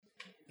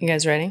You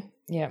guys ready?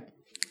 Yeah.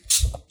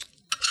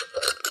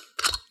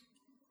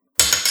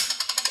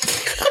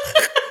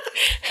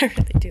 I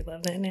really do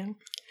love that now.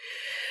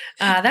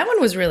 That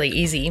one was really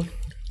easy.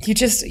 You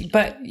just,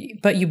 but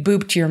you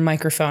booped your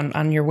microphone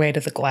on your way to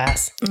the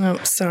glass. Oh,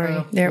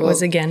 sorry. There it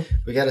was again.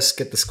 We got to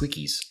get the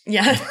squeakies.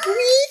 Yeah.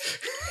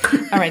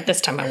 All right, this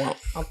time I won't.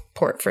 I'll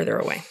pour it further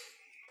away.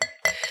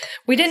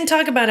 We didn't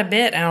talk about a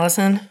bit,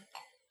 Allison.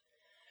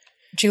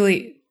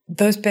 Julie,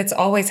 those bits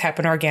always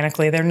happen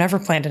organically. They're never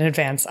planned in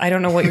advance. I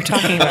don't know what you're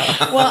talking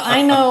about. Well,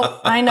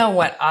 I know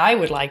what I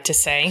would like to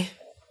say.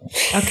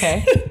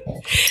 Okay.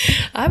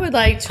 I would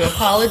like to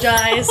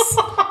apologize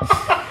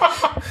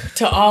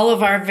to all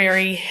of our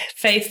very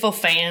faithful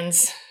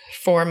fans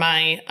for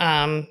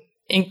my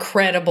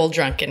incredible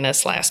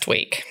drunkenness last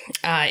week.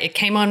 It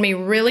came on me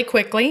really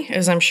quickly,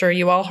 as I'm sure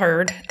you all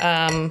heard.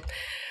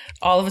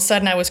 All of a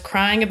sudden, I was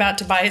crying about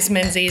Tobias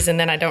Menzies, and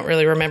then I don't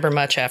really remember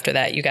much after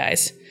that, you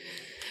guys.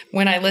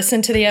 When I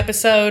listened to the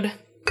episode,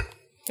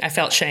 I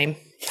felt shame.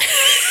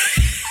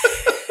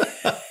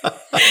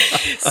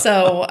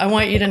 So I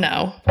want you to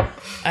know,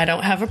 I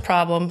don't have a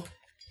problem,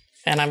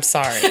 and I'm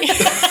sorry.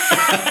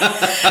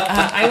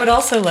 I would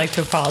also like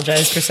to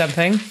apologize for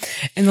something.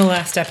 In the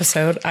last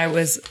episode, I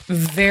was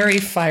very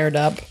fired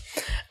up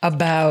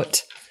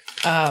about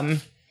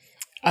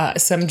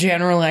some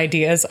general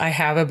ideas I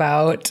have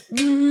about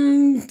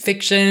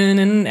fiction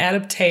and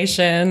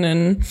adaptation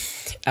and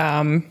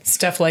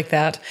stuff like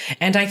that.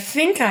 And I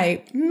think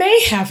I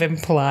may have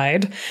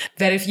implied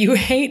that if you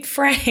hate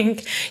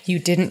Frank, you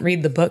didn't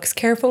read the books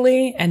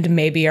carefully and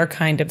maybe are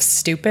kind of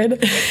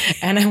stupid.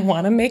 And I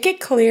want to make it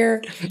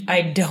clear,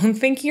 I don't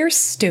think you're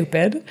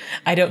stupid.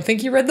 I don't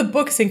think you read the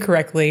books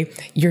incorrectly.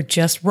 You're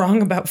just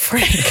wrong about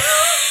Frank.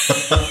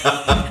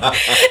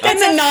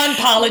 That's a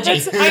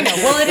non-apology. I know.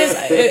 Well, it is.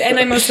 And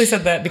I mostly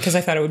said that because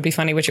I thought it would be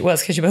funny, which it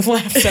was because you both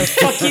laughed. So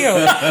fuck you.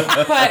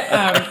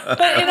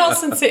 But in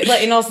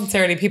all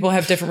sincerity, people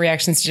have different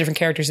reactions to different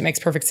characters. It makes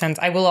perfect sense.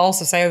 I will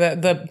also say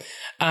that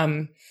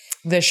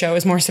the show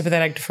is more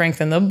sympathetic to Frank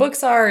than the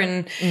books are.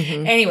 And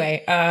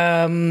anyway,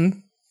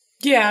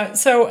 yeah.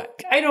 So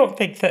I don't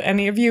think that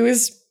any of you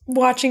is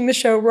watching the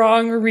show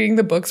wrong or reading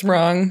the books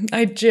wrong.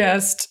 I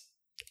just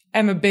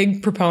am a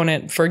big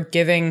proponent for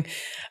giving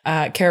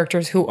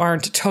characters who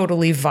aren't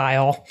totally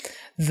vile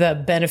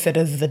the benefit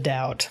of the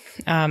doubt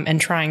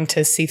and trying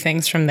to see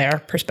things from their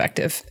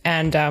perspective.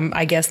 And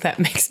I guess that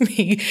makes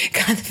me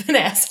kind of an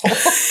asshole.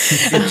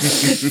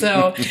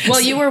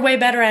 Well, you were way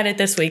better at it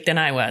this week than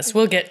I was.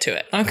 We'll get to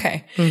it.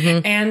 Okay.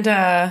 And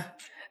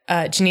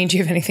Janine, do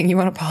you have anything you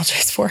want to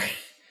apologize for?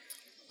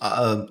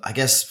 I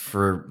guess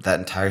for that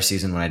entire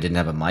season when I didn't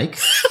have a mic.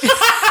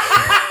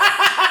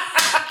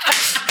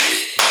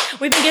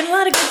 We've been getting a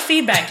lot of good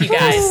feedback, you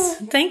guys.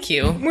 Thank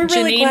you. We're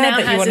really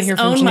glad that you want to hear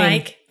from his Janine. own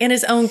mic and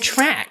his own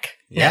track.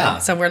 Yeah.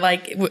 So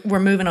we're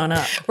moving on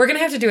up. We're going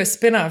to have to do a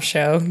spin-off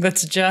show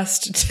that's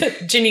just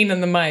Janine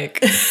and the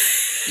mic.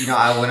 You know,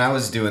 when I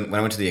went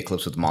to the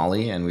Eclipse with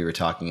Molly and we were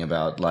talking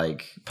about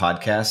like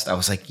podcast, I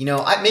was like,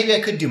 maybe I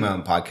could do my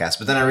own podcast,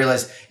 but then I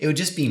realized it would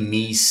just be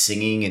me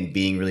singing and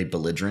being really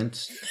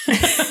belligerent.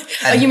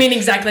 You mean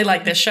exactly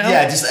like this show?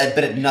 Yeah,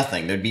 but at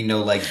nothing. There'd be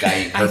no like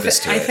guy purpose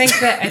to it.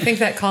 I think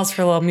that calls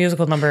for a little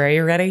musical number. Are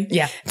you ready?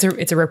 Yeah.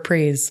 It's a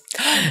reprise.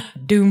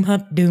 Doom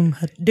hut, doom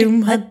hut,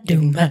 doom hut,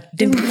 doom hut,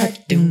 doom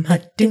hut, doom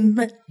hut, doom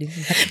hut, doom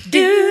hut,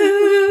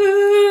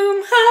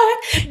 doom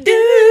hut,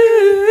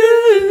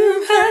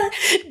 doom hut,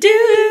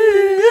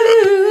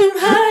 doom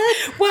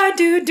hut. Why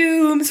do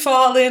dooms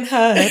fall in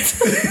huts?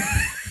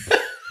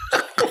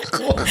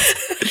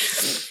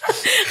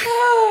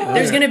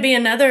 There's going to be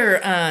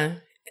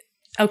another.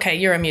 Okay,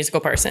 you're a musical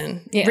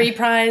person. Yeah.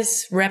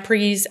 Reprise. How do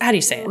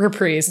you say it?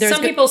 Reprise.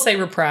 Some people say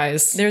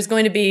reprise. There's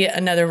going to be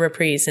another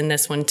reprise in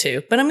this one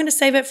too, but I'm going to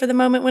save it for the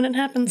moment when it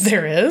happens.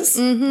 There is?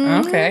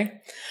 Mm-hmm. Okay.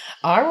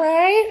 All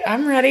right.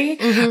 I'm ready.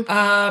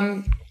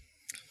 Mm-hmm.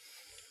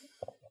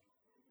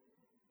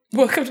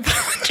 Welcome to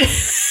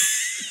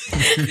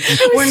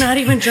We're not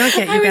even drunk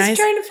yet, you guys. I was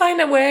trying to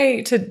find a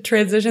way to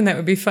transition that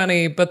would be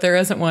funny, but there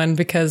isn't one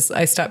because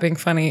I stopped being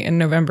funny in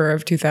November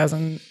of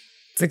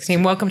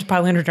 2016. Welcome to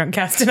Podlander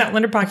Drunkcast, an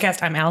Outlander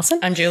podcast. I'm Allison.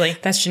 I'm Julie.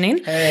 That's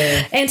Janine.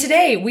 Hey. And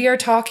today we are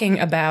talking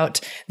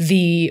about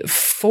the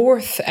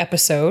 4th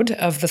episode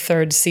of the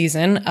 3rd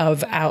season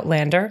of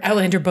Outlander.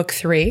 Outlander Book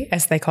 3,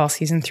 as they call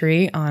Season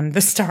 3 on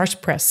the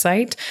Starz Press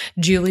site.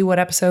 Julie, what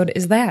episode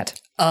is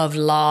that? Of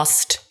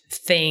Lost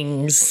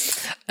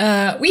Things.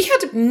 We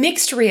had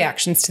mixed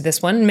reactions to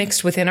this one,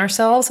 mixed within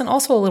ourselves and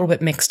also a little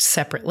bit mixed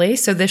separately.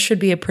 So this should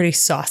be a pretty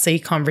saucy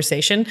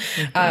conversation.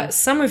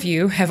 Some of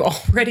you have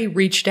already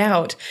reached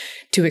out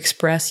to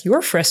express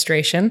your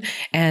frustration.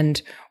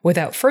 And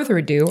without further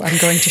ado, I'm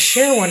going to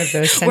share one of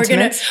those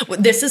sentiments.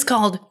 This is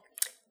called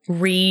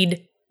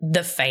Read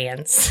the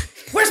Fans.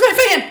 Where's my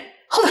fan?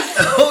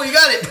 Oh, you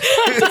got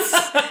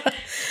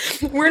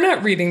it. We're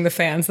not reading the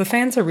fans. The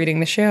fans are reading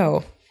the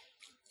show.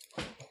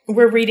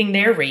 We're reading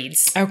their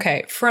reads.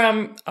 Okay,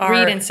 from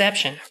Read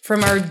Inception.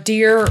 From our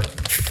dear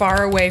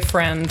faraway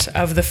friend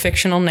of the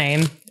fictional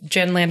name,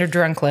 Jen Lander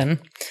Drunklin.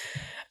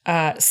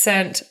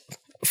 sent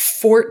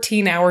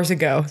 14 hours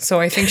ago. So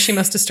I think she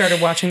must have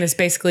started watching this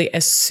basically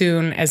as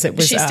soon as it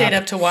was She stayed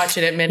up to watch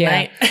it at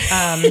midnight.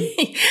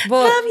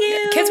 Well, Love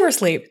you. kids were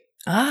asleep.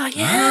 Oh,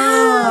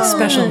 yeah.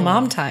 Special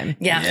mom time.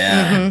 Yeah.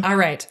 Yeah. All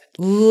right.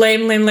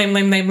 Lame.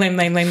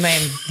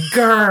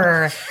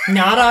 Grr.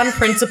 Not on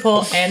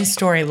principle and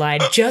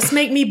storyline. Just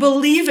make me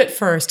believe it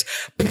first.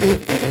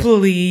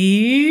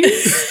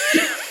 Please.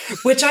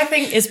 Which I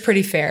think is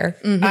pretty fair.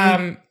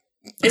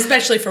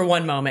 Especially for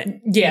one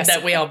moment. Yes.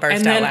 That we all burst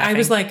and out then laughing. I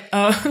was like,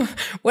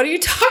 what are you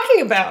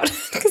talking about?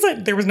 Because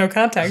there was no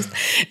context.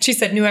 She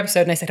said, new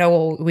episode. And I said, oh,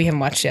 well, we haven't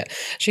watched yet.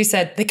 She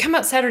said, they come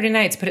out Saturday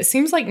nights, but it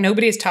seems like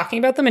nobody is talking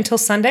about them until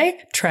Sunday.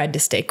 Tried to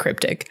stay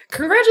cryptic.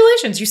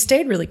 Congratulations. You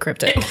stayed really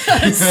cryptic.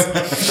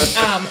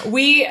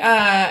 We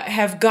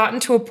have gotten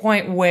to a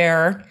point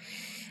where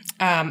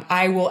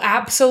I will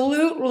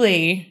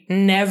absolutely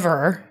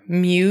never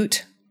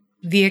mute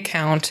the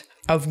account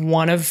of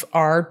one of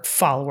our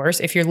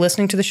followers. If you're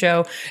listening to the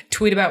show,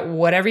 tweet about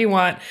whatever you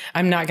want.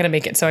 I'm not going to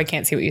make it so I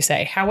can't see what you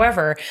say.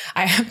 However,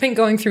 I have been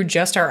going through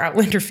just our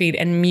Outlander feed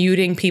and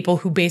muting people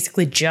who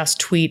basically just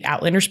tweet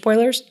Outlander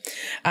spoilers,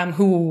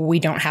 who we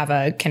don't have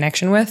a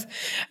connection with,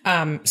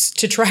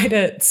 to try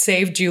to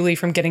save Julie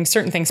from getting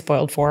certain things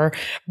spoiled for her.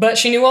 But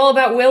she knew all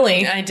about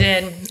Willie. I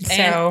did.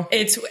 So-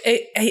 And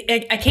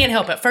I can't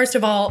help it. First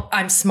of all,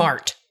 I'm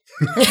smart.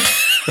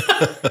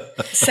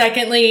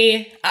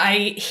 Secondly,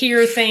 I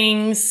hear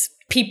things,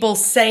 people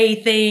say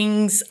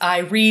things, I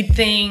read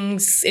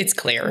things. It's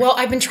clear. Well,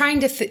 I've been trying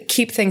to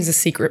keep things a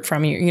secret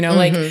from you, you know,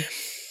 like,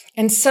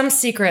 and some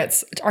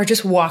secrets are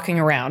just walking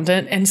around,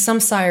 and some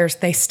sires,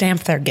 they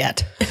stamp their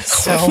get.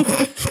 So,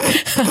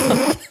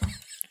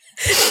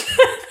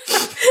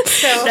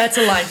 that's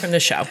a line from the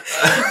show.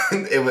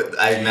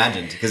 I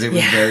imagined because it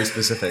was very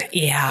specific.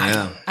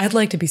 yeah, I'd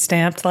like to be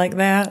stamped like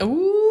that.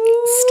 Ooh.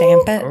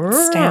 Stamp it.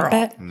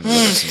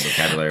 Some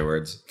vocabulary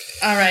words.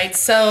 All right,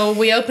 so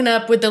we open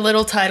up with the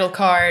little title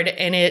card,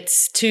 and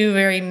it's two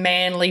very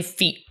manly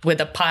feet with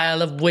a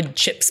pile of wood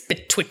chips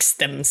betwixt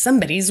them.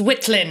 Somebody's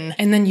whittling.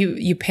 And then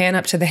you pan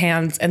up to the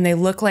hands, and they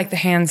look like the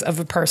hands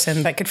of a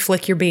person that could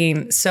flick your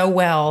bean so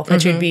well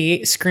that you'd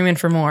be screaming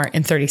for more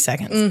in 30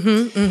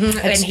 seconds.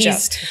 And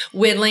he's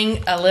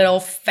whittling a little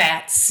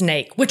fat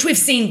snake, which we've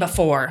seen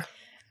before.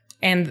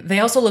 And they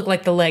also look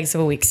like the legs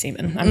of a weak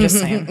seaman. I'm just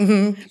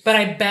saying. But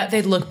I bet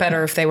they'd look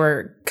better if they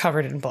were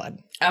covered in blood.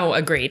 Oh,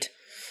 agreed.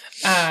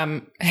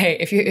 Hey,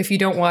 if you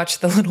don't watch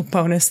the little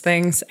bonus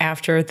things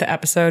after the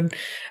episode,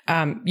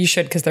 you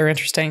should, because they're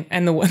interesting.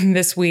 And the one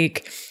this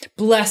week,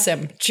 bless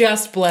him,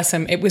 just bless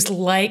him. It was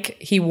like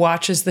he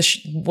watches the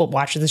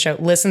show,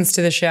 listens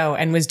to the show,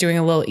 and was doing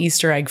a little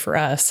Easter egg for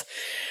us.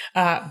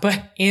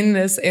 But in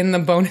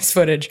the bonus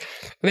footage,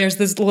 there's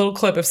this little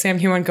clip of Sam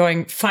Heughan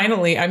going,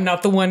 finally, I'm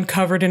not the one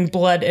covered in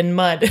blood and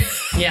mud.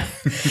 Yeah.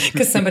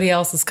 Because somebody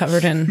else is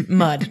covered in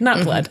mud,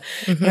 not blood.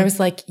 But I was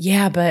like,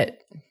 yeah, but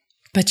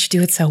you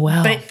do it so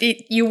well. But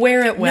you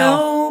wear it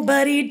well.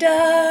 Nobody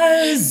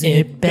does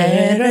it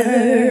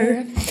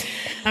better.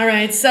 All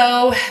right,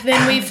 so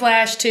then we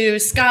flash to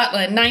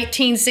Scotland,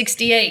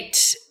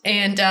 1968.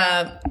 And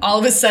all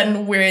of a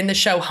sudden, we're in the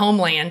show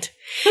Homeland.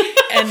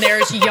 And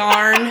there's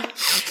yarn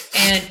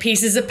and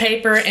pieces of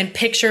paper and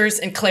pictures,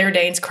 and Claire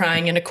Danes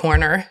crying in a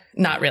corner.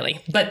 Not really,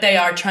 but they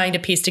are trying to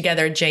piece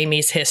together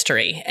Jamie's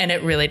history, and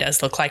it really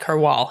does look like her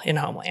wall in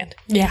Homeland.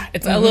 Yeah,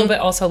 it's a little bit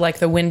also like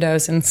the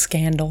windows in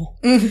Scandal.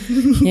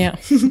 Yeah,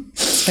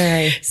 it's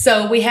very.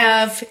 So we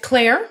have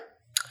Claire,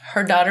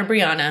 her daughter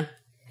Brianna,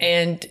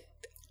 and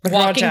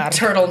walking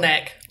Roger.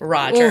 turtleneck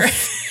Roger.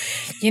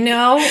 You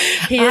know,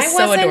 He is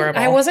so adorable.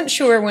 I wasn't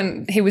sure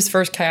when he was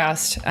first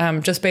cast,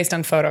 just based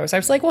on photos. I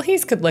was like, well,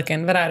 he's good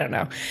looking, but I don't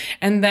know.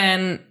 And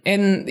then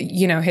in,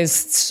 his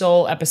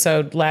Soul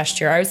episode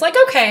last year, I was like,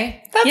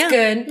 okay, that's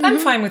good. I'm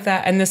fine with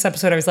that. And this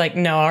episode, I was like,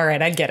 no, all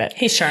right, I get it.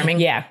 He's charming.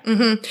 Yeah.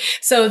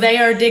 So they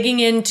are digging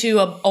into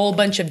a whole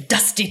bunch of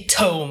dusty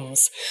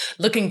tomes,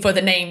 looking for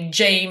the name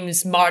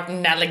James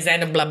Martin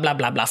Alexander, blah, blah,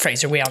 blah, blah.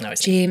 Fraser, we all know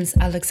his name. James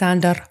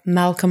Alexander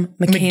Malcolm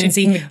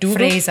Mackenzie McDougal?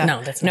 Fraser.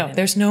 No, that's not him.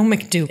 There's no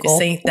McDougal.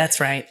 See, that's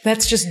right.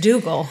 That's just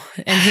Dougal,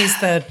 and he's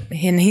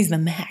the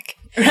Mac.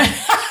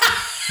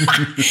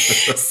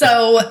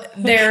 So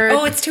they're...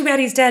 Oh, it's too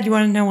bad he's dead. You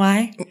want to know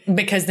why?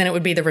 because then it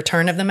would be the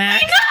return of the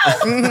Mac.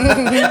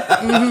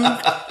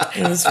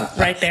 It was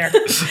right there.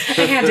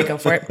 I had to go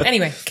for it.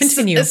 Anyway,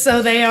 continue.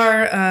 So they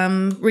are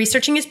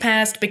researching his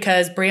past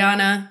because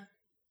Brianna,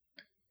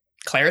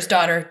 Claire's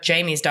daughter,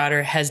 Jamie's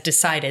daughter, has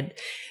decided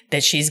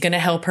that she's going to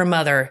help her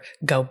mother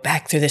go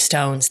back through the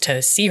stones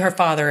to see her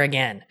father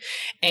again.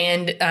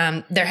 And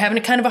they're having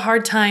a kind of a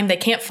hard time. They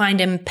can't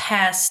find him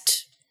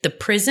past the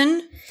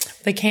prison.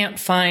 They can't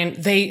find,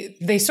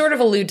 they sort of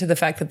allude to the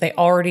fact that they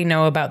already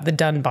know about the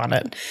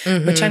Dunbonnet,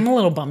 which I'm a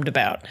little bummed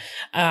about.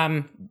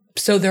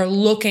 So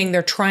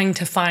they're trying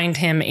to find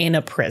him in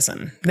a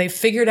prison. They've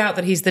figured out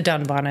that he's the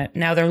Dunbonnet.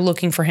 Now they're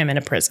looking for him in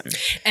a prison.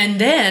 And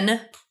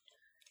then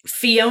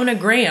Fiona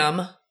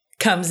Graham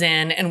comes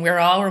in, and we're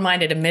all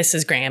reminded of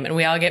Mrs. Graham, and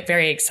we all get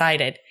very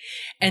excited.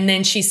 And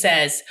then she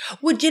says,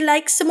 "Would you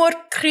like some more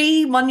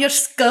cream on your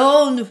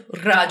scone,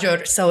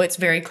 Roger?" So it's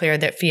very clear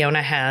that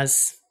Fiona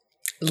has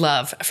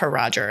love for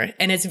Roger,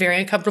 and it's very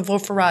uncomfortable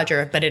for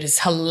Roger, but it is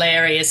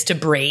hilarious to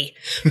Bree,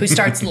 who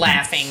starts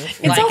laughing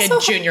like also-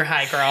 a junior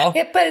high girl.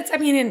 But it's, I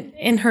mean,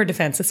 in her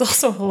defense, it's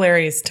also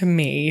hilarious to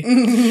me.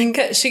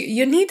 'Cause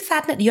you need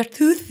fatness. You're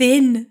too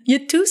thin.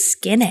 You're too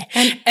skinny.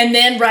 And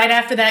then right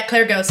after that,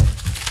 Claire goes,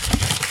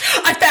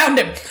 "I found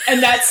him."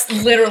 And that's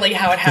literally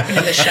how it happened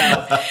in the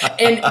show.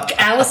 And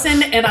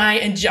Allison and I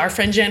and our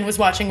friend Jen was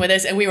watching with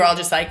us, and we were all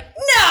just like,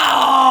 "No!"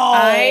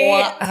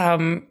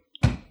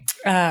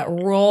 I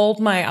rolled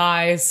my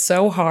eyes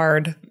so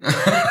hard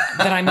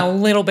that I'm a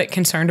little bit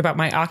concerned about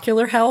my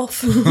ocular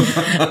health.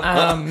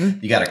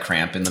 You got a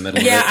cramp in the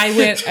middle Yeah, of it? I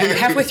went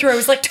halfway through. I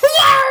was like, too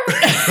hard.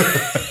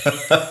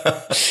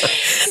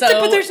 So,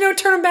 But there's no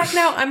turning back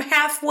now. I'm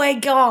halfway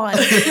gone.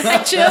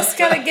 I just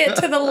got to get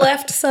to the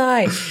left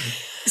side.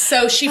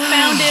 so she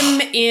found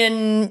him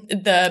in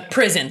the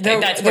prison.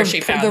 That's where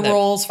she found the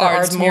rolls for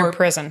Ardmore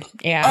prison.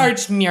 Yeah.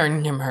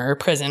 Ardmore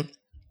prison.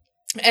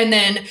 And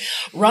then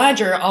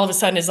Roger all of a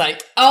sudden is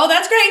like, "Oh,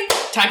 that's great.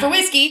 Time for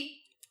whiskey."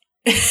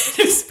 It's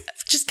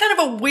just kind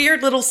of a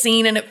weird little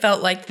scene, and it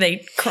felt like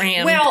they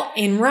crammed. Well,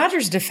 in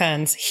Roger's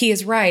defense, he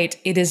is right.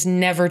 It is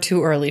never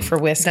too early for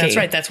whiskey. That's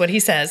right. That's what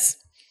he says.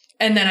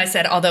 And then I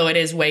said, although it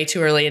is way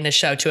too early in the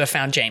show to have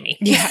found Jamie.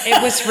 Yeah,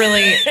 it was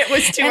really It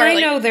was too and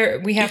early. I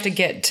know we have to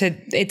get to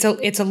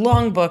it's a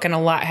long book and a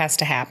lot has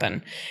to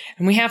happen.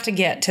 And we have to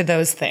get to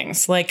those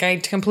things. Like, I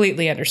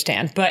completely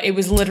understand. But it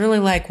was literally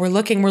like, we're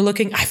looking,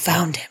 I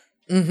found him.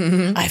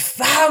 Mm-hmm. I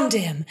found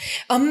him.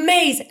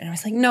 Amazing. And I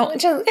was like, no,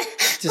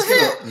 just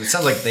It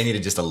sounds like they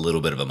needed just a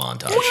little bit of a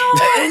montage.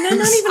 And then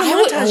not even a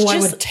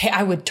montage,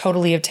 I would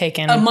totally have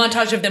taken a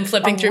montage of them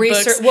flipping through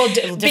books,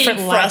 different being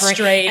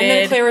frustrated. And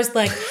then Claire was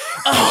like,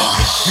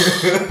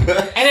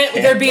 oh.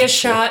 And there'd be a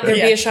shot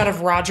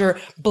of Roger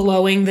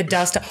blowing the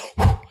dust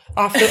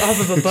off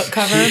of a book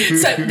cover.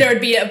 So there'd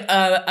be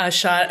a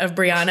shot of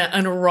Brianna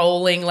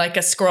unrolling like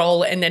a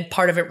scroll, and then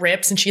part of it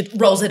rips, and she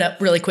rolls it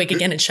up really quick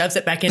again and shoves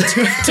it back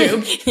into a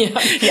tube.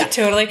 Yeah,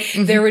 totally.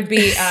 Mm-hmm.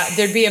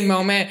 There'd be a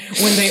moment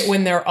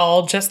when they're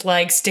all just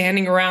like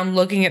standing around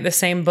looking at the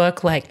same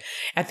book, like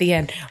at the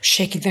end,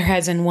 shaking their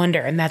heads in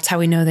wonder, and that's how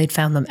we know they'd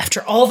found them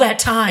after all that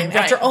time,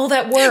 after all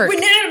that work. We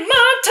need a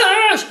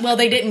montage. Well,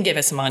 they didn't give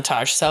us a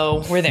montage,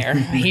 so we're there.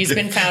 He's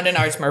been found in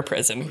Ardmore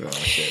prison,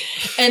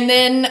 and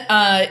then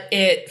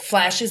it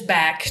flashes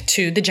back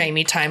to the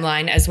Jamie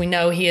timeline. As we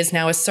know, he is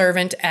now a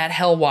servant at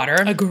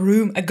Hellwater. A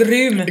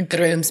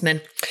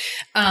groomsman.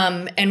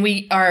 And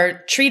we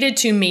are treated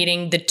to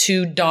meeting the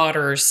two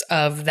daughters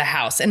of the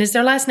house. And is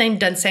their last name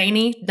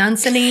Dunsany?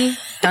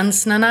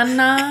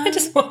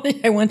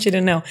 I want you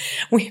to know,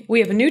 we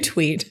have a new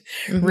tweet,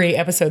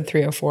 episode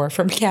 304,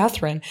 from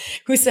Catherine,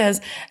 who says,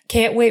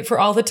 "Can't wait for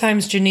all the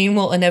times Janine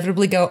will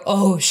inevitably go,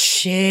 oh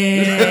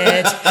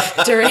shit,"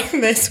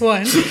 during this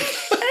one.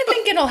 I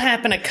think it'll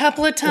happen a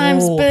couple of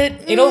times, but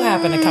it'll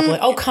happen a couple of,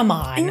 oh, come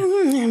on.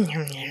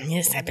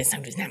 This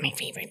episode was not my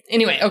favorite.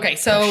 Anyway, okay,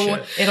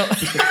 so It'll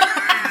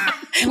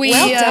we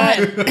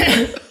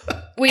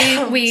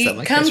we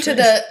my come to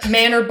the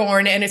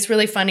Manorborn, and it's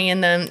really funny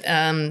in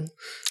the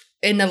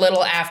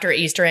little after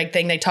Easter egg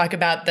thing. They talk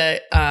about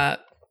the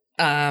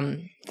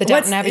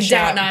Downton Abbey shot.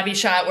 Downton Abbey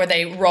shot where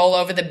they roll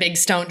over the big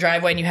stone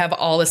driveway and you have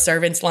all the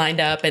servants lined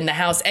up in the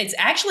house. It's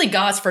actually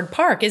Gosford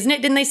Park, isn't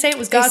it? Didn't they say it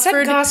was Gosford?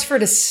 They said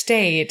Gosford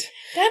Estate.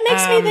 That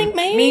makes me think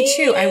maybe. Me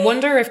too. I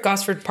wonder if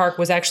Gosford Park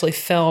was actually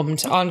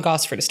filmed on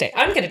Gosford Estate.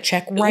 I'm going to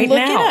check right Look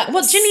now. it up.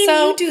 Well,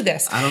 Janine, you do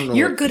this. I don't know.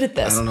 You're good at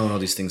this. I don't know what all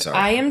these things are.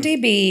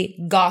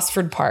 IMDb,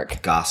 Gosford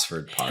Park.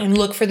 Gosford Park. And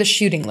look for the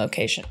shooting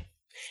location.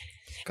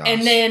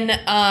 And then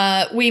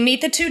we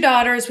meet the two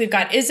daughters. We've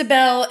got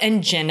Isabel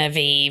and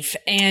Genevieve.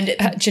 And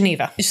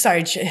Geneva.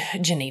 Sorry,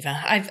 Geneva.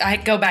 I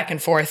go back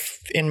and forth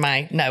in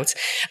my notes.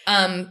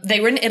 They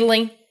were in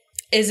Italy.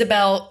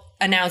 Isabel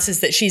announces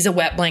that she's a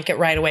wet blanket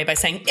right away by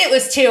saying, "It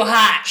was too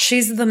hot."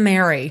 She's the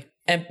Mary.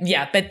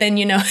 Yeah, but then,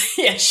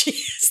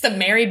 she's the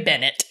Mary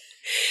Bennett.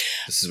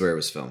 This is where it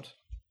was filmed.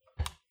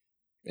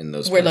 In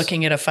those We're places.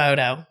 looking at a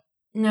photo.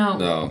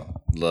 No,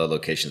 the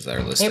locations that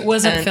are listed. It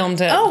wasn't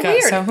filmed at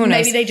weird. So who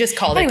knows? Maybe they just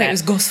called it that. It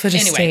was Gosford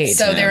Estate.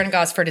 So they're in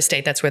Gosford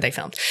Estate. That's where they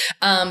filmed.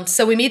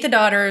 So we meet the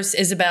daughters,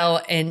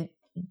 Isabel and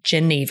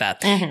Geneva.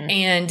 Mm-hmm.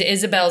 And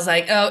Isabel's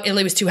like, "Oh,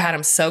 Italy was too hot.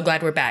 I'm so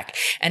glad we're back."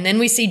 And then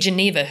we see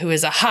Geneva, who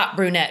is a hot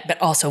brunette,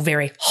 but also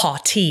very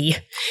haughty.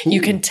 Ooh. You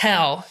can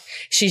tell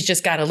she's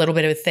just got a little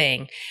bit of a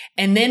thing.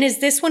 And then is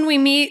this when we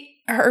meet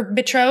her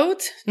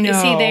betrothed? No.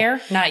 Is he there?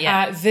 Not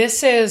yet.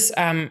 This is...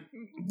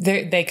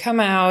 They come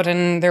out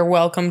and they're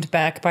welcomed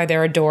back by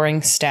their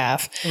adoring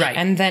staff. Right.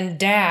 And then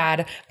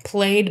Dad,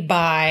 played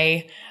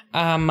by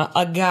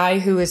a guy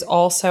who is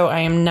also, I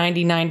am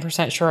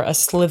 99% sure, a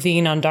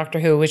Slovene on Doctor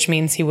Who, which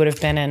means he would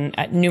have been in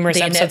numerous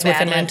episodes with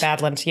Annette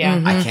Badland.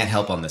 Yeah. I can't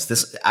help on this.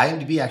 This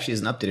IMDb actually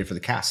isn't updated for the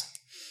cast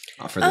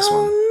for this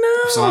one. Oh,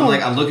 So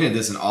I'm looking at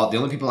this, and the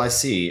only people I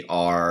see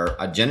are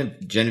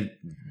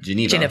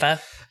Geneva.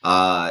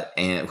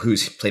 And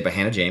who's played by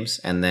Hannah James,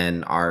 and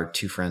then our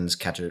two friends,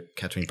 Catherine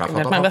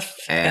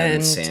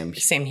and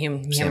Sam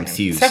Hughes. Sam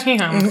Thews.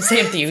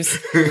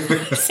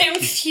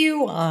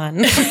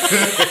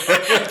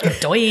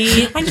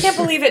 I can't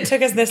believe it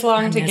took us this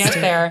long to get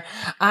there.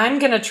 I'm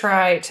going to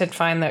try to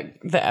find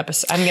the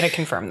episode. I'm going to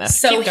confirm this.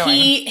 So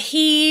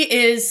he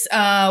is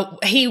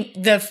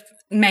the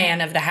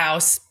man of the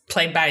house,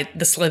 played by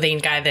the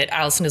Slitheen guy that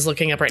Allison is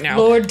looking up right now.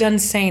 Lord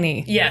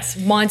Dunsany. Yes,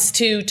 wants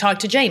to talk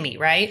to Jamie,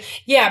 right?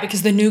 Yeah,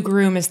 because the new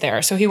groom is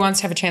there. So he wants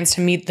to have a chance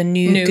to meet the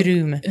new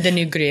groom. The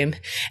new groom.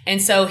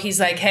 And so he's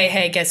like,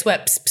 hey, guess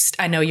what? Psst, psst,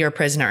 I know you're a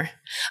prisoner.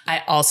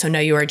 I also know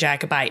you are a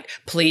Jacobite.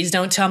 Please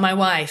don't tell my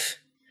wife.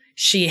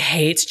 She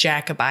hates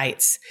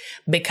Jacobites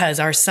because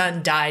our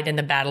son died in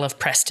the Battle of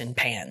Preston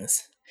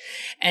Pans.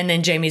 And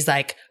then Jamie's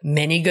like,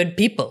 many good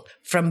people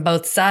from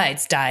both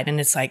sides died. And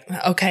it's like,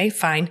 okay,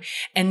 fine.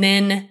 And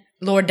then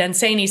Lord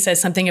Dunsany says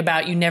something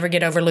about you never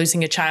get over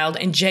losing a child.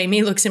 And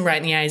Jamie looks him right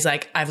in the eye. He's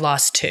like, I've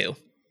lost 2.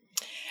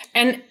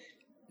 And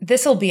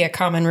this will be a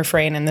common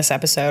refrain in this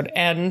episode.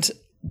 And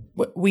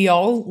we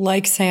all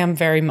like Sam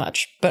very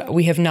much, but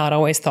we have not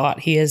always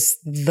thought he is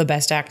the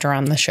best actor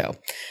on the show.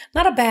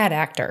 Not a bad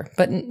actor,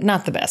 but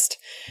not the best.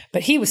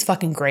 But he was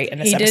fucking great in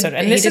this episode.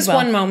 And this is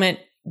one moment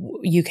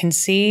you can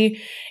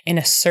see in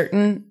a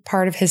certain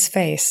part of his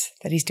face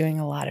that he's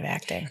doing a lot of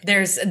acting.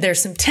 There's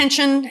some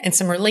tension and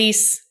some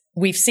release.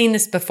 We've seen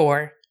this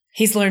before.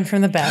 He's learned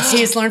from the best.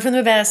 He's learned from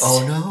the best.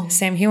 Oh, no.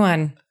 Sam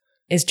Heughan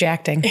is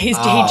jacking. He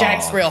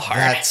jacks real hard.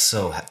 That's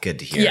so good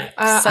to hear.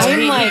 Yeah. So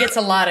he gets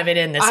a lot of it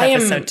in this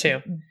episode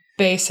too.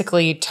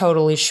 Basically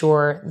totally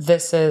sure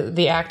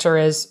the actor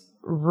is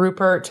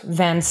Rupert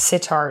Van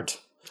Sittart.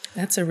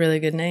 That's a really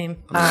good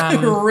name.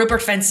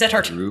 Rupert Van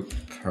Sittart. Rupert.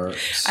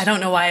 I don't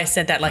know why I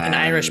said that like an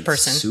Irish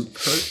person.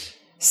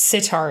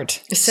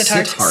 Sittart.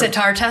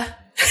 Siddhartha.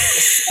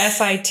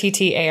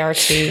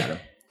 Sittart.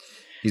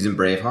 He's in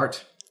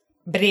Braveheart.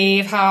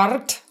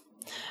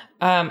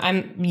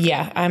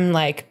 I'm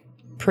like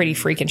pretty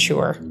freaking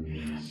sure.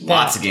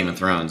 Lots of Game of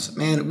Thrones.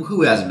 Man,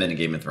 who hasn't been to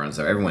Game of Thrones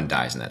though? Everyone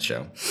dies in that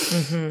show.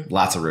 Mm-hmm.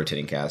 Lots of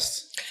rotating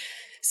casts.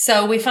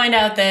 So we find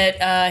out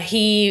that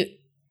he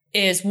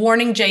is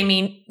warning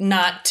Jamie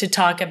not to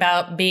talk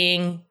about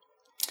being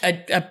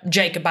a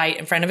Jacobite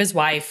in front of his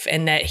wife,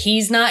 and that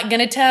he's not going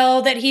to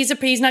tell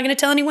he's not going to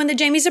tell anyone that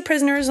Jamie's a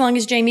prisoner as long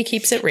as Jamie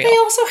keeps it real. They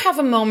also have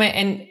a moment,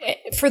 and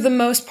for the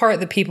most part,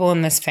 the people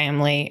in this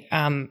family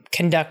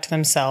conduct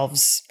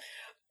themselves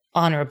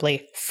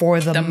honorably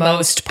for the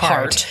most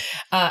part.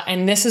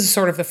 And this is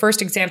sort of the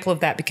first example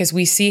of that, because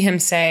we see him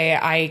say,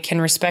 I can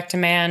respect a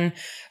man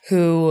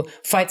who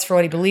fights for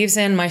what he believes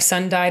in. My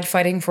son died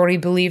fighting for what he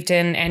believed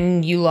in,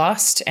 and you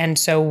lost. And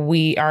so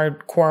our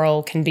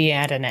quarrel can be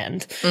at an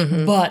end.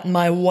 Mm-hmm. But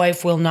my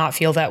wife will not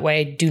feel that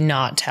way. Do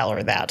not tell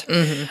her that.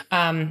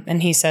 Mm-hmm.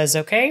 And he says,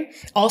 okay.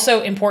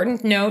 Also,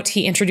 important note,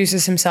 he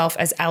introduces himself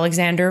as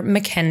Alexander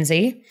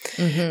Mackenzie.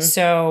 Mm-hmm.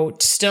 So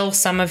still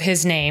some of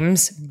his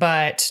names,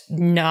 but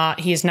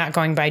he is not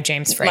going by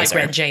James Fraser.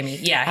 Like Red Jamie.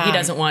 Yeah, he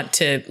doesn't want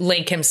to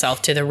link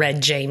himself to the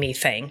Red Jamie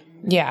thing.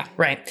 Yeah.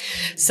 Right.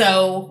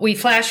 So we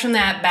flash from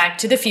that back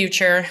to the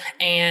future,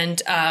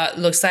 and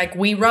looks like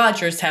Wee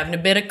Roger's having a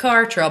bit of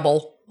car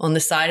trouble on the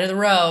side of the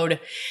road,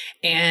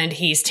 and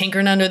he's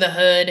tinkering under the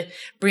hood.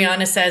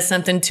 Brianna says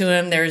something to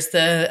him. There's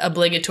the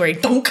obligatory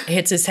dunk,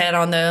 hits his head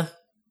on the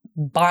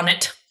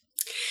bonnet.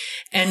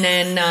 And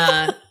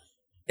then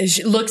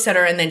she looks at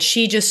her, and then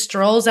she just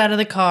strolls out of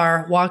the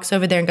car, walks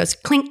over there and goes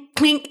clink,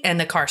 clink, and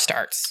the car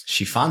starts.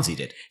 She Fonzied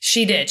it.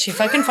 She did. She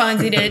fucking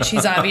Fonzied it.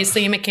 She's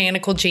obviously a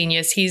mechanical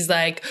genius. He's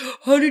like,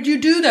 how did you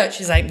do that?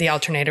 She's like, the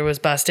alternator was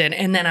busted.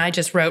 And then I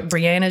just wrote,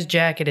 Brianna's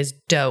jacket is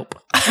dope.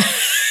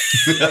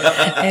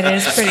 It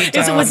is pretty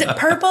dope. Was it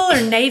purple or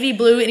navy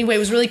blue? Anyway, it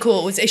was really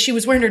cool. She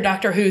was wearing her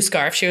Doctor Who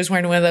scarf. She was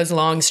wearing one of those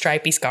long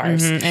stripy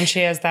scarves. Mm-hmm. And she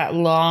has that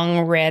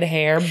long red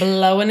hair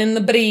blowing in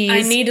the breeze.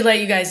 I need to let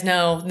you guys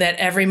know that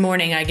every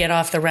morning I get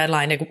off the red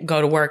line to go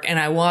to work, and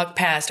I walk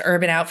past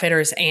Urban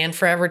Outfitters and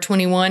Forever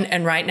 21,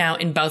 and right now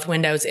in both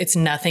windows, it's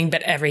nothing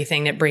but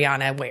everything that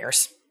Brianna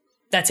wears.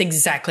 That's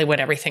exactly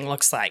what everything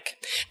looks like.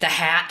 The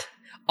hat,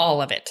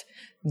 all of it.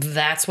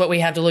 That's what we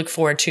have to look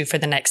forward to for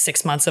the next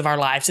 6 months of our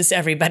lives, is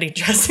everybody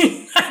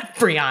dressing like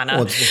Brianna,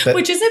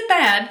 which isn't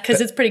bad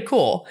because it's pretty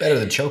cool. Better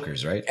than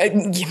chokers, right?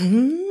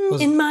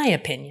 In my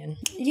opinion.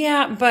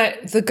 Yeah,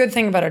 but the good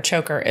thing about a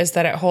choker is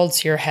that it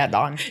holds your head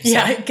on. So.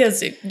 Yeah,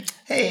 because...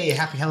 Hey,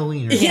 happy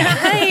Halloween. Yeah,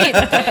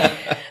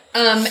 right.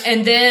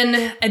 And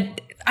then...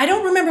 I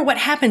don't remember what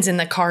happens in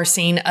the car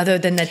scene other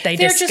than that they're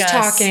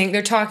discuss.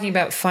 They're talking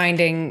about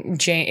finding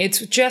Jane.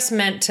 It's just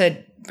meant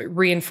to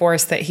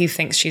reinforce that he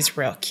thinks she's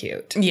real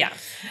cute. Yeah.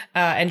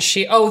 And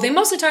they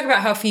mostly talk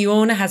about how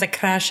Fiona has a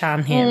crush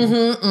on him.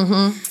 Mm-hmm,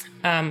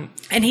 mm-hmm.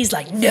 And he's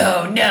like,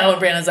 no. And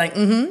Brianna's like,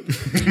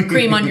 mm-hmm.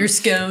 Cream on your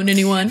scone,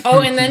 anyone?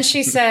 Oh, and then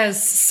she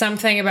says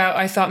something about,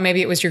 I thought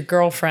maybe it was your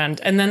girlfriend.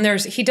 And then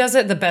he does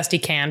it the best he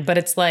can, but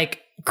it's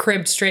like,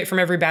 cribbed straight from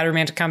every bad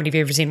romantic comedy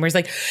you've ever seen, where he's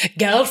like,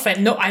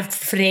 girlfriend, no, I've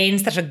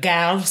friends that are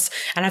girls,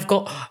 and I've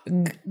got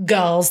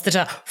girls that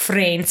are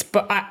friends,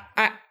 but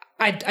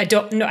I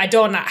don't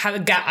have a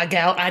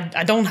girl.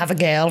 I don't have a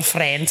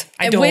girlfriend.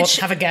 I don't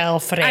have a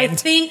girlfriend. I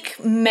think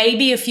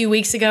maybe a few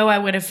weeks ago I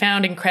would have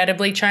found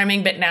incredibly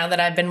charming, but now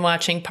that I've been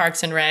watching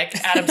Parks and Rec,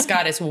 Adam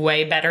Scott is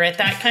way better at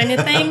that kind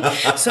of thing.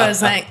 So I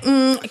was like,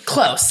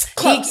 close.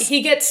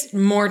 He gets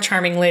more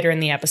charming later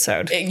in the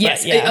episode.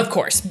 Yes, of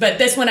course. But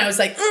this one I was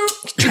like,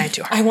 trying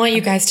too hard. I want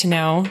you guys to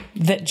know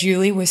that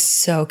Julie was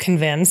so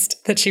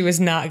convinced that she was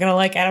not going to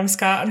like Adam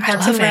Scott on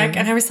Parks and Rec.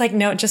 And I was like,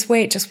 no, just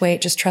wait. Just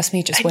trust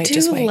me. Just wait.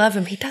 I love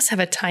him. He does have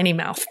a tiny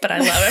mouth, but I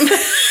love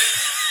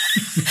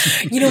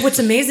him. You know what's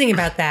amazing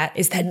about that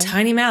is that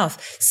tiny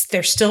mouth.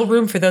 There's still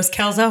room for those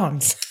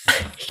calzones.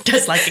 He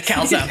does like a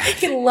calzone.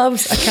 He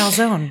loves a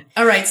calzone.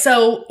 All right,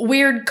 so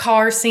weird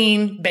car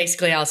scene.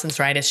 Basically, Allison's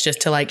right. It's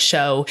just to like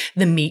show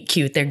the meet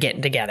cute they're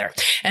getting together.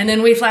 And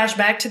then we flash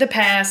back to the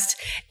past,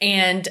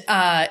 and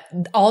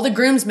all the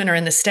groomsmen are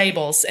in the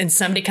stables, and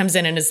somebody comes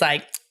in and is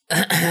like,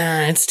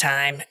 it's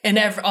time. And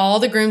all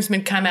the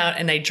groomsmen come out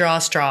and they draw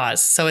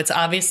straws. So it's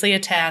obviously a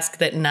task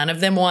that none of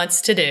them wants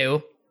to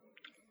do.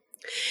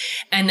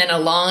 And then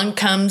along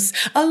comes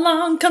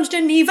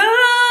Geneva.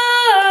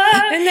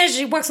 And then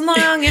she walks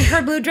along in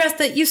her blue dress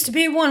that used to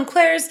be one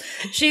Claire's.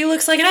 She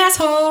looks like an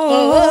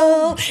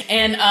asshole.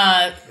 And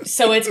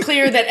so it's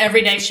clear that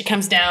every day she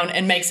comes down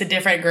and makes a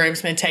different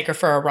groomsman take her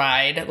for a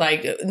ride.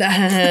 Like,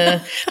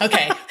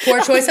 okay,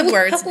 poor choice of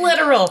words.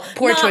 Literal.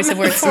 Poor choice of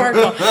words.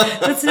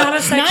 That's not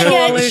a sexual Not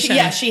yet.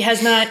 allusion. She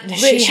has not.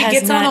 She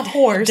gets on a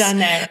horse. Done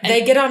that.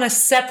 They get on a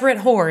separate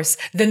horse.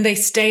 Then they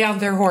stay on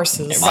their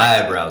horses. My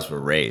eyebrows were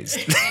raised.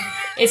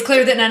 It's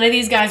clear that none of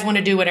these guys want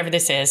to do whatever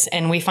this is,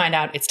 and we find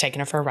out it's taking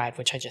her for a ride,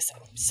 which I just said.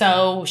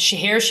 So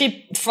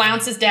she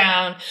flounces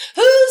down.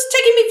 Who's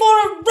taking me for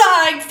a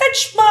ride?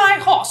 Fetch my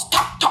horse.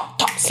 Talk, talk,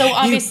 talk. So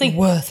obviously, you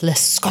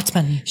worthless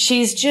Scotsman.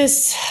 she's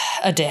just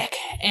a dick,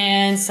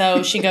 and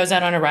so she goes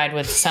out on a ride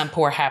with some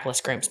poor hapless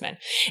groomsman.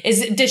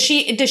 Does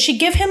she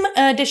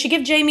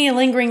give Jamie a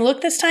lingering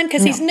look this time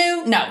because he's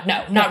new? No,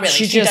 not really.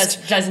 She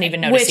just doesn't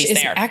even notice he's there.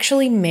 Which is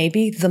actually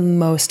maybe the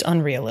most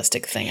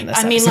unrealistic thing in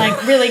this episode. I mean,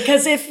 like, really,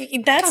 because if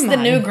that's the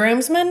new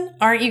groomsman,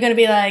 aren't you going to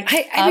be like,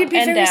 I would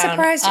be very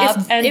surprised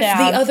if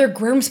the other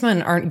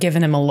groomsmen aren't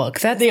giving him a look.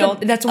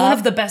 That's one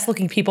of the best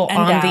looking people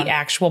on the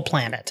actual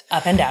planet.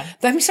 Up and down.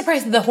 I'm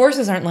surprised that the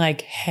horses aren't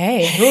like,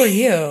 hey, who are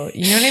you?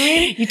 You know what I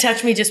mean? You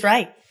touched me just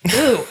right.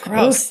 Ooh,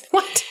 gross.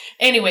 What?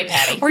 Anyway,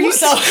 Patty. Are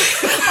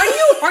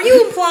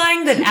you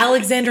implying that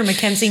Alexander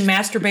Mackenzie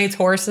masturbates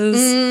horses?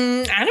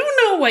 I don't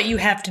know what you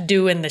have to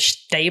do in the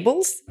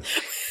stables.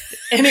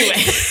 Anyway.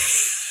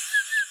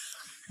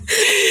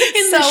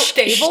 The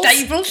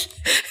stables?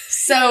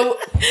 So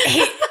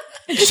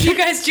you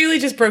guys, Julie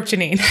just broke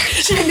Janine.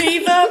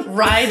 Geneva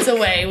rides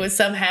away with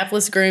some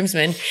hapless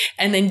groomsman,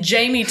 and then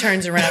Jamie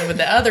turns around with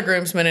the other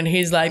groomsman, and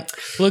he's like,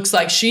 looks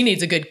like she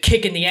needs a good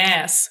kick in the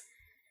ass.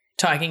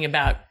 Talking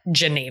about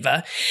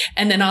Geneva.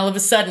 And then all of a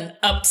sudden,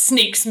 up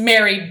sneaks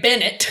Mary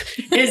Bennett,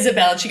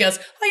 Isabel, and she goes,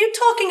 are you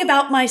talking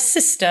about my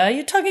sister? Are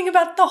you talking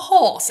about the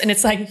horse? And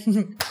it's like,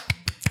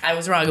 I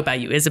was wrong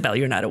about you, Isabel.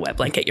 You're not a wet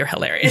blanket. You're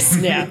hilarious.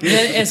 Yeah.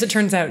 As it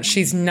turns out,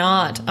 she's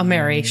not a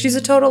Mary. She's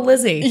a total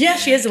Lizzie. Yeah,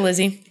 she is a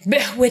Lizzie.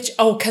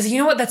 Because you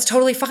know what? That's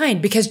totally fine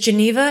because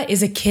Geneva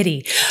is a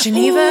kitty.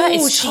 Geneva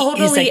is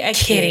totally a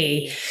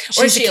kitty.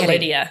 Or is she a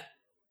Lydia?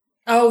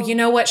 Oh, you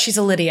know what? She's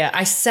a Lydia.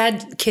 I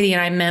said Kitty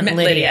and I meant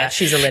Lydia.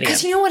 She's a Lydia.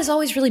 Because you know what has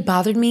always really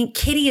bothered me?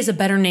 Kitty is a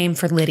better name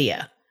for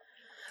Lydia.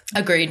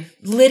 Agreed.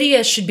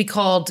 Lydia should be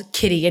called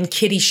Kitty and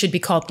Kitty should be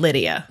called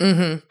Lydia.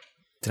 Mm-hmm.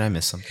 Did I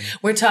miss something?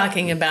 We're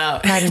talking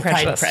about Pride and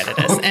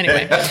Prejudice.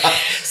 Anyway,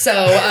 so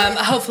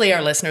hopefully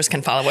our listeners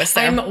can follow us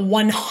there. I'm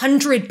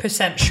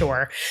 100%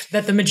 sure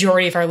that the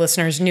majority of our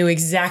listeners knew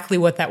exactly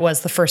what that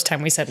was the first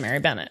time we said Mary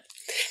Bennett.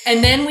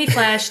 And then we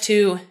flash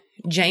to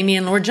Jamie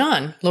and Lord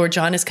John. Lord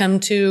John has come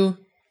to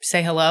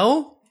say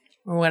hello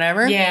or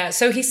whatever. Yeah,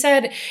 so he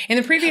said in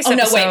the previous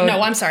episode...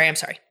 I'm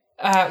sorry.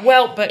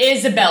 But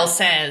Isabel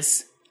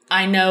says,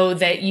 I know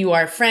that you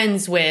are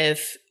friends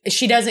with...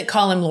 She doesn't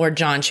call him Lord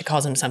John. She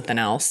calls him something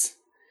else.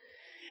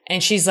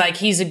 And she's like,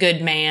 he's a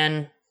good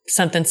man,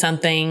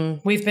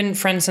 something. We've been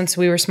friends since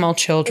we were small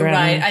children.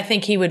 Right. I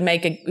think he would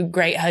make a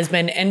great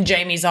husband. And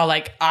Jamie's all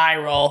like, eye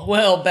roll.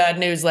 Well, bad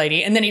news,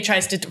 lady. And then he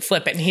tries to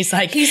flip it. And he's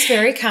like... He's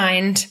very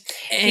kind.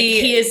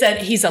 He's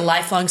a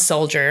lifelong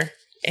soldier.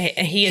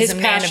 He is a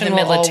man of the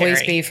military. Will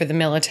always be for the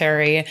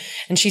military.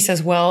 And she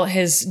says, well,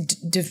 his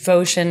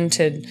devotion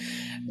to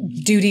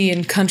duty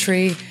and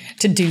country...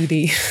 to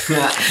duty,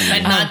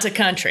 but not to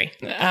country.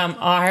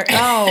 Are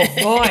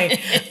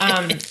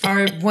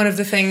one of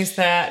the things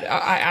that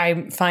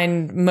I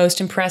find most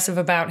impressive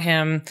about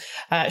him.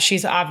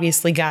 She's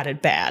obviously got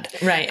it bad,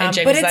 right?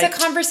 But it's like, a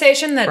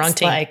conversation that's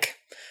grunting. Like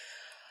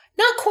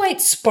not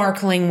quite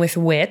sparkling with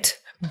wit.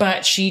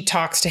 But she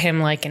talks to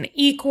him like an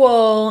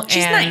equal.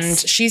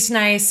 She's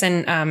nice,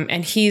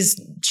 and he's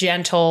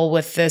gentle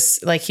with this.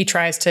 Like he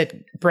tries to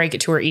break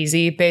it to her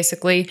easy,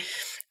 basically.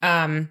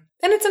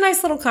 And it's a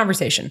nice little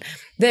conversation.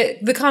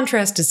 The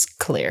contrast is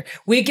clear.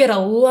 We get a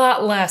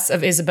lot less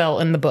of Isabel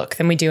in the book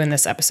than we do in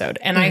this episode.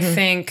 And I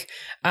think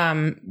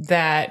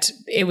that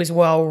it was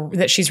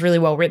that she's really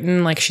well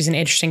written. Like, she's an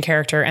interesting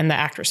character, and the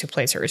actress who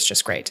plays her is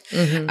just great.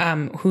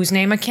 Whose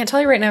name I can't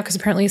tell you right now because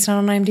apparently it's not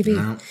on IMDb.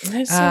 No.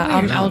 That's so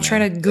weird. I'll try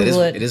to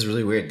Google it. It is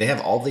really weird. They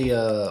have all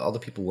the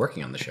people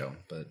working on the show,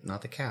 but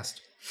not the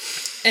cast.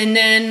 And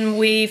then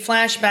we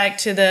flash back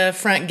to the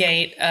front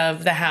gate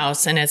of the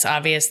house, and it's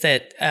obvious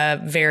that a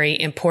very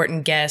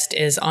important guest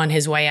is on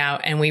his way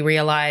out. And we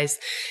realize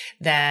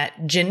that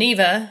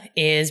Geneva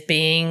is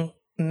being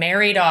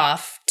married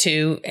off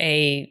to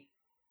a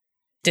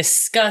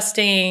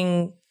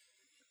disgusting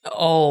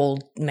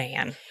old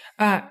man.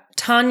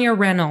 Tanya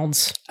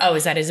Reynolds. Oh,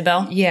 is that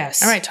Isabel?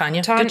 Yes. All right,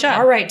 Tanya. Good job.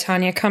 All right,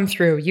 Tanya, come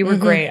through. You were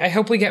great. I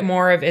hope we get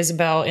more of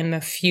Isabel in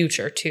the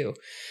future, too.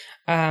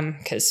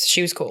 Because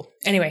she was cool.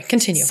 Anyway,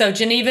 continue. So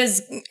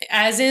Geneva's,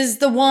 as is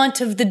the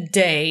wont of the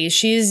day,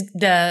 she's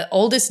the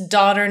oldest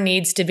daughter,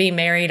 needs to be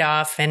married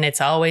off, and it's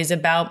always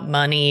about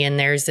money, and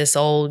there's this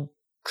old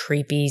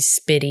creepy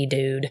spitty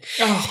dude.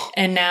 Oh.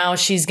 And now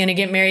she's going to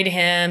get married to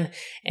him,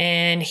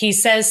 and he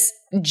says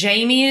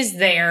Jamie is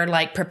there,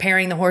 like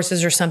preparing the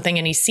horses or something,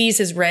 and he sees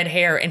his red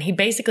hair, and he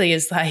basically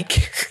is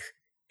like,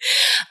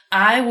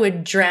 I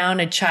would drown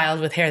a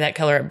child with hair that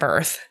color at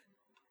birth.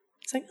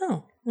 It's like,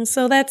 oh, well,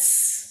 so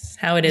that's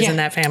how it is in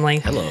that family.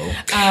 Hello.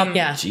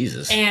 Yeah.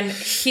 Jesus. And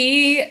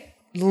he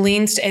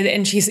leans to,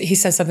 and he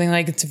says something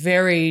like, it's a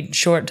very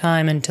short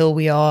time until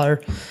we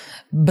are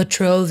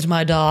betrothed,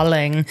 my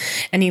darling.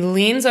 And he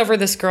leans over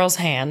this girl's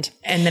hand.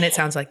 And then it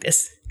sounds like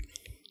this.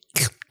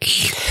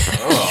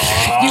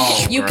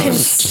 You can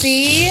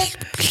see,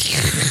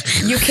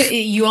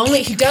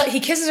 he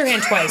kisses her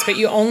hand twice, but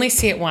you only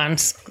see it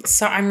once.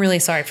 So I'm really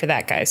sorry for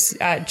that, guys.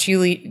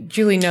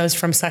 Julie knows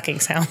from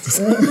sucking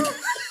sounds.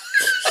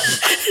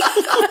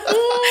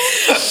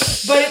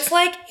 But it's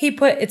like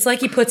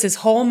he puts his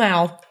whole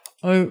mouth.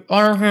 It's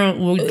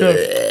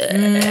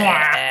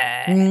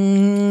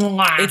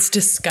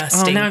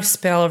disgusting. Oh, now I've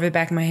spit all over the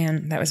back of my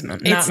hand. That was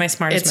not my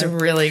smartest move.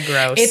 It's really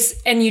gross.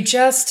 And you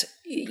just,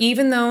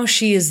 even though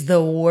she is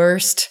the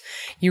worst,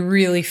 you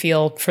really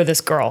feel for this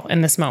girl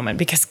in this moment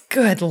because,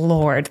 good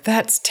Lord,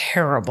 that's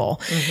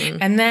terrible.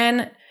 And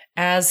then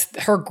as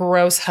her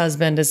gross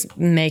husband is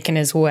making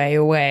his way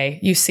away,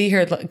 you see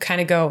her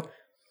kind of go,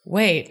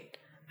 wait,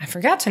 I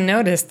forgot to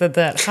notice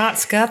that hot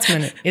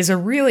Scotsman is a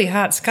really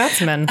hot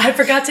Scotsman. I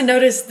forgot to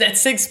notice that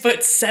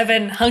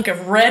 6'7" hunk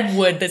of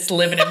redwood that's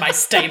living in my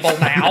stable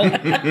now.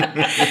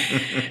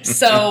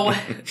 So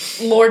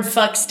Lord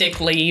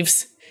Fuckstick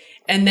leaves.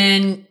 And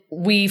then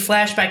we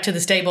flash back to the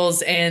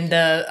stables, and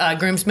the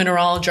groomsmen are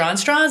all drawing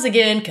straws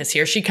again because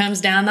here she comes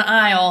down the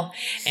aisle,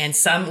 and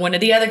one of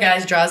the other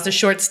guys draws the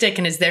short stick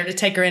and is there to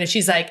take her in, and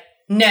she's like,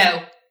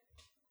 "No,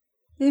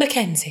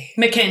 Mackenzie,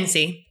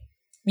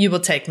 you will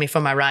take me for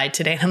my ride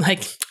today." And I'm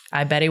like,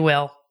 I bet he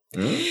will.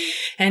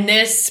 And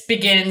this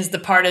begins the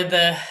part of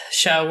the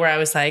show where I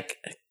was like,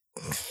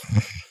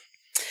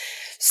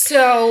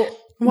 so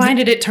why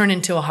did it turn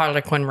into a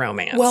Harlequin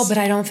romance? Well, but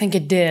I don't think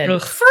it did.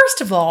 Ugh.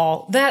 First of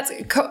all, that's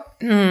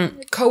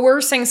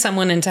coercing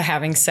someone into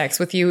having sex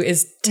with you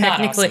is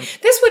technically, Not awesome.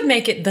 This would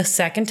make it the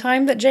second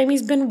time that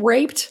Jamie's been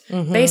raped,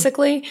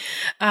 basically.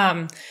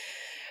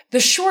 The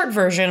short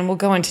version, we'll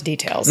go into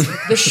details.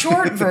 The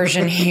short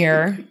version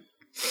here,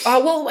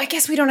 well, I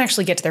guess we don't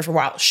actually get to there for a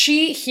while.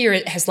 She here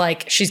has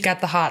she's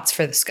got the hots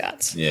for the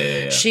Scots.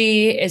 Yeah.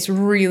 She is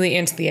really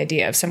into the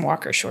idea of some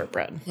Walker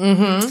shortbread.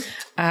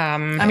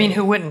 I mean,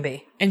 who wouldn't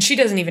be? And she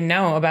doesn't even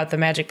know about the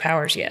magic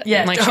powers yet.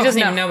 Yeah, she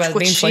doesn't even know about the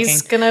bean flicking.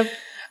 She's gonna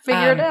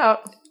figure it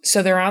out.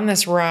 So they're on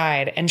this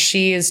ride, and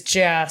she is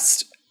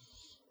just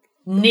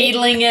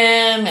Needling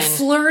him and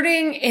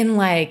flirting in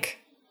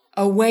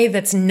a way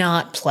that's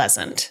not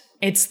pleasant.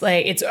 It's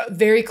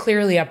very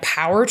clearly a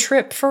power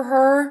trip for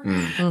her.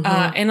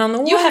 And on the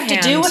one hand, you have to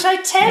do what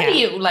I tell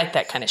you, like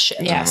that kind of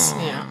shit. Yes.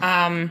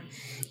 Yeah.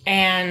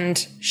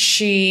 And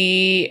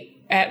she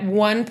at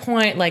one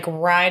point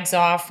rides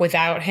off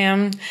without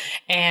him,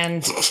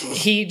 and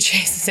he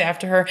chases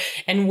after her.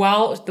 And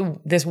while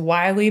this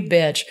wily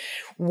bitch,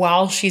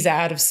 while she's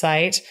out of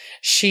sight,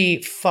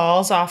 she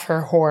falls off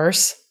her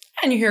horse,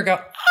 and you hear her go,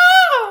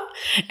 "Ah!"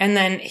 And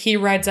then he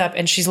rides up,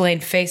 and she's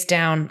laying face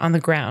down on the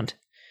ground.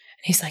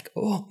 And he's like,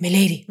 "Oh,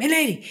 milady."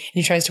 And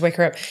he tries to wake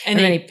her up, And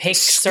then he he picks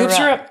scoops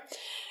her her up. up.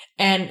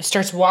 And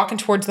starts walking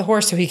towards the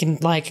horse so he can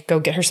go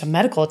get her some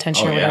medical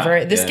attention or whatever.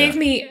 Yeah. This gave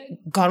me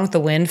Gone with the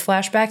Wind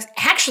flashbacks.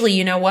 Actually,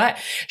 you know what?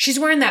 She's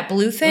wearing that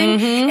blue thing.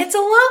 It's a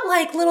lot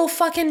like little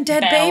fucking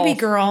dead Belle. baby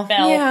girl.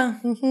 Belle.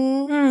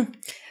 Yeah.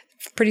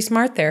 Pretty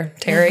smart there,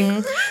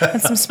 Terry.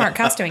 That's some smart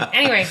costuming.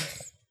 Anyway,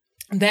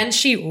 then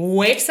she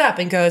wakes up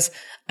and goes,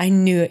 "I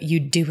knew it.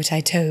 You'd do what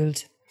I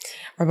told."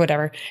 Or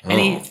whatever. And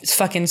he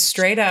fucking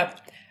straight up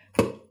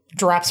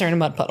drops her in a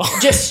mud puddle.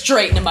 Just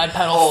straight in a mud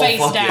puddle, face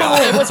fuck down.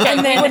 yeah. It was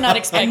good. We were not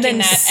expecting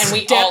that, and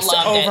we all steps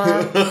loved it.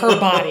 over her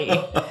body.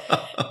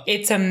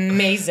 It's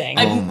amazing.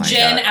 Oh my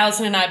Jen, God.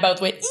 Allison, and I both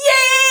went,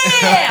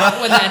 yeah,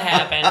 when that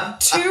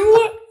happened.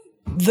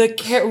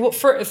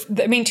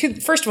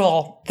 First of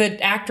all,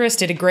 the actress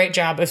did a great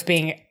job of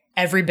being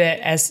every bit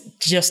as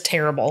just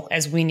terrible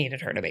as we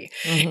needed her to be.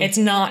 Mm-hmm. It's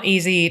not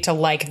easy to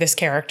like this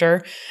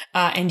character,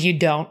 and you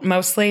don't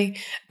mostly.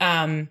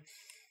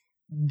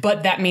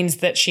 But that means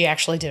that she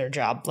actually did her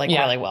job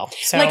really well.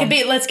 So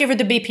let's give her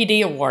the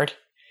BPD award.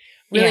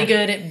 Really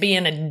good at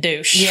being a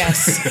douche.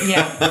 Yes.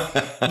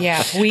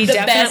 Yeah. We the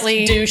definitely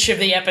best douche of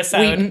the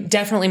episode. We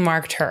definitely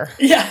marked her.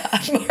 Yeah.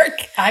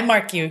 I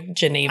mark you,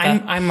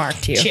 Geneva. I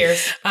marked you.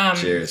 Cheers.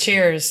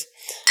 Cheers.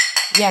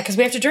 Yeah, because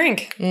we have to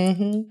drink.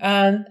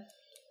 Mm-hmm.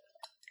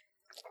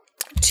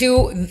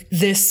 To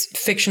this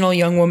fictional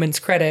young woman's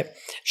credit,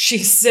 she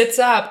sits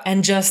up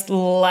and just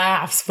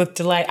laughs with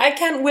delight. I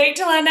can't wait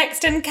till our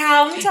next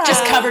encounter.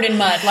 Just covered in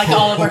mud, like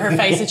all over her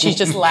face, and she's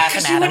just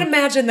laughing at him. You would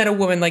imagine that a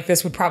woman like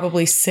this would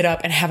probably sit up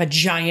and have a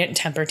giant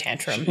temper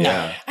tantrum.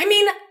 Yeah. I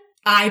mean,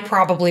 I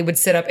probably would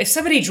sit up. If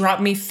somebody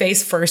dropped me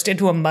face first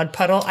into a mud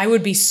puddle, I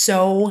would be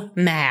so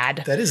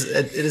mad. It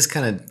is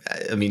kind of,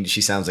 I mean,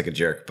 she sounds like a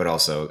jerk, but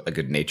also a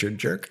good-natured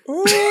jerk.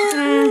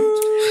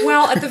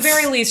 Well, at the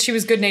very least, she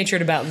was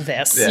good-natured about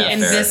this. Yeah, in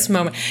fair. this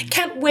moment.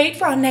 Can't wait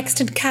for our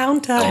next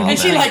encounter. And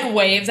she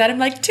waves at him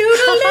like,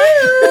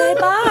 toodaloo.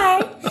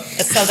 Bye-bye.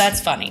 So that's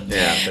funny.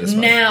 Yeah, that is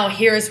funny. Now,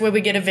 here's where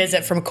we get a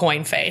visit from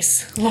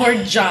Coinface.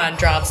 Lord John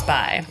drops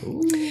by.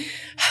 Ooh.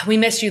 We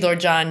missed you, Lord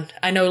John.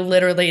 I know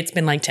literally it's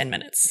been like 10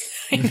 minutes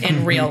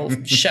in real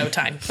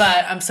showtime,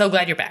 but I'm so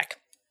glad you're back.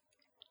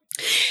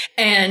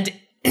 And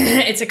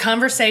it's a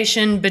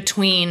conversation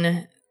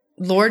between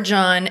Lord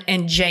John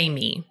and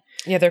Jamie.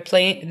 Yeah, they're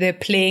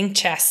playing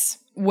chess.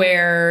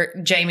 Where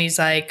Jamie's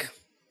like,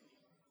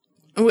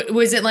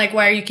 was it like,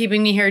 why are you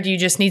keeping me here? Do you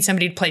just need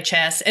somebody to play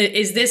chess?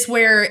 Is this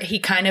where he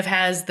kind of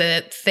has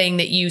the thing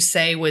that you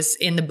say was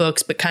in the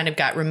books but kind of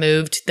got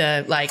removed?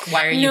 The like,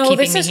 why are you keeping me here? No,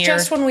 this is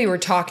just when we were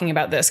talking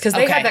about this because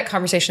they had that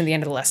conversation at the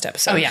end of the last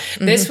episode. Oh, yeah.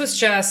 Mm-hmm. This was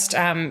just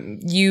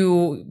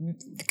you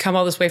come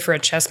all this way for a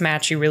chess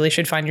match. You really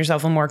should find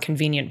yourself a more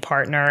convenient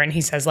partner. And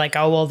he says like,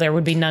 oh, well, there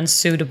would be none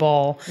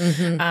suitable,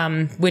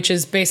 which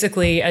is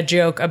basically a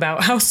joke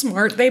about how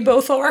smart they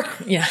both are.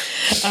 Yeah.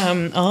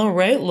 All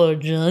right,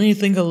 Lord John, you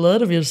think a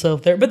lot of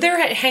yourself there. But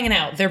they're hanging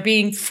out. They're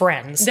being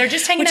friends. They're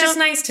just hanging out. Which is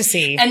nice to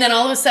see. And then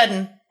all of a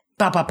sudden,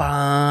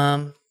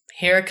 ba-ba-bum.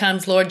 Here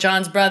comes Lord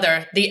John's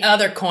brother, the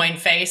other coin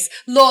face,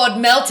 Lord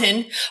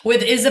Melton,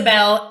 with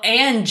Isabel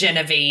and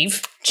Geneva,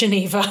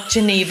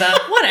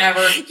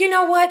 whatever. You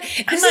know what?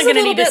 I'm not going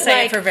to need to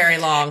say it for very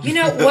long. You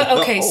know what?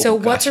 Okay, so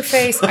what's her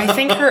face? I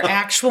think her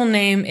actual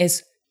name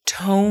is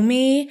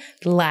Tommy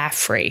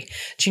Laffrey.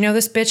 Do you know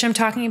this bitch I'm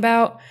talking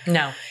about?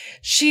 No.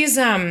 She's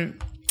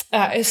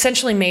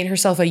essentially made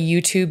herself a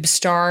YouTube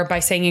star by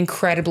saying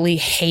incredibly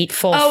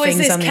hateful things on the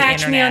internet. Oh, is this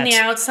Catch Me on the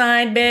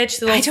Outside, bitch?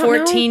 The little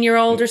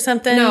 14-year-old or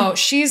something? No,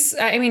 she's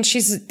in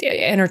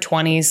her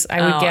 20s,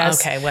 I would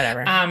guess. Okay,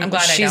 whatever. I'm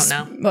glad I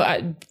don't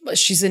know.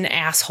 She's an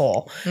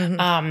asshole.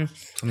 Mm-hmm.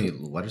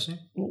 What is her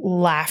name?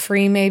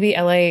 Laffrey, maybe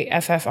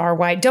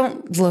Laffry.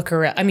 Don't look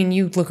her up. I mean,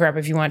 you look her up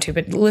if you want to,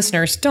 but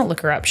listeners, don't look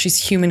her up.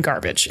 She's human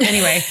garbage.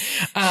 Anyway,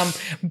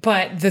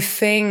 but the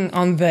thing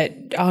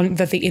that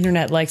the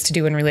internet likes to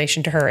do in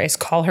relation to her is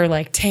call her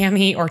like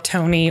Tammy or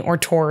Tony or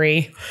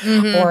Tori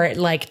or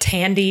like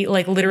Tandy,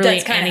 like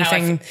literally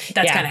anything.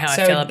 That's kind of how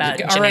I feel about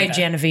Geneva. All right,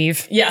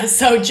 Genevieve. Yeah,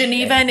 so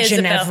Geneva and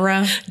Isabel.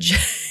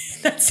 Genevra.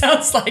 That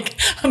sounds like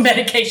a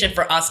medication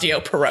for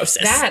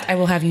osteoporosis. That, I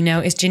will have you know,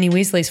 is Ginny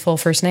Weasley's full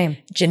first name.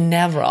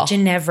 Ginevra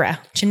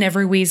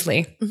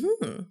Weasley.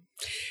 Mm-hmm.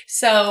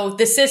 So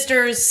the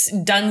sisters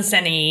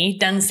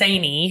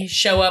Dunsany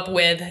show up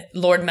with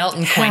Lord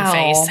Melton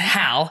Coinface,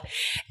 Hal.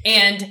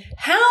 And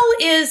Hal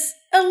is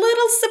a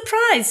little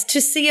surprised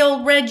to see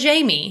old Red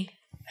Jamie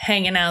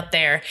hanging out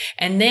there.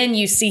 And then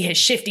you see his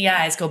shifty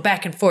eyes go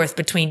back and forth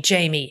between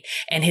Jamie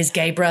and his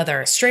gay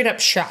brother. Straight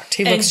up shocked.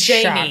 He looks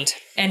Jamie shocked.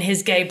 And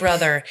his gay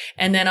brother.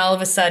 And then all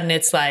of a sudden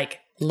it's like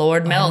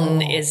Lord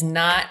Melton is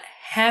not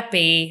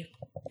happy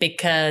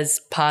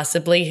because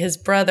possibly his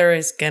brother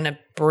is going to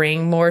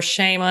bring more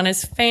shame on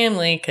his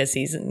family because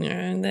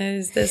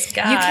there's this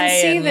guy. You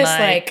can see this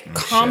like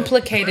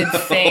complicated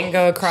thing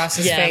go across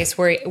his face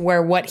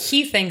where what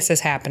he thinks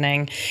is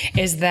happening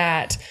is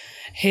that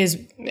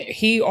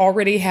he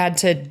already had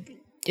to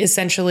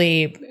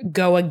essentially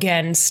go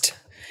against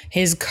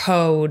his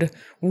code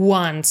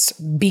once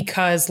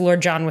because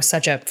Lord John was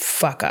such a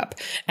fuck up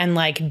and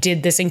like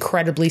did this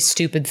incredibly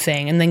stupid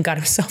thing and then got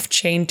himself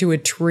chained to a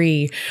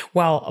tree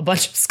while a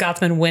bunch of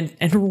Scotsmen went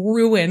and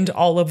ruined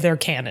all of their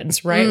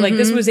cannons, right? Like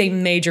this was a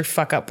major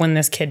fuck up when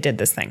this kid did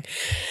this thing.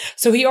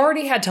 So he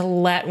already had to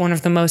let one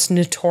of the most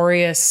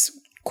notorious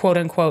quote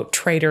unquote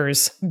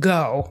traitors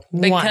go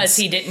because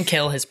he didn't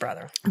kill his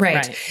brother.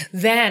 Right.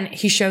 Then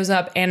he shows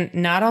up and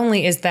not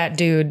only is that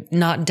dude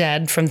not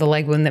dead from the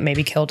leg wound that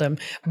maybe killed him,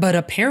 but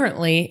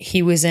apparently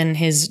he was in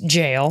his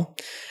jail,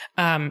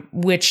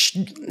 which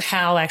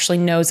Hal actually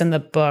knows in the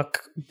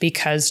book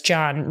because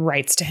John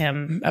writes to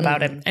him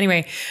about it.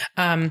 Anyway,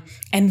 and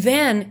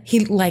then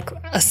he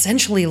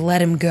essentially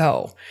let him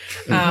go.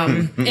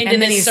 Into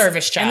this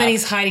service job. And then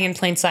he's hiding in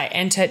plain sight.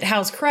 And to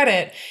Hal's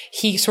credit,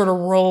 he sort of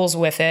rolls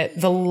with it.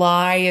 The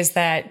lie is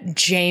that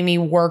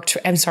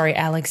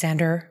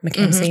Alexander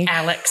Mackenzie.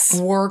 Alex.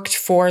 Worked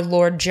for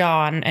Lord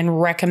John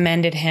and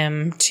recommended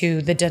him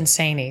to the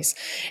Dunsaneys.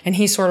 And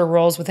he sort of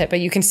rolls with it. But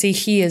you can see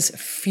he is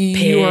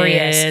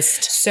furious.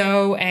 Pissed.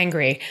 So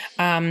angry.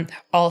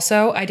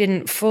 Also, I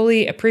didn't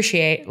fully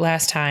appreciate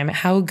last time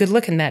how good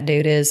looking that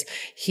dude is.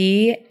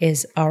 He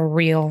is a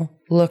real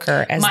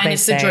looker, as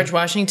Minus they say. the George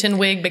Washington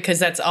wig, because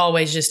that's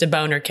always just a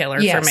boner killer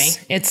for me.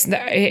 I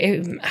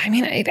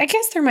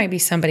guess there might be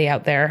somebody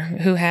out there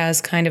who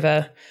has kind of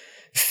a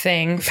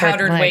thing for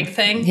Powdered wig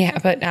thing? Yeah,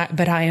 but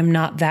I am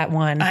not that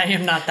one. I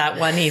am not that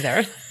one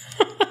either.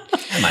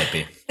 I might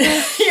be.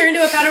 You're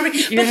into a powdered wig.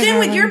 But then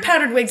with your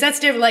powdered wigs,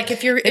 that's different. Like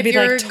if you're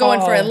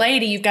going for a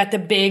lady, you've got the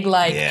big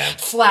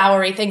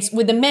flowery things.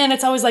 With the men,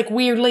 it's always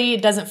weirdly,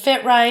 it doesn't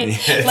fit right.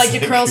 Yes. Like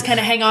the curls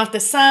kind of hang off the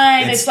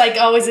side. It's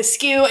always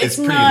askew. It's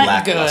pretty not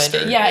lackluster.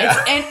 good.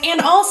 Yeah.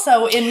 And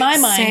also in my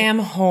mind, Sam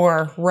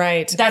Hoare,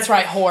 right. That's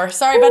right, whore.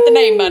 Sorry about the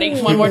name, buddy.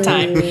 One more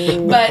time.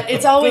 But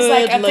it's always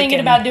Good I'm thinking looking.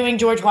 about doing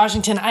George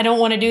Washington. I don't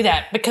want to do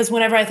that because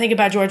whenever I think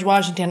about George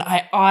Washington,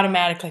 I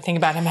automatically think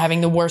about him having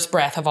the worst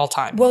breath of all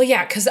time. Well,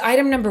 yeah, because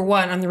item number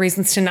 1 on the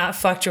reasons to not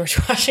fuck George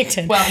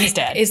Washington. Well, he's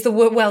dead. Is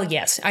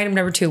yes. Item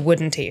number 2,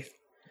 wooden teeth.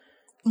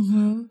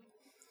 Mm-hmm.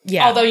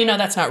 Yeah. Although,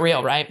 that's not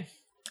real, right?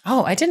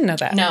 Oh, I didn't know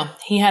that. No,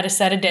 he had a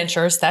set of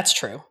dentures. That's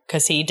true.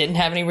 Because he didn't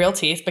have any real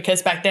teeth.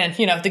 Because back then,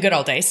 the good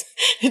old days,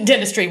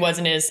 dentistry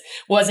wasn't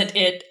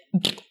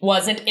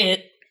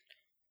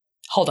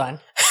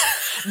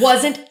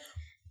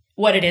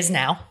what it is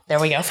now. There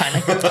we go,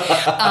 finally.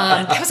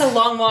 That was a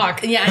long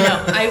walk. Yeah, I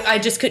know. I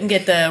just couldn't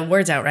get the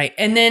words out right.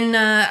 And then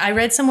I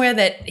read somewhere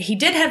that he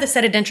did have the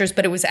set of dentures,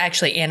 but it was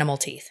actually animal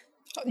teeth.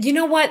 You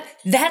know what?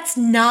 That's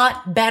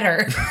not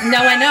better. No,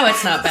 I know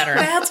it's not better.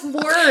 That's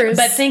worse.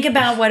 But think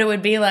about what it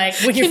would be like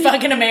when you're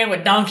fucking a man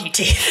with donkey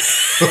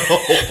teeth.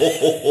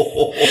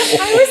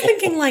 I was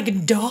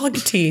thinking dog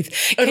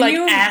teeth. Or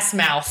ass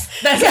mouth.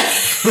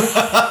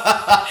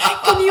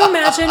 Can you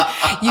imagine?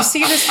 You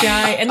see this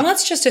guy, and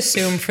let's just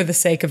assume for the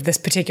sake of this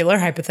particular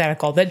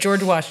hypothetical that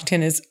George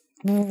Washington is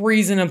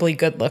reasonably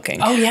good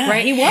looking. Oh, yeah,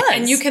 right? he was.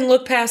 And you can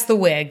look past the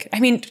wig. I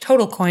mean,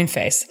 total coin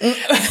face.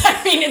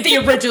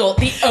 The original,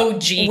 the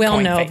OG Well,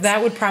 coin no, face.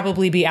 that would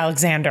probably be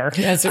Alexander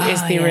as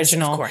is the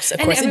original. Of course.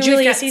 And And Julius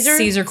Julius Caesar?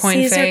 Caesar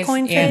coin face.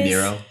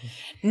 Nero.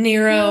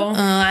 Nero.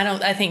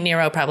 I think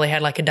Nero probably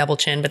had a double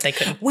chin, but they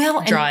couldn't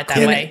draw it that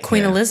Queen, way.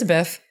 Queen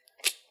Elizabeth.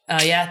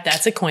 Oh, yeah,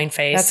 that's a coin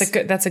face.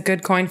 That's a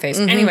good coin face.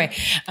 Anyway,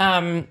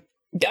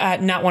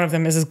 not one of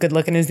them is as good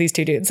looking as these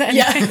two dudes. None of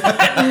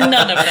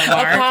them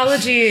are.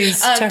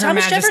 Apologies to Her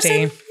Thomas Majesty.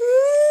 Jefferson?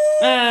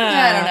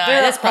 I don't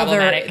know. That's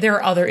problematic. There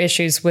are other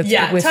issues with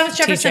Thomas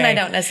Jefferson TJ. I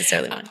don't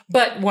necessarily want.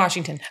 But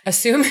Washington,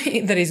 assume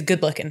that he's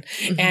good looking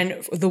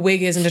and the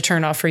wig isn't a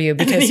turn off for you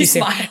because he you see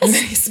smiles. and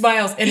then he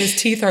smiles and his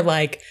teeth are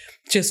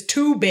just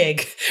too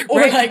big. Or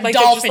right? like they're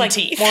just dolphin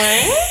teeth.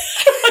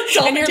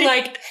 and you're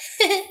like,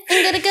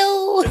 I'm gonna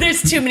go.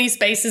 There's too many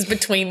spaces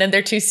between them.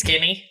 They're too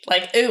skinny.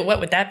 Ooh, what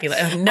would that be like?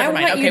 Oh, never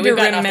mind. I want Okay, you we've to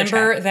gotten off the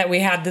remember track. that we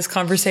had this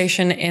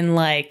conversation in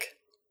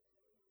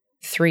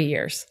 3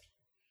 years.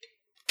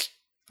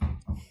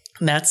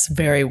 That's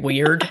very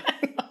weird.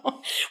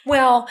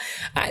 Well,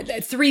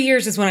 3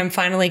 years is when I'm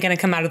finally going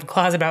to come out of the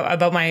closet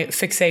about my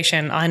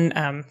fixation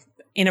on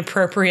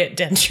inappropriate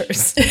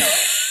dentures.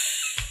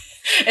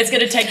 It's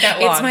going to take that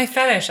long. It's my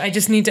fetish. I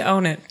just need to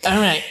own it. All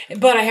right.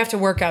 But I have to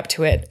work up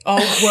to it. Oh,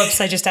 whoops,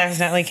 I just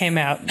accidentally came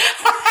out.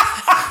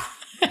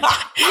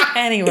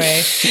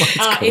 Anyway,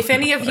 if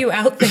any of you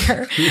out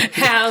there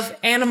have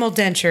animal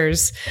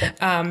dentures,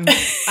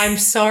 I'm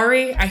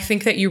sorry. I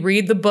think that you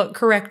read the book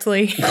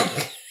correctly.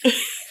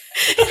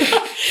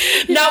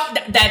 No,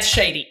 that's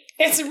shady.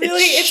 It's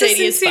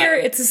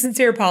a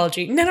sincere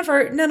apology. None of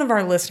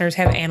our listeners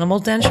have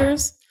animal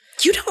dentures.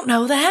 You don't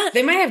know that.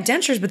 They might have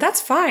dentures, but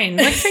that's fine.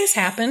 Things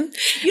happen.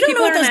 You don't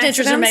People know what are in those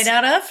dentures are made accidents.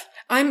 out of?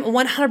 I'm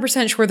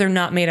 100% sure they're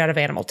not made out of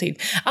animal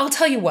teeth. I'll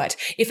tell you what.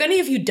 If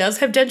any of you does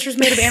have dentures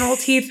made of animal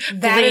teeth,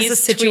 that is a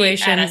Please tweet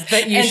situation at us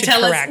that you and should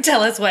tell correct.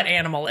 Tell us what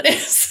animal it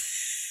is.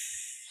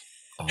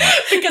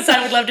 Because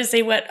I would love to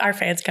see what our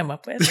fans come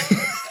up with.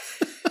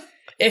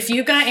 If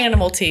you got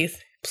animal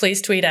teeth,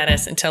 please tweet at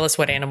us and tell us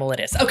what animal it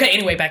is. Okay,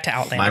 anyway, back to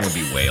Outlander. Mine would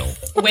be whale.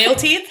 Whale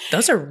teeth?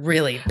 Those are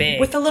really big.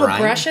 With the little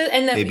Brine? brushes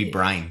and the Baby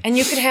brine. And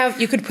you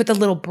could put the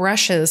little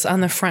brushes on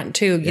the front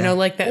too. You know,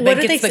 like that. What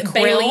that are they? gets the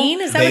krill.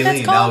 Baleen? Is that what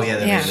that's called? Oh, yeah,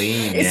 the Yeah.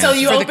 baleen. Yeah. So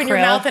you For the open your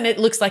krill. mouth and it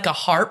looks like a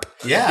harp.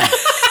 Yeah.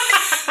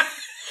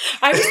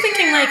 I was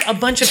thinking a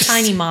bunch of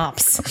tiny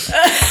mops.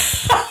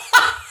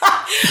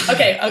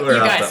 Okay, We're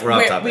you off guys, to- we're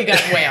off topic. we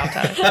got way off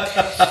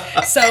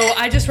topic. So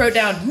I just wrote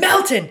down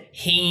Melton.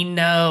 He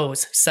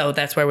knows. So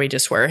that's where we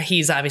just were.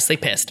 He's obviously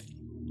pissed.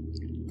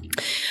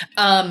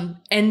 And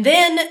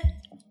then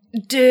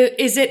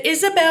is it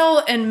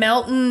Isabel and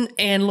Melton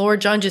and Lord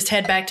John just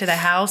head back to the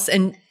house?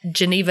 And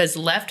Geneva's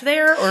left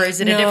there, or is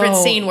it a No. different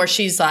scene where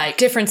she's like,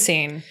 Different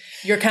scene.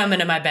 "You're coming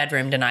to my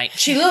bedroom tonight"?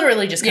 She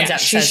literally just comes out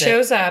and She says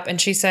shows up and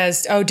she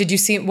says, "Oh, what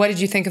did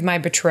you think of my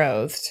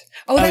betrothed?"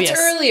 Oh, that's yes.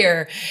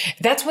 earlier.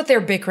 That's what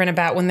they're bickering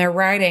about when they're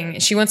writing.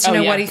 She wants to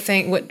know yeah. what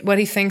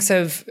he thinks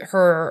of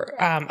her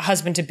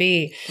husband to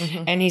be,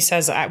 and he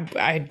says, "I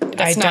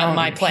That's not don't.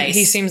 my place."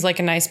 He seems like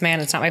a nice man.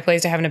 It's not my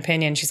place to have an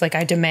opinion." She's like,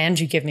 "I demand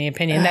you give me an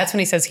opinion." That's when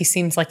he says he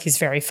seems like he's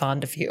very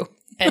fond of you.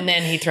 it. And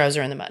then he throws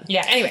her in the mud.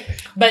 Yeah. Anyway,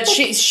 But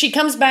she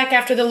comes back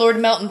after the Lord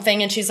Melton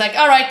thing, and she's like,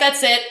 "All right,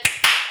 that's it.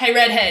 Hey,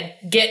 redhead,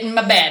 get in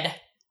my bed."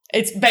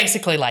 It's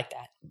basically like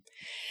that.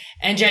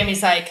 And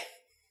Jamie's like,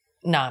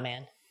 "Nah,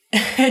 man."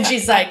 And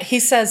she's like, he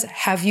says,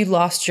 "Have you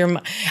lost your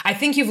mind? I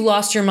think you've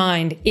lost your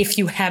mind if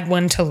you had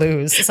one to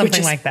lose." Something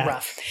is like that.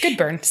 rough. Good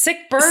burn. Sick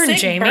burn, "Sick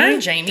Jamie.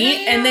 burn,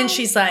 Jamie." And then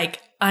she's like,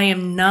 "I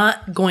am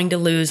not going to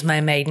lose my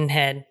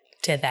maidenhead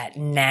to that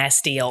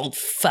nasty old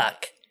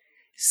fuck.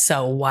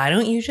 So why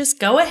don't you just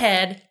go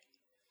ahead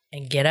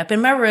and get up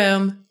in my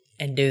room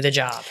and do the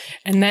job?"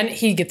 And then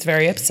he gets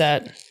very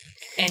upset.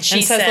 And she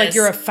And says, like,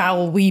 "You're a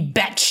foul wee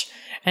bitch."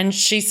 And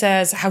she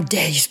says, "How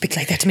dare you speak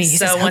like that to me?" He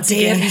So says, "How once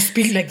dare again- you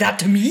speak like that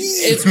to me?"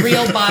 it's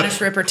real bodice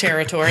ripper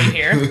territory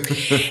here.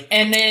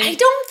 And then I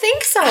don't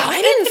think so.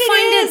 I didn't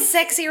find it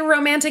sexy or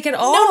romantic at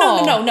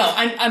all. No.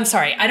 I'm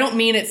sorry. I don't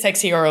mean it's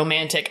sexy or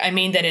romantic. I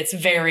mean that it's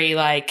very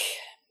like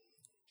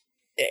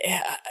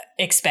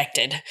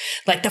expected,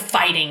 like the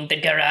fighting,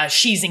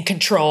 she's in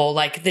control,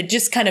 like the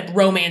just kind of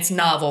romance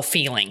novel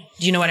feeling.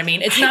 Do you know what I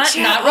mean? It's not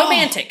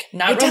romantic.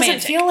 Not It romantic.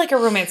 doesn't feel like a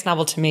romance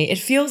novel to me. It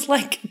feels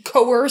like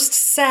coerced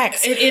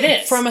sex. It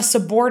is. From a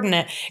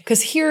subordinate.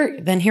 Because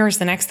here's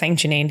the next thing,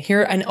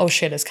 Janine. Oh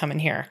shit is coming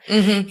here.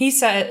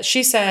 Mm-hmm.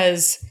 She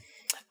says,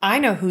 "I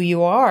know who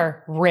you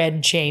are,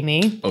 Red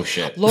Jamie." Oh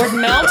shit. Lord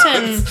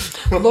Melton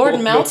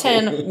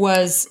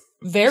was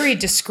very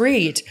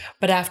discreet,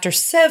 but after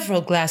several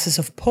glasses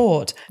of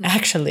port,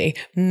 actually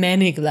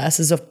many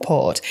glasses of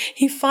port,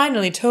 he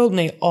finally told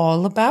me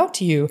all about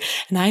you.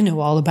 And I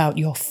know all about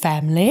your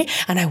family,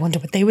 and I wonder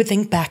what they would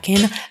think back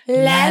in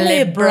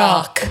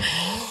Lallybrook.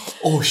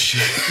 Oh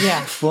shit.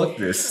 Yeah. Fuck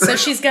this. So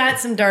she's got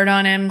some dirt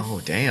on him.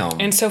 Oh damn.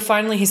 And so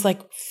finally he's like,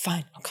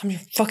 "Fine, I'll come to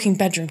your fucking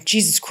bedroom.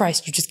 Jesus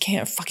Christ, you just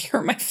can't fucking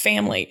hurt my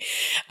family."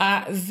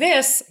 I'm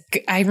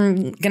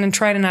going to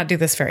try to not do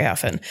this very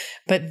often,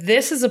 but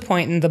this is a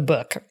point in the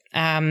book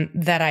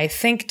that I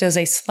think does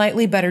a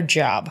slightly better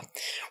job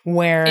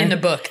where... In the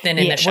book than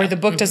in the show. Where the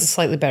book does a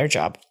slightly better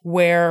job.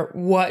 Where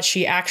what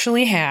she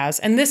actually has,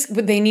 and this,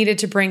 they needed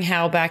to bring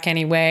Hal back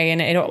anyway,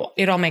 and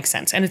it all makes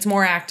sense. And it's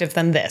more active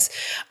than this.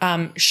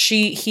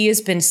 He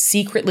has been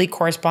secretly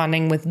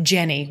corresponding with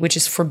Jenny, which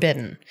is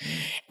forbidden.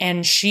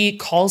 And she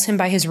calls him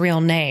by his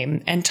real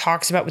name and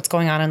talks about what's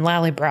going on in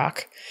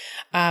Lallybrook.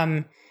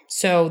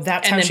 So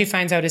that's how then she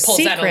finds out his pulls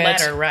secret. out a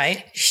letter,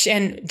 right?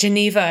 And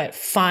Geneva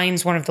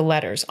finds one of the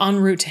letters en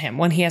route to him,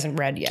 one he hasn't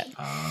read yet,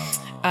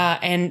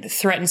 and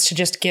threatens to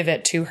just give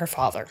it to her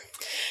father.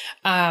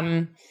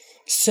 And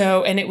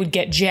it would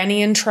get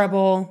Jenny in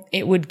trouble.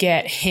 It would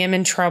get him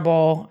in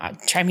trouble.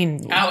 I mean,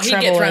 he'd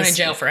trouble get thrown is- in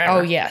jail forever.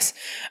 Oh, yes.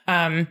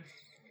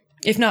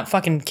 If not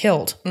fucking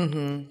killed.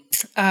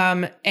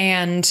 Mm-hmm.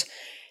 And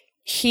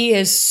he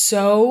is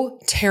so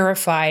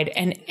terrified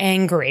and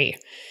angry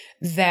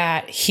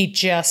that he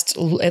just,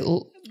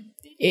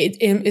 it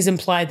is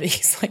implied that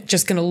he's like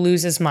just going to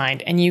lose his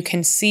mind. And you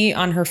can see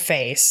on her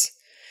face,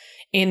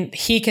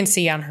 he can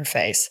see on her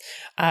face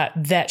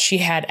that she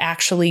had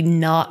actually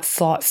not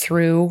thought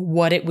through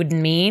what it would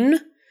mean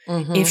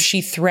if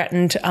she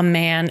threatened a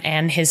man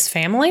and his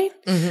family,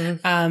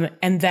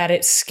 and that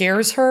it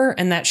scares her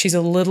and that she's a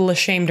little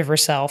ashamed of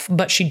herself,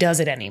 but she does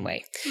it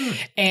anyway.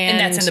 And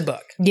that's in the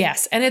book.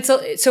 Yes. And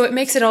so it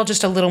makes it all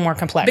just a little more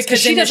complex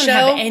because she in the doesn't show-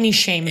 have any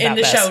shame about In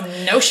the this.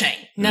 show, no shame.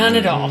 None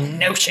at all.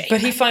 No shame.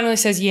 But he finally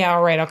says, "Yeah,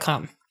 all right, I'll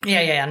come."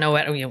 Yeah, no,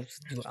 well,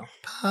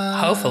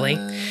 hopefully.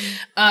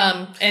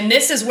 And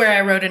this is where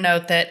I wrote a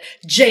note that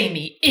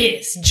Jamie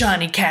is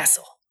Johnny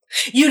Castle.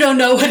 You don't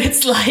know what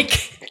it's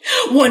like.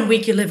 One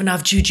week you're living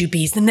off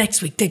jujubes, the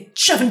next week they're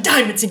shoving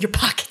diamonds in your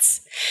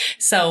pockets.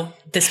 So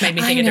this made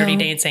me think I of Dirty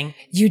know. Dancing.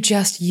 You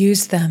just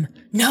used them.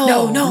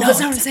 No, that's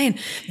not what I'm saying.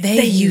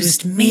 They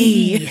used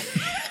me.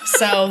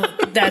 So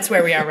that's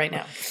where we are right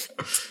now.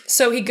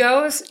 So he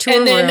goes to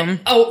And a then, room.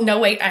 oh, no,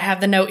 wait, I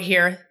have the note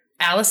here.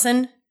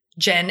 Allison,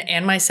 Jen,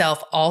 and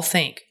myself all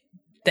think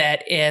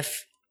that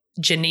if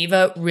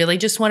Geneva really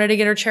just wanted to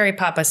get her cherry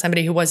pop by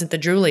somebody who wasn't the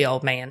drooly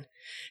old man,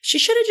 she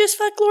should have just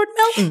fucked Lord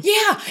Melton.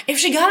 Yeah, if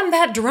she got him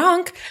that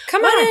drunk,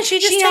 come Why on. didn't she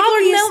just take Lord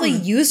obviously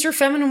Melton? used her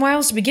feminine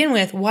wiles to begin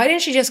with. Why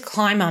didn't she just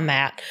climb on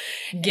that?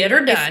 Get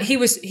her done. He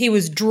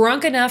was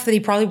drunk enough that he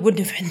probably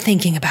wouldn't have been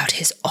thinking about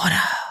his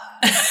honor.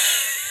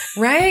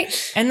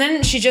 Right? And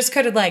then she just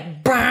could have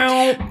like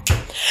bow,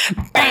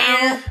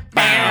 bow,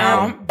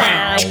 bow,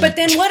 bow. But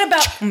then what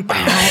about...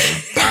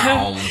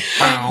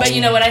 But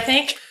you know what I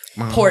think?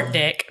 Port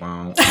dick.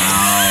 Wow.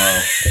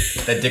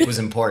 That dick was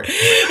in port.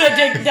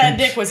 That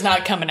dick was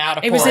not coming out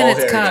of It port. was in its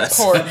very cups.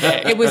 Port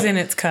dick. It was in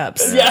its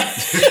cups. Yeah.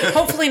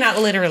 Hopefully not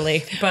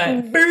literally,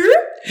 but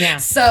yeah.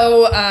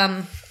 So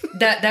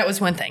that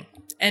was one thing.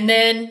 And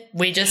then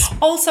we just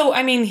Also,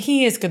 I mean,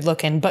 he is good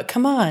looking, but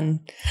come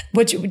on.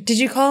 Did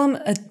you call him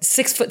a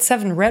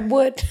 6'7"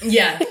 redwood?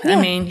 yeah, I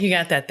mean, you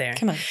got that there.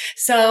 Come on.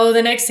 So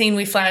the next scene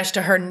we flash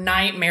to her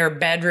nightmare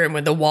bedroom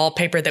with the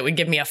wallpaper that would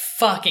give me a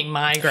fucking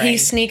migraine. He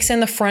sneaks in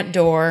the front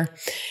door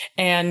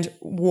and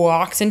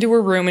walks into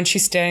her room, and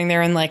she's standing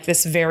there in like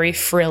this very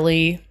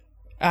frilly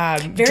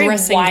very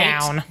dressing white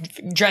gown.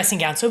 Dressing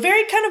gown. So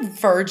very kind of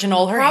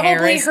virginal. Her hair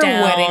Probably is her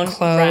down. wedding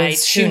clothes. Right.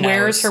 She Who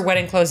wears knows? her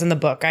wedding clothes in the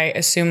book. I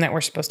assume that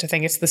we're supposed to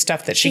think it's the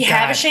stuff that she She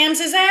got. Havishams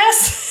his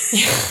ass.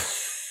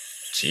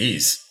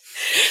 Jeez.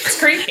 It's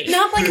creepy.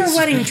 Not like her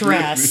wedding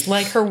dress,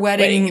 like her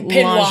wedding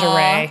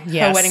lingerie.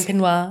 Yes. Her wedding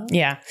peignoir.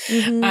 Yeah.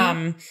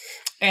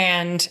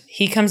 And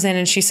he comes in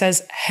and she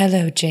says,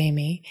 "Hello,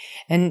 Jamie."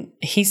 And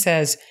he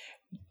says,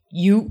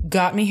 "You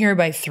got me here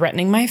by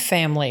threatening my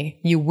family.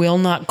 You will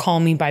not call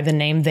me by the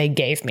name they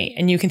gave me."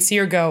 And you can see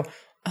her go,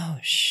 "Oh,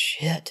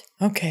 shit.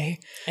 Okay."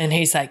 And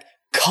he's like,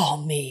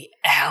 "Call me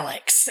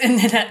Alex." And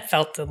then that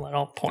felt a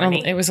little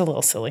porny. It was a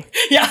little silly.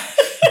 Yeah.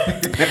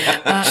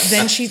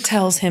 Then she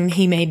tells him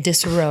he may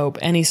disrobe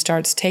and he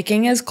starts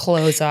taking his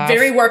clothes off.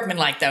 Very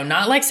workmanlike, though.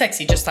 Not like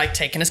sexy, just like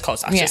taking his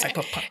clothes off. Yeah. Just like,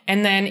 pop, pop.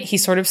 And then he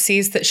sort of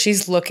sees that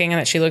she's looking and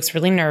that she looks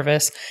really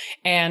nervous.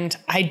 And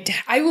I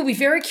will be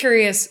very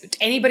curious,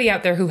 anybody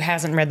out there who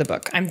hasn't read the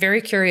book, I'm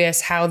very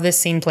curious how this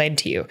scene played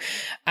to you.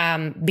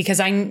 Because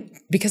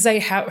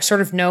I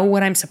sort of know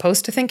what I'm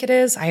supposed to think it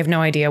is. I have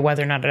no idea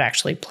whether or not it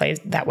actually plays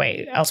that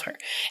way elsewhere.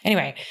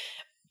 Anyway,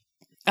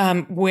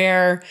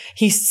 where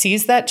he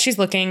sees that she's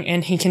looking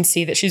and he can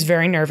see that she's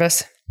very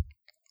nervous.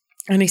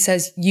 And he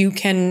says, "You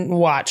can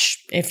watch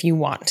if you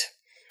want.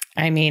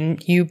 I mean,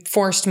 you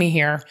forced me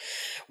here.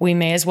 We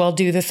may as well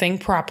do the thing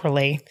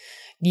properly.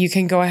 You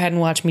can go ahead and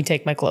watch me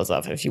take my clothes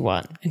off if you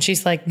want." And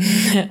she's like,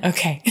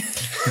 "Okay."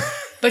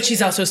 But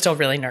she's also still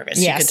really nervous.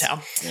 Yes. You could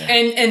tell. Yeah.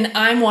 And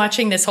I'm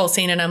watching this whole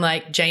scene and I'm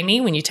like,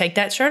 Jamie, when you take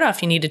that shirt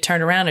off, you need to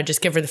turn around and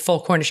just give her the full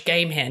Cornish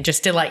game hand,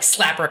 just to like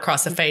slap her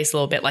across the face a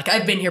little bit. Like,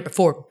 "I've been here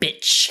before,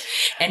 bitch."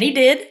 And he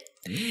did.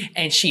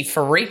 And she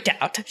freaked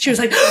out. She was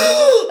like,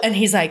 and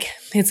he's like,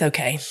 "It's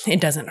okay. It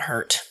doesn't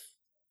hurt."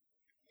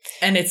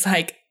 And it's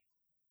like,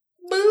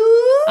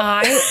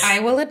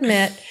 I will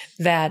admit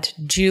that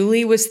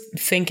Julie was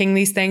thinking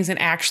these things and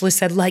actually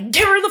said, like,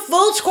 "Give her the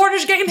full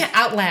Cornish game"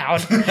 out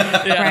loud.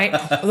 Right?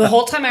 The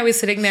whole time I was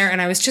sitting there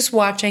and I was just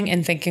watching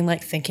and thinking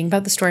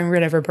about the story and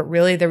whatever, but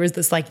really there was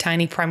this like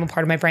tiny primal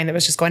part of my brain that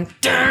was just going,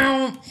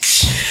 down,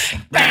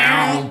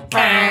 bow,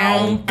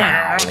 bow,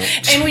 bow.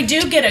 and we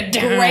do get a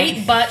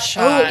great butt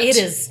shot. Oh, it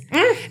is.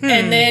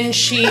 And then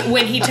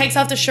when he takes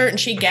off the shirt and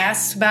she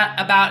gasps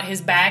about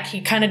his back,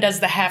 he kind of does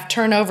the half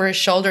turn over his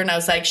shoulder. And I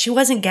was like, she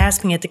wasn't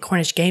gasping at the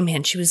Cornish game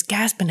hen. She was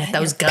gasping at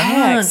those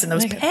guns and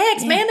those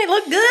pecs. Man, they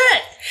look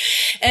good.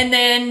 And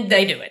then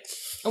they do it.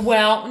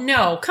 Well,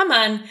 no, come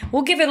on.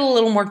 We'll give it a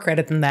little more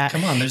credit than that.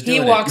 Come on, there's He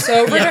doing walks it.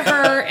 over to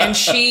her and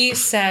she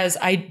says,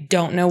 "I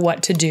don't know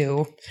what to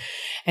do."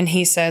 And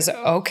he says,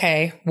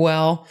 "Okay,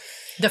 well."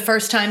 The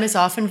first time is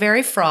often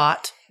very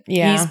fraught.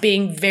 Yeah. He's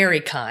being very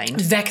kind.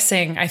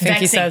 Vexing, I think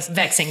he says.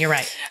 Vexing, you're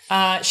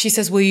right. She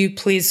says, "Will you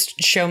please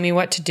show me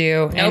what to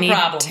do?" No and he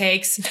problem.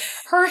 takes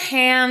her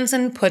hands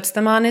and puts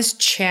them on his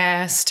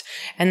chest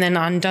and then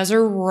undoes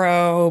her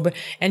robe.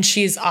 And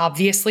she's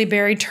obviously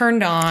very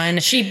turned on.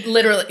 She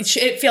literally,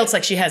 it feels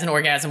like she has an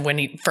orgasm when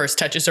he first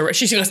touches her.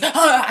 She goes,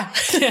 "Ah!"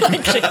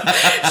 Like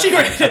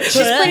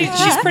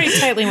She's pretty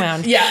tightly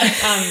wound.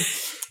 Yeah.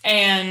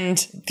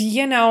 And,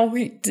 you know,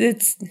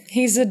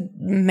 he's a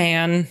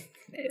man.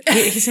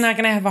 He's not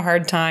going to have a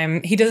hard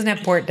time. He doesn't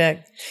have port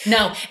dick.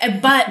 No,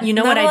 but you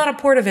know Not what? a lot of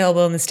port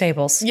available in the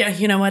stables. Yeah,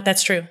 you know what?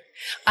 That's true.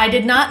 I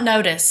did not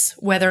notice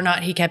whether or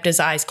not he kept his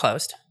eyes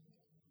closed.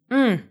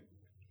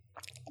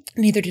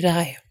 Neither did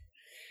I.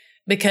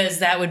 Because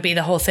that would be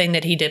the whole thing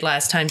that he did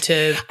last time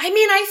to... I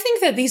mean, I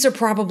think that these are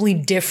probably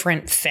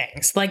different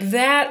things. Like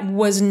that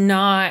was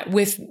not,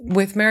 with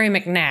Mary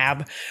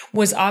McNabb,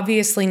 was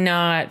obviously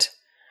not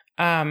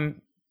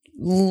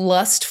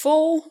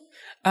lustful,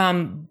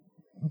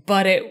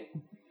 but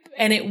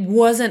it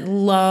wasn't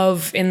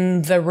love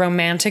in the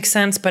romantic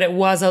sense, but it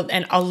was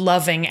a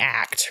loving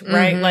act,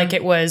 right? Mm-hmm. Like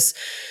it was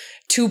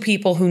two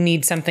people who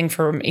need something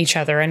from each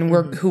other and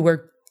who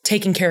were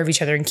taking care of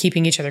each other and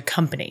keeping each other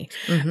company.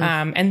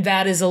 Mm-hmm. And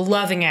that is a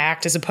loving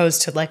act as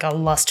opposed to like a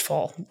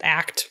lustful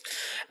act.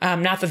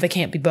 Not that they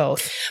can't be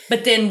both.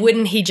 But then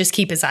wouldn't he just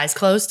keep his eyes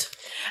closed?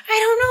 I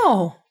don't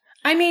know.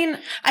 I mean,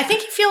 I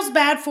think he feels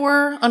bad for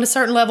her on a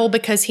certain level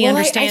because he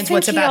understands I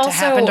what's think he about to also,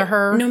 happen to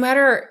her. No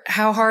matter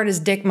how hard his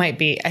dick might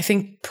be, I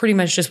think pretty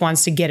much just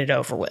wants to get it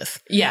over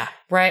with. Yeah.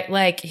 Right?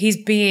 Like he's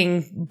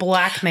being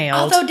blackmailed.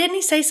 Although, didn't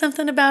he say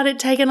something about it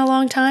taking a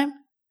long time?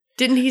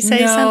 Didn't he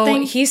say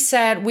something? He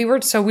said we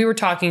were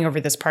talking over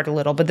this part a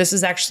little, but this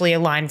is actually a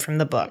line from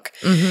the book.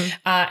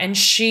 And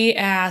she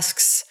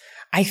asks,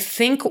 I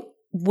think,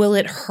 will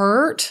it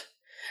hurt?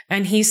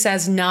 And he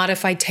says, not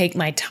if I take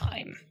my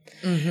time.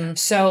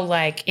 So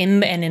like in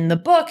the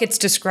book, it's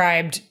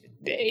described,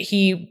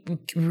 he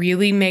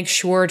really makes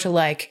sure to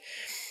like,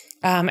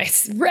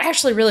 it's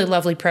actually really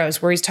lovely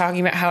prose where he's talking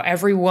about how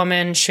every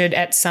woman should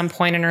at some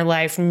point in her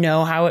life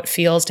know how it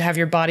feels to have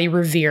your body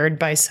revered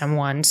by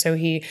someone. So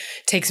he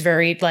takes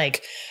very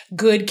like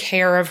good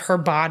care of her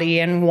body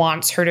and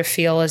wants her to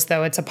feel as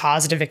though it's a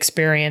positive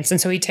experience. And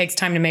so he takes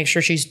time to make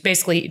sure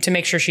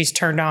she's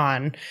turned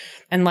on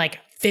and like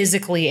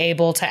physically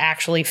able to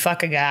actually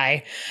fuck a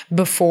guy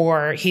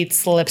before he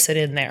slips it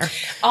in there.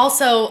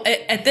 Also,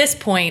 at this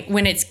point,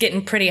 when it's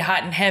getting pretty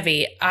hot and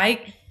heavy,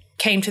 I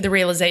came to the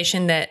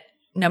realization that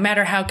no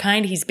matter how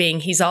kind he's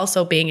being, he's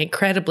also being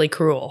incredibly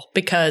cruel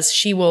because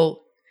she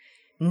will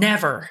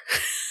never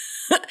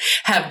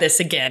have this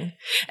again.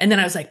 And then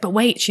I was like, but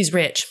wait, she's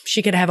rich.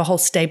 She could have a whole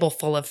stable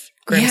full of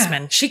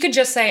groomsmen. Yeah. She could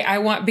just say, I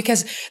want,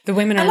 because the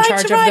women are in like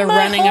charge to of the ride my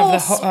running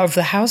horse. of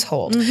the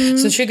household.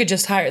 So she could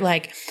just hire,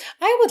 like,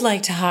 I would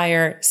like to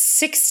hire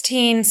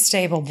 16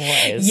 stable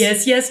boys.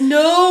 Yes,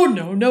 no,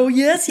 yes, No,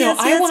 yes,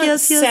 I yes, want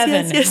yes, 7.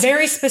 yes, yes.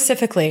 Very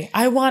specifically,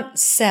 I want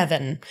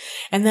 7.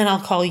 And then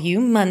I'll call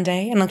you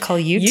Monday and I'll call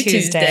you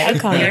Tuesday. I'll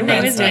call you Your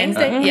name is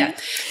Wednesday. Wednesday. Yeah.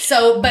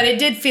 So, but it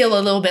did feel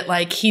a little bit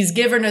like he's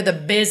given her the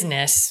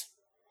business.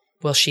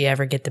 Will she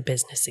ever get the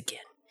business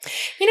again?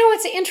 You know,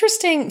 it's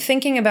interesting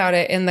thinking about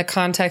it in the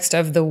context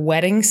of the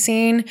wedding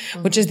scene,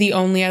 which is the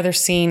only other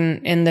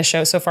scene in the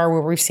show so far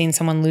where we've seen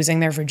someone losing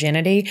their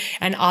virginity.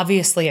 And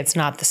obviously it's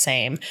not the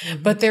same,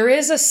 but there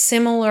is a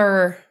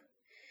similar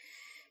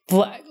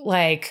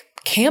like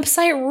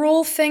campsite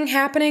rule thing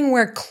happening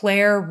where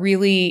Claire,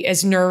 really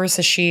as nervous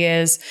as she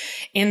is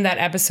in that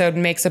episode,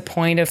 makes a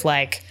point of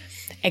like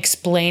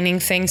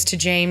explaining things to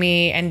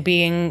Jamie and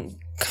being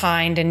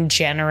kind and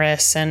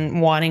generous and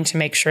wanting to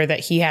make sure that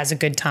he has a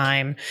good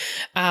time.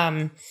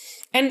 And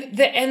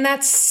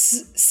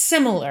that's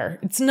similar.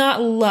 It's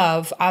not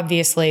love,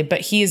 obviously,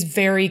 but he is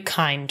very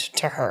kind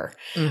to her.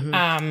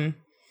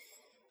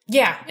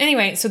 Yeah.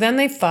 Anyway, so then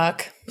they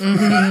fuck.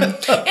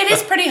 It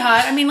is pretty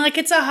hot. I mean, like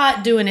it's a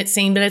hot doing it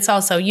scene, but it's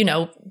also, you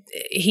know,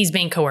 he's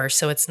being coerced,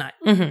 so it's not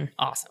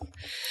awesome.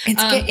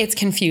 It's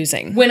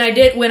confusing. When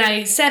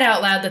I said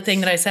out loud the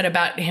thing that I said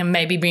about him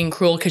maybe being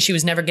cruel because she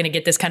was never going to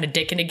get this kind of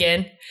dicking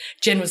again,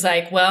 Jen was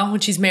like, well, when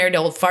she's married to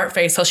old fart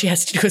face, all she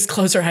has to do is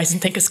close her eyes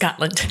and think of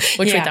Scotland,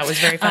 which we thought was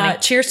very funny.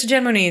 Cheers to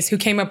Jen Moniz, who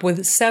came up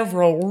with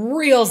several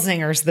real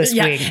zingers this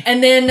week.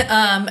 And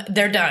then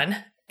they're done.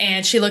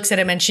 And she looks at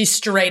him and she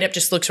straight up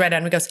just looks right at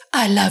him and goes,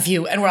 I love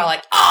you. And we're all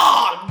like,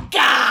 oh,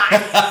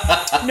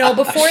 God. No,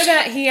 before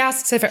that, he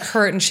asks if it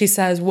hurt. And she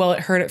says, well,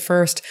 it hurt at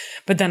first,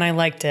 but then I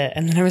liked it.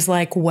 And then I was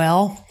like,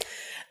 well,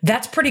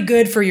 that's pretty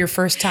good for your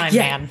first time,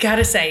 man.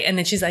 Gotta say. And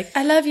then she's like,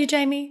 I love you,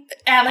 Jamie.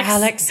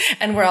 Alex.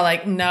 And we're all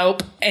like,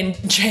 nope. And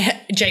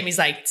Jamie's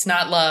like, it's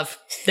not love.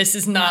 This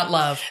is not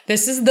love.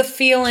 This is the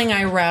feeling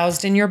I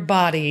roused in your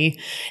body.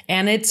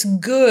 And it's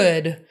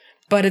good,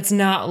 but it's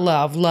not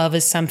love. Love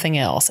is something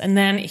else. And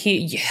then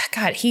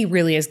he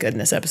really is good in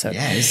this episode.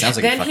 Yeah, it sounds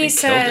like then he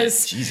fucking killed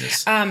it.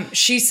 Jesus.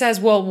 She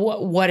says, well,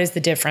 what is the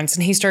difference?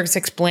 And he starts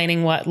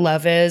explaining what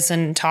love is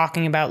and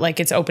talking about like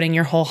it's opening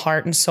your whole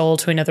heart and soul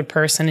to another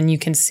person. And you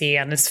can see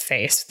on his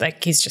face,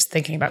 like he's just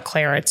thinking about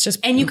Clara. It's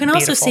just And you can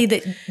beautiful. also see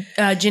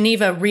that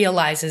Geneva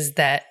realizes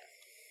that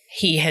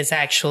he has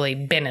actually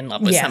been in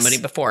love with somebody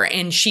before.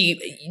 And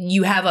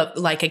you have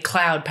a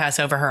cloud pass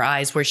over her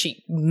eyes where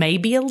she may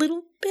be a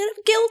little bit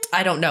of guilt.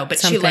 I don't know, but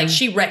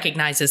she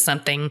recognizes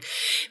something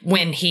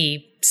when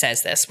he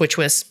says this, which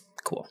was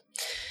cool.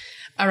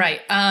 All right.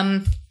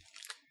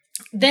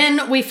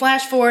 Then we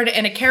flash forward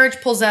and a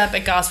carriage pulls up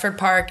at Gosford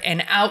Park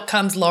and out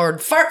comes Lord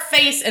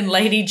Fartface and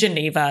Lady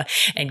Geneva.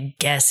 And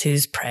guess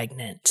who's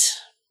pregnant?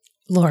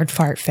 Lord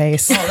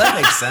Fartface. Oh, that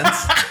makes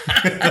sense.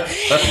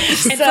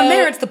 And from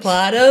there, it's the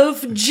plot of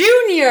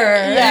Junior.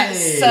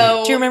 Yes.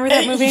 So, do you remember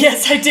that movie?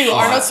 Yes, I do.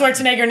 Arnold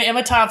Schwarzenegger and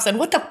Emma Thompson.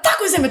 What the fuck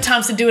was Emma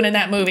Thompson doing in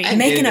that movie?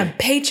 Making a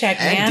paycheck,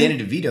 man. And Danny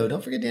DeVito.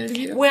 Don't forget Danny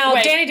DeVito. Well,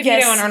 Wait, Danny DeVito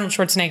yes. and Arnold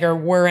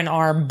Schwarzenegger were in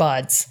our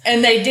buds.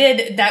 And they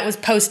did, that was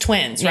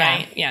post-twins, Yeah.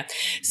 right? Yeah.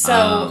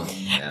 So,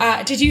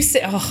 Did you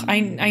see,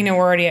 I know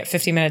we're already at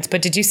 50 minutes,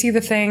 but did you see the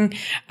thing,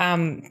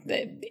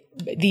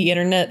 the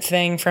internet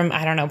thing from,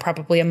 I don't know,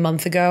 probably a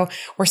month ago,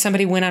 where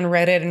somebody went on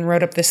Reddit and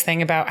wrote up this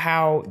thing about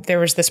how there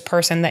was this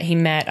person that he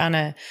met on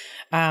a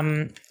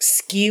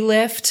ski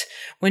lift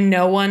when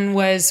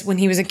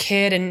he was a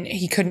kid and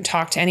he couldn't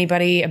talk to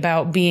anybody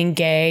about being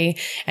gay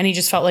and he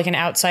just felt like an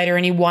outsider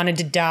and he wanted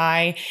to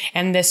die.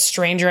 And this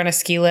stranger on a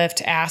ski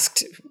lift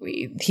asked,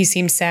 he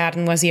seemed sad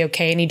and was he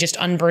okay? And he just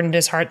unburdened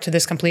his heart to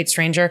this complete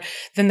stranger.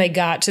 Then they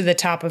got to the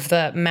top of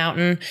the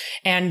mountain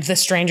and the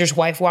stranger's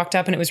wife walked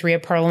up and it was Rhea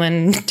Perlman.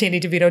 And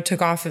Danny DeVito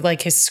took off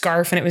like his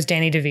scarf and it was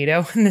Danny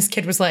DeVito. And this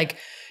kid was like,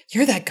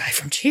 you're that guy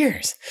from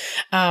Cheers.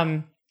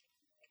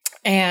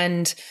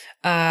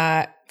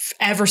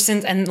 ever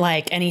since, and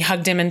he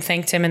hugged him and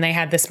thanked him, and they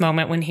had this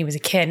moment when he was a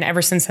kid, and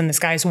ever since then this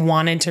guy's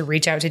wanted to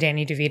reach out to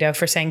Danny DeVito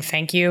for saying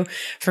thank you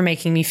for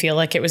making me feel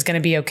like it was going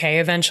to be okay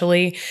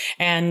eventually,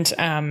 and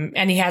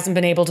he hasn't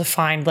been able to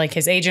find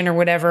his agent or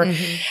whatever,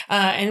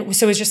 and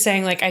so it's just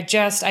saying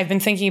I've been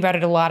thinking about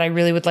it a lot. I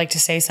really would like to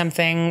say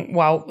something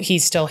while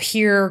he's still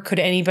here. Could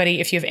anybody,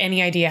 if you have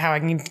any idea how I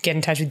can get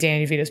in touch with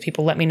Danny DeVito's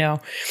people, let me know.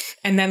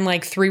 And then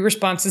 3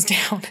 responses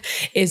down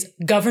is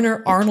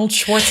Governor Arnold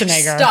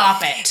Schwarzenegger.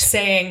 Stop it.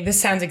 Saying,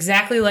 this sounds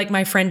exactly like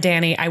my friend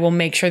Danny. I will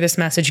make sure this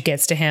message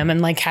gets to him.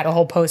 And had a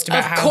whole post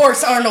about how. Of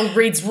course, Arnold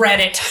reads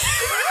Reddit.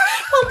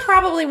 Well,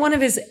 probably one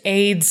of his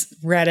aides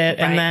read it,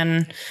 and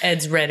then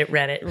Ed's read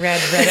Reddit.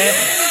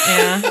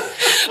 Yeah.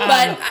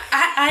 But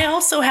I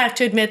also have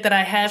to admit that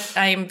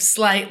I'm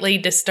slightly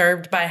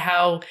disturbed by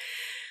how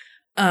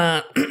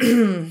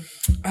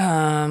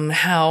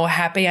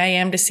happy I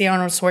am to see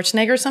Arnold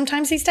Schwarzenegger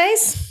sometimes these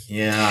days.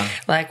 Yeah.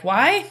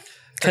 Why?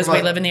 Because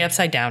we live in the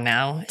upside down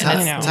now. Talk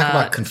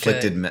about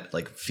conflicted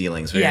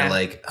feelings where you're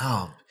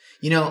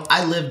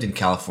I lived in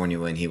California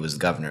when he was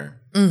governor.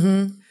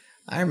 Mm-hmm.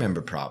 I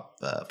remember Prop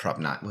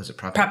 9. Was it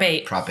Prop 8? Prop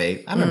 8. Prop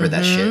 8. I remember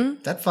that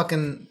shit.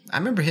 I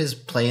remember his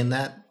playing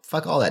that.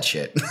 Fuck all that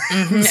shit.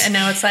 And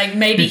now it's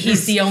maybe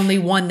he's the only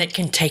one that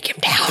can take him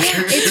down.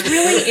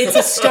 It's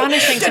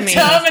astonishing to me.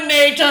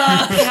 Terminator!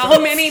 How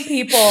many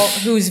people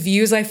whose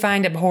views I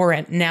find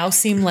abhorrent now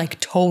seem like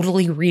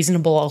totally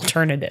reasonable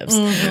alternatives.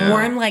 Where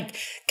I'm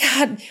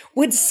God,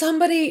 would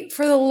somebody,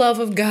 for the love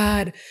of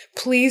God,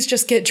 please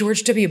just get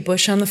George W.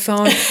 Bush on the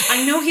phone?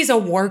 I know he's a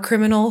war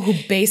criminal who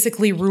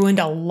basically ruined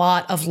a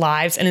lot of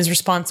lives and is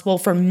responsible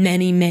for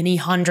many, many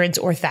hundreds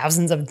or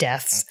thousands of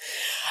deaths.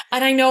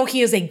 And I know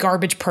he is a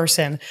garbage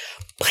person,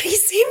 but he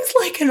seems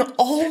like an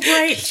all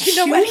right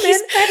human. What?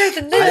 He's better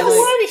than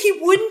this. He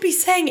wouldn't be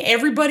saying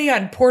everybody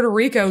on Puerto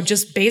Rico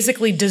just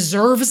basically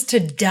deserves to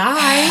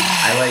die.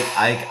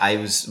 I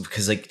was,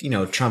 because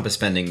Trump is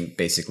spending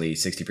basically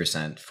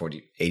 60%,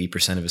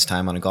 80% of his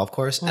time on a golf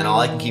course. And all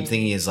I can keep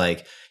thinking is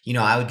I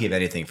would give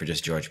anything for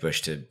just George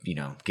Bush to,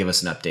 give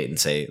us an update and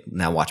say,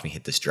 now watch me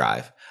hit this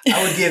drive.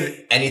 I would give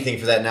anything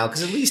for that now,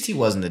 because at least he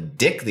wasn't a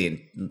dick.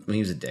 He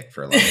was a dick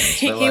for a long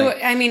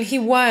time. He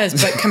was,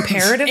 but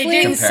comparatively,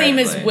 it didn't seem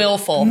as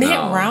willful. Mitt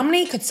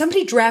Romney, could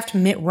somebody draft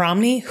Mitt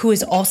Romney, who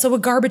is also a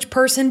garbage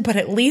person, but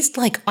at least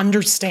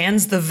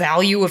understands the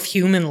value of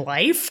human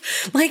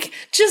life?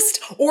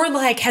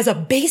 Has a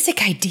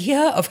basic idea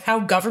of how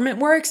government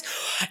works.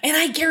 And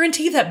I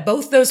guarantee that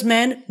both those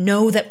men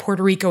know that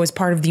Puerto Rico is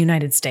part of the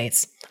United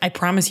States. I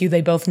promise you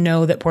they both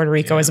know that Puerto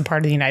Rico is a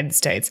part of the United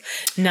States,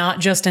 not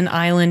just an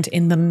island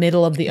in the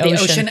middle of the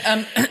ocean.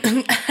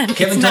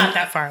 It's not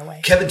that far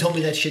away. Kevin told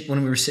me that shit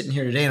when we were sitting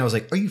here today, and I was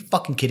like, are you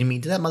fucking kidding me?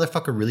 Did that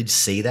motherfucker really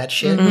say that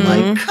shit?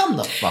 Come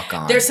the fuck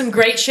on. There's some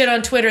great shit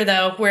on Twitter,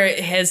 though, where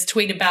it has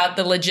tweeted about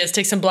the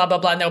logistics and blah, blah,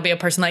 blah, and there'll be a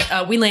person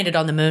we landed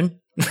on the moon.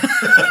 He's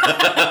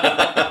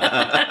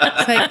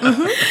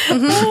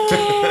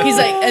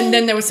and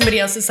then there was somebody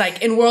else that's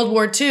in World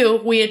War II,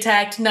 we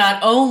attacked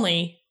not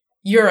only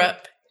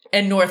Europe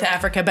and North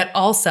Africa, but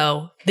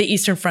also the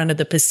Eastern Front of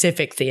the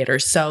Pacific Theater.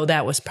 So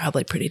that was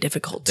probably pretty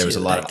difficult. There was a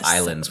lot of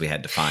islands we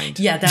had to find.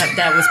 Yeah,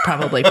 that was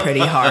probably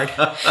pretty hard.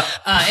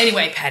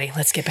 Anyway, Patty,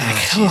 let's get back.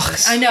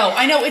 I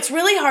know. It's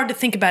really hard to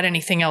think about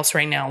anything else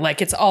right now.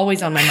 It's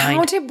always on my mind.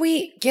 How did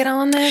we get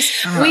on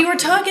this? We were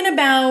talking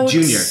about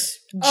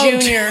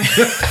Junior.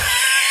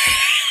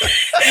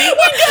 We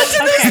got to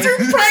this through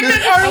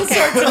pregnant Arnold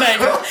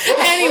Schwarzenegger.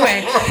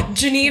 Anyway,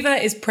 Geneva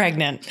is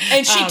pregnant.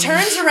 And she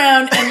turns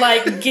around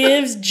and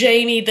gives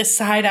Jamie the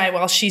side eye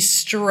while she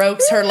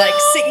strokes her a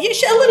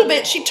little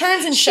bit. She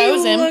turns and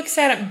shows him. She looks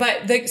at him.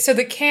 But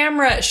the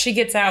camera, she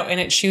gets out and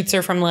it shoots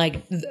her from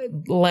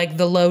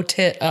the low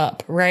tit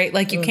up, right?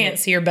 You can't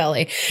see her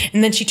belly.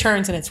 And then she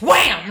turns and it's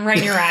wham right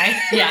in your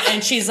eye. Yeah.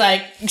 And she's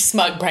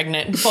smug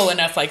pregnant, full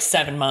enough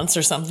 7 months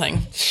or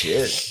something.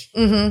 Shit.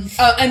 Mm-hmm.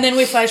 And then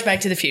we flash back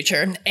to the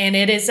future. And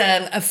it is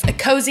a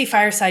cozy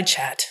fireside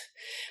chat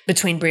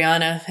between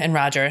Brianna and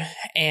Roger.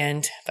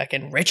 And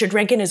fucking Richard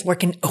Rankin is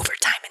working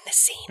overtime in this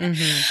scene.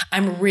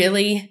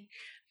 Mm-hmm.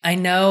 I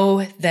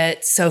know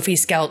that Sophie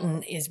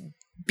Skelton is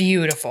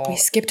beautiful. We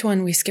skipped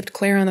one. We skipped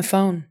Claire on the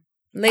phone.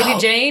 Lady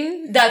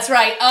Jane? That's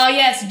right. Oh,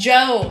 yes.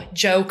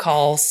 Joe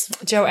calls.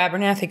 Joe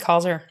Abernathy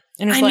calls her.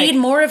 And I need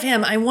more of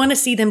him. I want to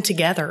see them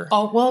together.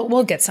 Oh, well,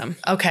 we'll get some.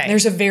 Okay.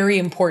 There's a very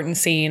important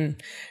scene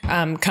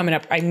coming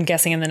up, I'm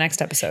guessing, in the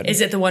next episode.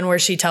 Is it the one where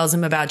she tells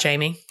him about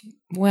Jamie?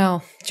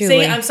 Well,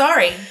 Julie. See, I'm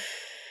sorry.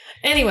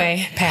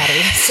 Anyway,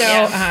 Patty.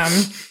 So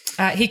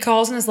he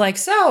calls and is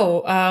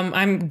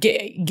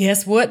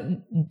guess what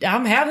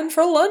I'm having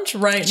for lunch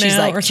right She's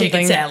now? Like, or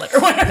chicken something. salad or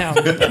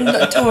whatever.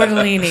 No,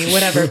 tortellini,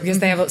 whatever, because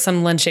they have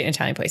some lunch at an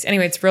Italian place.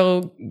 Anyway, it's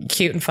real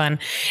cute and fun.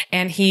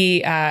 And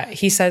he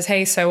says,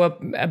 hey, so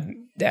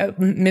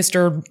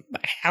Mr.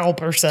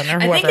 Halperson or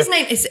whoever. I think his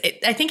name is,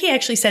 I think he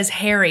actually says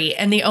Harry.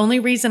 And the only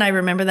reason I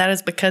remember that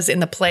is because in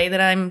the play that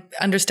I'm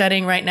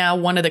understudying right now,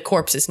 one of the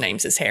corpses'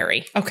 names is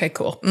Harry. Okay,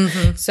 cool.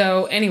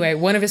 So anyway,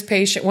 one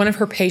of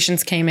her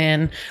patients came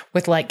in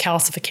with like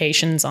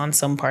calcifications on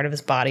some part of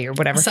his body or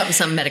whatever.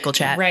 Some medical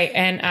chat. Right.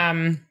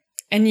 And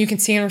you can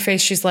see in her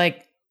face, she's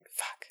like,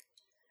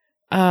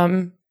 fuck.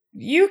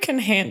 You can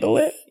handle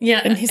it.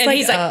 Yeah. And he's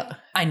like,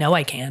 I know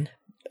I can.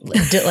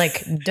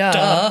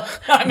 Duh.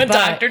 I'm a But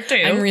doctor too.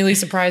 I'm really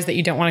surprised that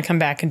you don't want to come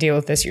back and deal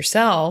with this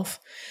yourself.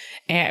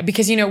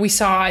 Because, we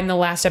saw in the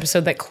last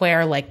episode that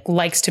Claire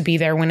likes to be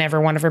there whenever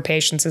one of her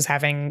patients is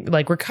having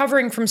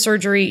recovering from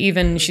surgery.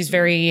 Even she's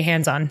very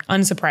hands-on,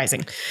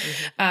 unsurprising.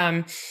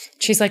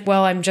 She's like,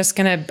 well,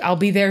 I'll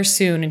be there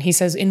soon. And he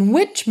says, in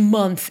which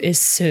month is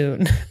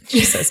soon?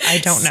 She says, I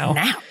don't know.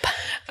 Snap.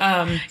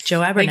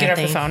 Joe Abernathy. They get off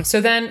the phone. So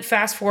then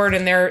fast forward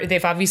and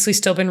they've obviously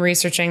still been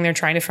researching. They're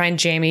trying to find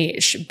Jamie.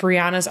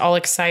 Brianna's all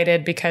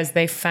excited because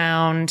they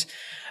found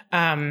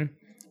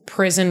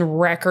prison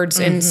records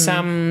in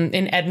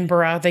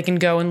Edinburgh. They can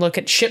go and look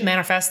at ship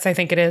manifests, I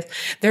think it is.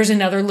 There's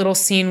another little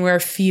scene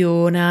where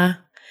Fiona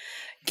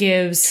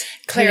gives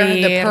Claire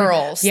the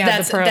pearls. Yeah,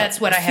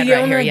 that's what I had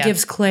Fiona right here. Yeah.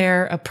 gives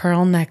Claire a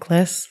pearl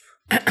necklace.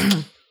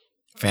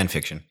 Fan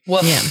fiction.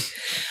 Well,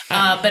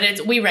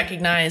 but we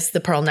recognize the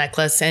pearl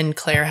necklace, and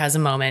Claire has a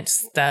moment.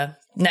 The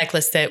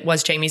necklace that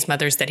was Jamie's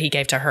mother's that he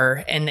gave to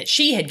her, and that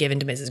she had given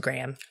to Mrs.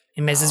 Graham,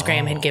 and Mrs.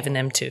 Graham had given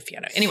them to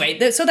Fiona.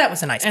 Anyway, so that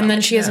was a nice moment. And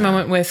then she has a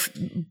moment with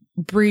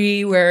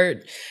Bree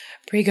where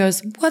Bree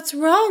goes, "What's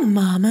wrong,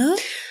 Mama?"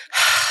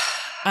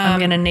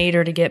 I'm gonna need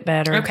her to get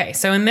better. Okay,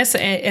 so in this,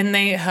 and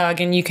they hug,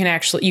 and you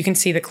can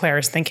see that Claire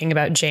is thinking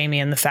about Jamie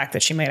and the fact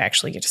that she might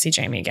actually get to see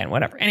Jamie again.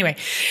 Whatever. Anyway,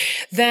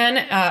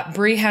 then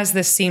Bree has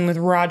this scene with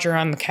Roger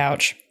on the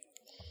couch.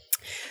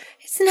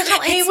 It's not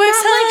like she's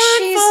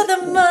for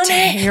the money.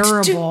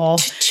 terrible.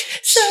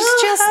 She's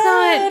just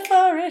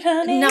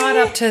not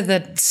up to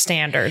the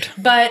standard.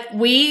 But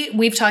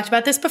we've talked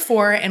about this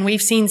before, and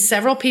we've seen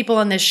several people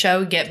on this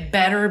show get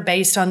better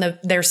based on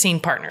their scene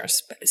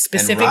partners.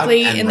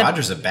 Specifically,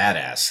 Roger's a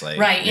badass.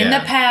 In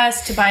the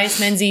past, Tobias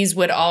Menzies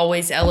would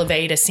always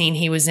elevate a scene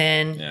he was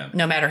in,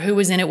 no matter who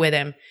was in it with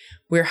him.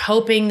 We're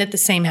hoping that the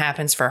same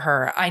happens for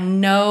her. I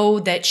know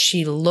that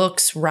she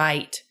looks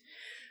right,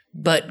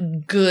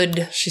 but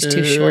good. She's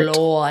too short.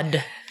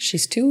 Lord,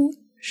 she's too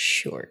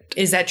short.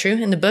 Is that true?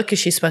 In the book, is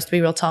she supposed to be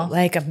real tall?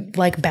 Like a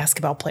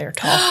basketball player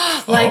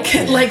tall.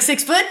 like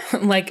 6 foot?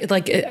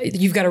 like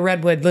you've got a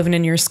redwood living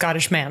in your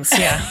Scottish manse.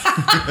 Yeah.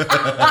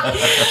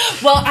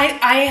 Well,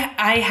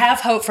 I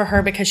have hope for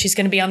her because she's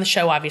going to be on the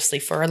show obviously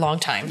for a long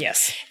time.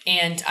 Yes.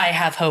 And I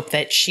have hope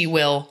that she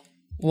will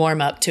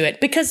warm up to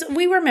it, because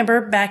we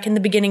remember back in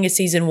the beginning of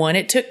season 1,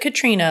 it took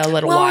Katrina a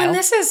little while. And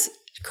this is,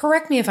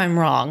 correct me if I'm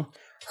wrong,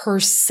 her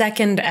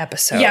second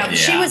episode. Yeah,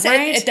 she was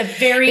at the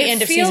very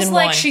end of season 1. It feels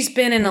like she's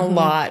been in a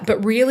lot,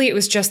 but really it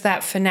was just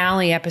that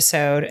finale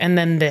episode and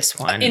then this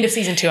one. End of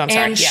season 2, I'm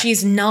sorry. And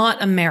she's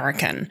not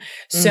American.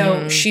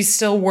 So she's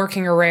still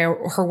working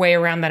her way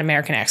around that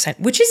American accent,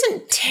 which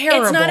isn't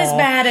terrible. It's not as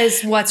bad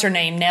as, what's her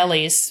name,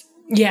 Nellie's.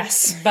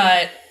 Yes.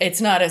 But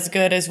it's not as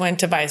good as when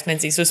Tobias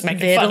Menzies was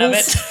making fun of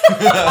it.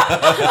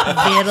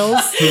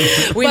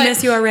 Vittles. We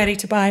miss you already,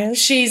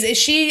 Tobias.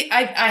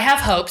 I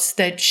have hopes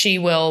that she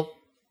will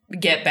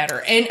get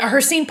better. And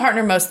her scene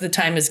partner most of the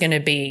time is going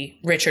to be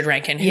Richard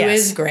Rankin, who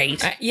is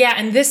great.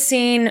 And this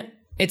scene,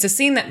 it's a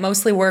scene that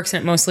mostly works,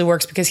 and it mostly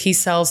works because he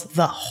sells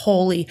the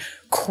holy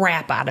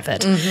crap out of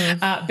it.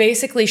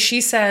 Basically,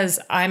 she says,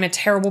 I'm a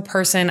terrible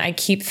person. I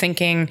keep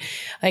thinking,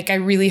 I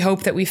really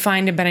hope that we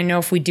find him, but I know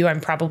if we do, I'm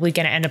probably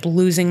going to end up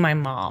losing my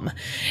mom.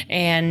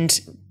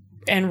 And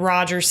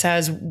Roger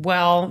says,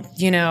 well,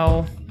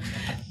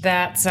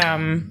 that's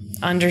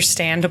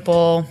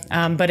understandable.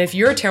 But if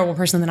you're a terrible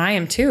person, then I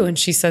am too. And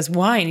she says,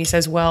 why? And he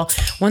says, well,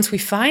 once we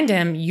find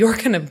him, you're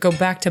going to go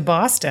back to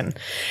Boston.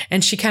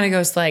 And she kind of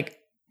goes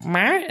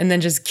Meh, and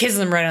then just kisses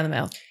him right on the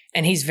mouth.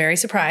 And he's very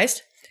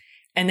surprised.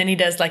 And then he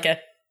does like a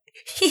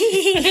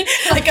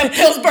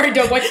Pillsbury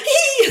Doughboy.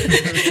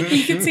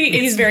 You can see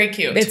he's very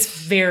cute. It's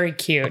very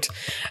cute.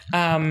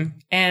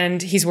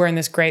 And he's wearing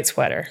this great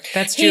sweater.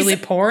 That's Julie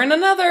pouring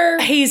another.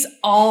 He's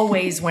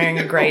always wearing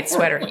a great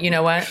sweater. You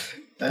know what?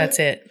 That's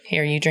it.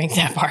 Here, you drink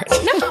that part.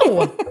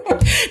 No.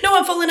 No,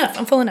 I'm full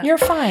enough. You're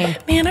fine.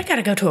 Man, I got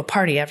to go to a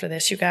party after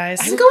this, you guys.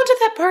 I'm going to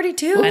that party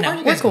too. I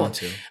know. We're cool.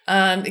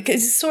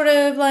 It's sort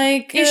of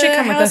like you should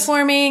come with us.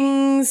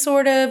 Housewarming,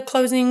 sort of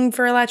closing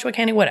for Alachua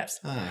County, what else?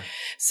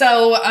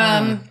 So,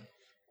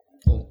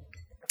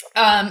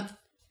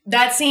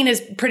 that scene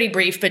is pretty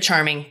brief but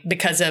charming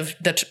because of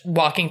the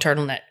walking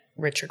turtleneck.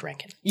 Richard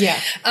Rankin. Yeah.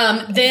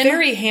 Then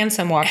very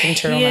handsome walking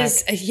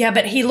turtleneck.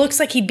 But he looks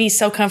like he'd be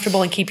so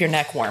comfortable and keep your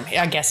neck warm,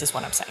 I guess is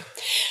what I'm saying.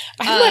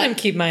 I'd let him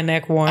keep my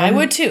neck warm. I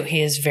would too.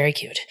 He is very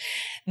cute.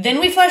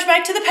 Then we flash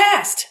back to the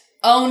past.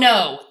 oh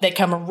no, they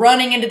come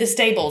running into the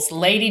stables.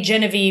 Lady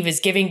Genevieve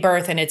is giving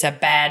birth and it's a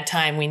bad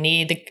time. We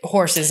need the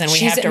horses and we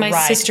have to ride.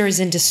 My sister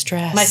is in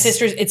distress.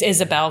 It's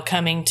Isabel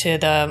coming to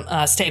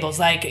the stables.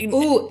 Like,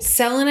 ooh,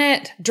 selling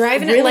it,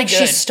 driving really it like she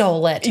good.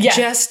 stole it. Yeah.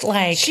 Just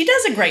like. She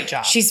does a great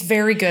job. She's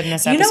very good in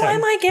this you episode. know, I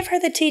might give her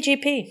the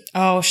TGP.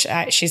 Oh,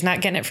 she's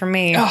not getting it from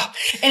me. Oh,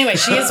 anyway,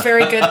 She is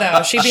very good,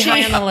 though. She'd be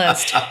high on the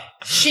list.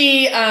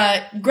 She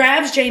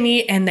grabs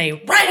Jamie and they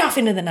ride off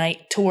into the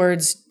night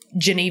towards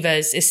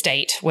Geneva's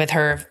estate with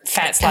her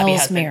fat slobby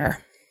husband.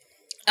 Ellesmere.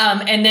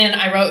 And then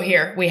I wrote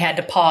here, we had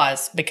to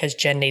pause because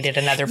Jen needed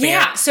another beer.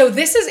 Yeah, so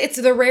it's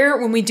the rare,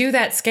 when we do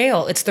that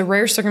scale, it's the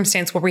rare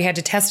circumstance where we had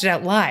to test it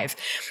out live.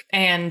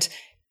 And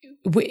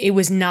it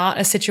was not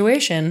a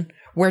situation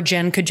where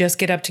Jen could just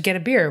get up to get a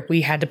beer.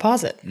 We had to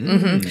pause it.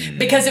 Mm-hmm.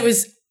 Because it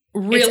was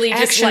really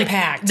It's just like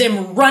action-packed.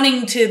 them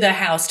running to the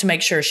house to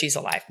make sure she's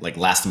alive. Like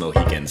Last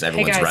Mohicans,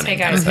 everyone's running.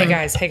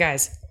 Hey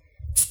guys.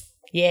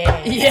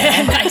 Yeah.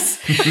 Yeah, nice.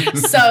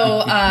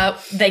 So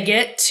they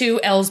get to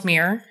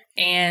Ellesmere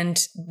and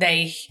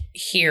they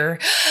hear,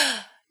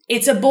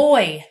 it's a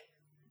boy.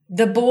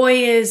 The boy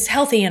is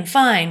healthy and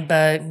fine,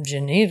 but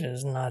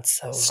Geneva's not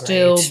so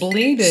Still great.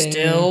 bleeding.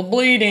 Still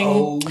bleeding.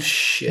 Oh,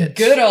 shit.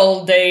 Good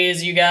old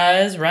days, you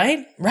guys, right?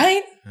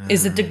 Right?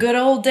 Is it the good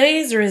old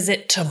days or is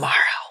it tomorrow?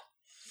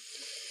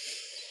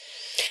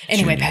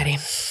 Anyway, Patty.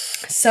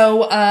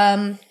 So,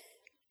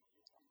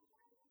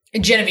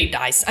 Genevieve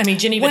dies. I mean,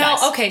 Geneva dies.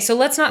 Well, okay, so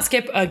let's not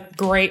skip a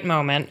great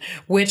moment,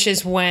 which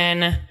is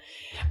when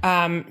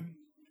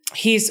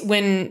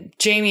when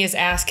Jamie is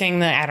asking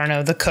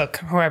the cook,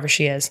 whoever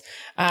she is,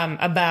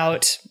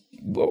 about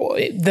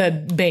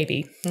the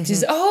baby. She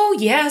says, oh,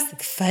 yes,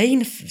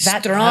 fine,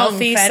 fat, Strong,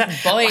 healthy fat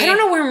son. boy. I don't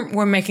know where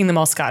we're making them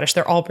all Scottish.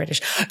 They're all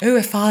British. Oh,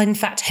 a fine,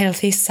 fat,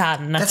 healthy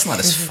son. That's not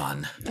as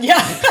fun. Yeah.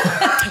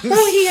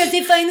 Oh, he has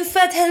a fine,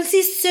 fat,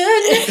 healthy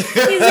son.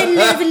 He's a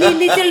lovely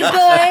little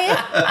boy.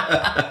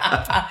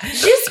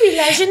 Je suis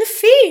la jeune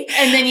fille.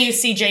 And then you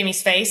see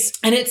Jamie's face.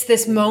 And it's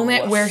this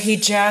moment where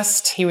he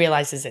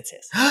realizes it's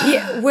his.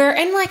 yeah,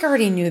 and like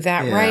already knew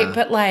that, Yeah. right?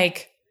 But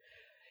like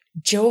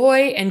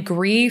joy and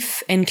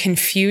grief and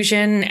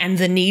confusion and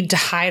the need to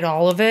hide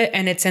all of it.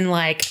 And it's in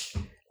like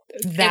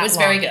that. It was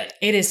very good.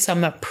 It is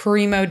some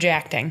primo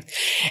jacting.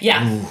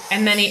 Yeah.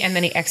 And then he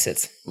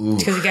exits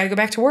because he got to go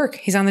back to work.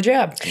 He's on the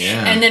job.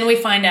 Yeah. And then we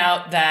find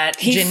out that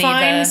He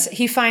Geneva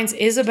finds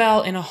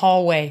Isabel in a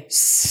hallway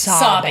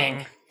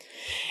sobbing.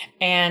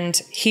 And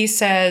he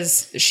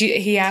says,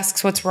 he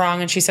asks what's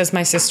wrong. And she says,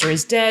 my sister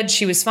is dead.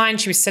 She was fine.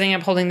 She was sitting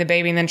up holding the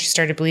baby. And then she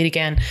started to bleed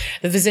again.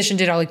 The physician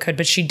did all he could,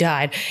 but she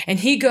died. And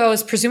he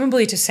goes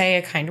presumably to say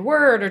a kind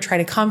word or try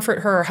to comfort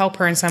her or help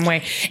her in some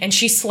way. And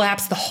she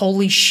slaps the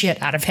holy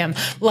shit out of him.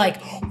 Like,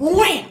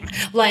 wham!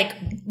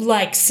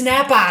 Like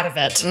snap out of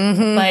it.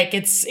 Like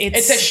it's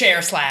It's a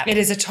share slap. It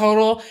is a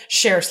total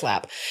share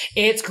slap.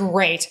 It's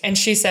great. And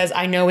she says,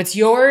 I know it's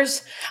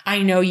yours.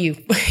 I know you.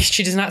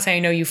 She does not say, I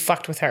know you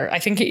fucked with her. I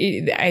think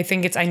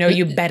it's, I know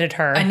you bedded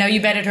her. I know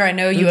you betted her. I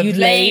know you have laid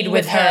laid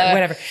with with her, her.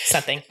 whatever.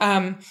 Something.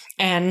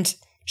 And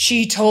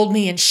she told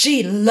me and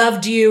she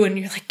loved you. And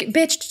you're like,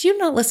 bitch, did you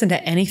not listen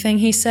to anything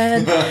he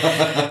said?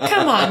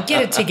 Come on,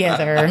 get it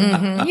together.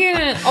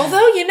 Yeah.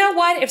 Although, you know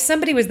what? If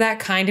somebody was that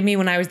kind to me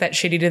when I was that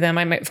shitty to them,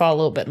 I might fall a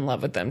little bit in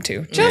love with them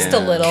too. Just a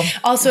Yeah. little.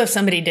 Also, if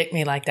somebody dicked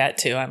me like that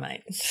too, I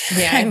might.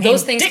 Yeah. I mean,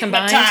 those things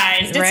combined.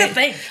 dickmatized. It's a right?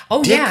 thing.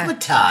 Oh, yeah.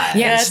 Dickmatized.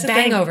 Yeah, That's the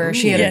thing. bangover.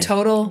 She had Yeah. a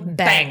total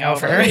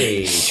bangover.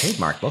 Hey,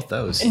 trademark both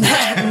those.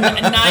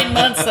 9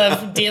 months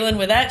of dealing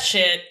with that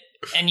shit,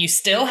 and you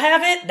still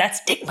have it. That's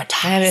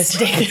stigmatized.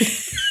 That is dick.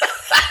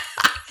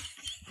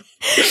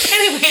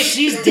 Anyway,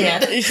 she's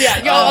dead.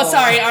 Yeah. Oh,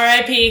 sorry.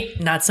 R.I.P.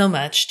 Not so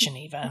much,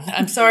 Geneva.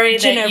 I'm sorry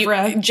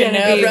Geneva.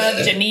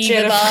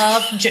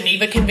 Geneva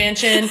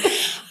Convention.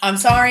 I'm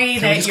sorry Can we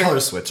that just call her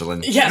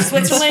Switzerland? Yeah,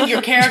 Switzerland.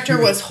 Your character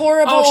was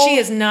horrible. Oh, she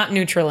is not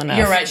neutral enough.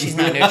 You're right. She's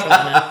not neutral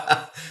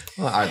enough.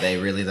 Well, are they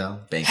really though?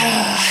 Banking.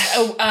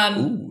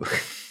 Oh,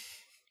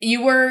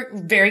 you were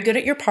very good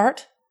at your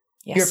part.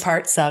 Yes. Your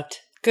part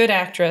sucked, Good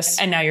actress.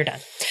 and now you're done.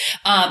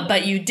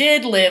 But you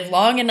did live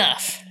long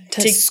enough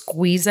To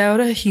squeeze out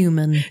a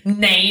human.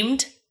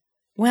 named.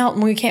 Well,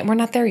 we're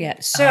not there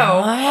yet.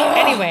 So,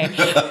 anyway,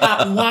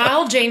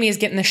 while Jamie is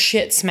getting the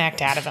shit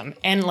smacked out of him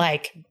and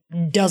like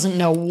doesn't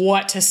know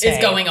what to say.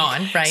 Is going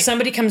on, right?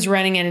 Somebody comes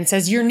running in and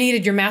says, you're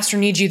needed. Your master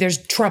needs you. There's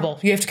trouble.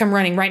 You have to come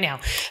running right now.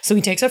 So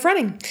he takes off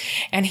running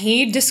and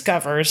he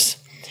discovers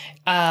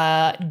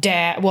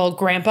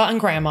grandpa and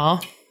grandma,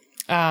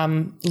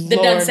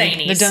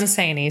 the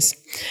Dunsaneys,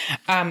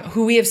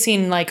 who we have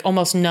seen like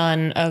almost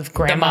none of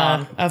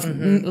grandma, of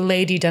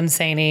Lady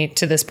Dunsany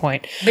to this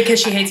point. Because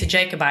she hates the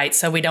Jacobites,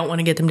 so we don't want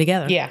to get them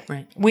together. Yeah.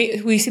 Right.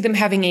 We see them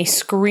having a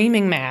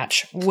screaming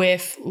match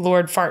with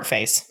Lord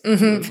Fartface.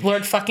 Mm-hmm.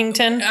 Lord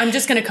Fuckington. I'm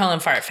just going to call him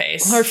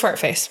Fartface. Lord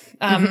Fartface.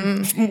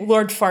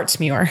 Lord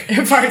Fartsmuir.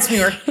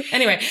 Fartsmuir.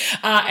 Anyway,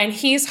 and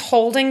he's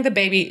holding the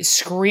baby,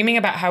 screaming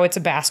about how it's a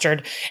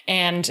bastard,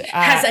 and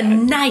Has a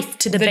knife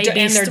to the baby's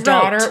and their throat.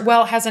 daughter.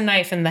 Well, has a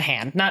knife in the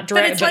hand, not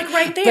direct. it's like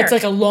right there. But it's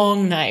like a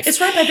long knife. It's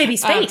right by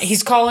baby's face.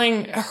 He's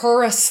calling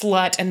her a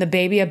slut and the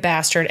baby a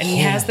bastard, and he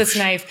has this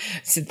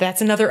knife. So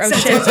that's another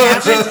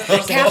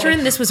shit.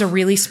 Catherine, this was a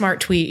really smart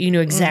tweet. You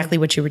knew exactly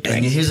what you were doing.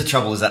 And here's the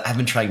trouble: is that I've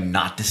been trying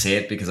not to say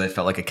it because I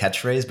felt like a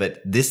catchphrase,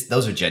 but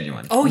those are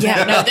genuine. Oh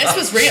yeah, no, this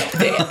was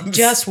real.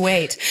 Just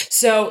wait.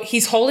 So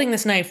he's holding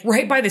this knife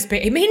right by this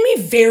baby. It made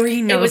me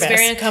very nervous. It was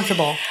very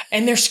uncomfortable.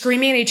 And they're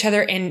screaming at each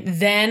other, and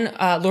then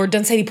Lord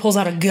Dunsany pulls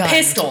out a gun.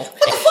 Pistol. What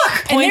the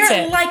fuck? And Points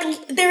they're it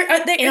like they're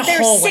in a they're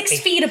hallway. 6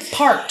 feet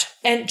apart.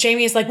 And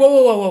Jamie is like,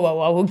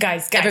 whoa,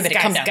 guys, Everybody,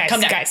 guys, calm down, guys,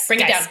 calm down. guys, Bring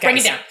it guys, down, bring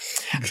it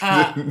guys.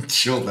 down.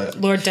 Chill that.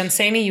 Lord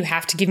Dunsany, you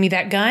have to give me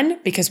that gun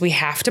because we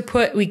have to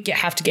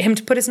get him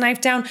to put his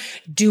knife down.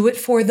 Do it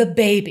for the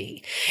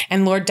baby.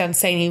 And Lord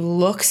Dunsany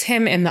looks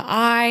him in the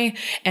eye,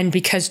 and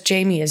because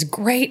Jamie is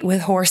great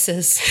with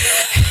horses,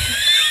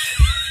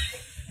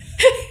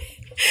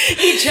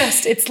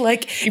 it's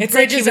like he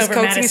bridges was over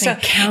coaxing Madison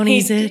himself.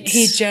 Counties it.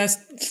 He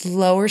just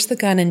lowers the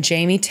gun, and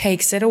Jamie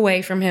takes it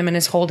away from him and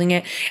is holding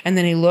it. And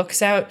then he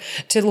looks out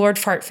to Lord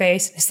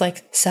Fartface. And it's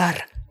like, "Sir,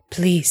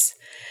 please,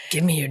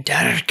 Give me your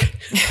dark.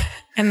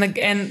 And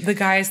the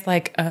guy's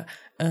like, no!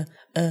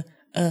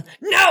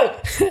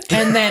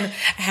 And then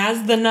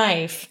has the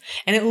knife,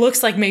 and it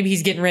looks like maybe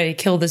he's getting ready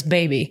to kill this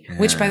baby,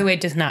 which, by the way,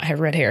 does not have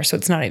red hair, so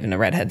it's not even a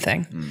redhead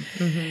thing.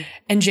 Mm-hmm.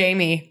 And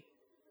Jamie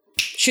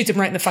shoots him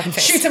right in the fucking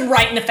face. Shoots him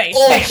right in the face.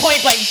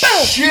 Point blank,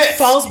 boom! Shit.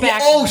 Falls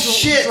back. Oh,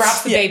 shit.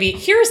 Drops the baby.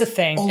 Here's the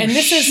thing, and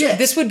shit.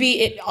 this would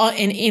be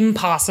an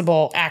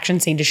impossible action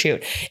scene to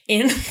shoot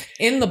in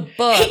the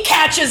book. He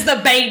catches the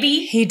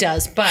baby. He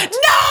does, but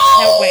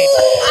No, wait.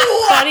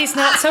 But he's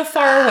not so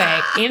far away.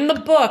 In the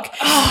book,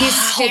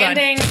 he's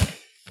standing.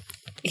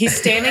 He's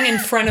standing in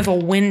front of a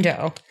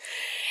window,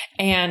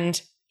 and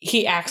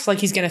he acts like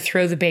he's going to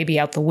throw the baby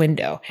out the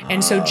window.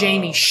 And so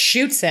Jamie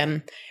shoots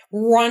him,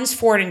 runs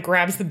forward, and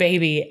grabs the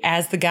baby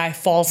as the guy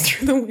falls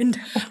through the window.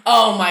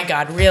 Oh my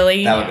God,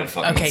 really? That would have been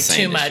fucking okay, insane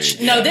too to much.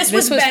 shoot. No, Yeah. this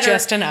was better.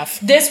 just enough.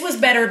 This was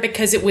better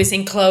because it was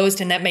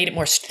enclosed, and that made it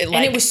more.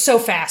 And it was so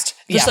fast.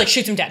 Just Yeah. like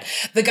shoots him dead.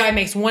 The guy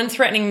makes one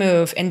threatening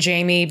move, and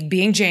Jamie,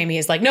 being Jamie,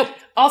 is like, nope.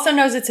 also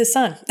knows it's his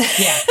son.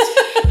 Yeah.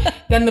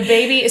 Then the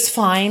baby is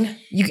fine.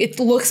 It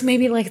looks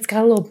maybe like it's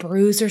got a little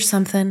bruise or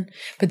something,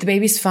 but the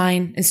baby's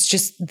fine. It's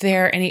just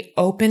there, and he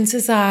opens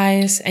his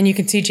eyes, and you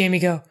can see Jamie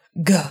go,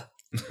 "Gah."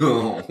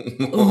 Oh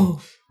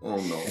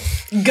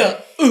no. Go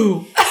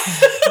ooh.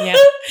 Yeah.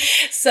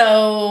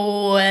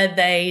 So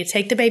they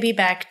take the baby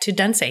back to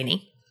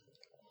Dunsany.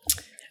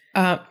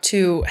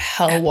 To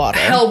Hellwater.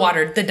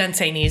 Hellwater, the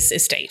Dunsany's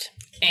estate.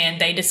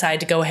 And they decide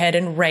to go ahead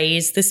and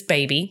raise this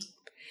baby.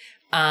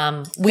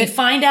 We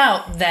find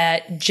out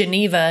that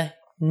Geneva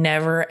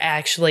never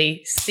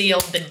actually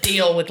sealed the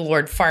deal with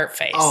Lord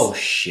Fartface. Oh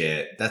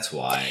shit. That's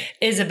why.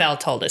 Isabel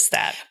told us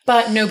that.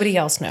 But nobody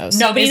else knows.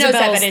 Nobody knows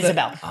that Isabel's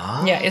but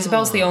Isabel. Yeah,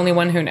 Isabel's the only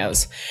one who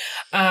knows.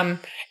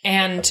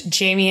 And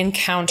Jamie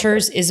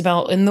encounters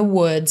Isabel in the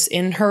woods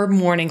in her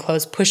mourning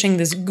clothes, pushing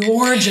this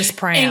gorgeous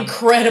pram.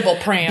 Incredible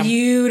pram.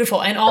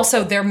 Beautiful. And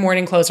also their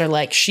mourning clothes are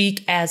like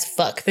chic as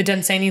fuck. The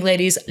Dunsany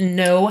ladies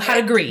know how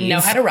to grieve.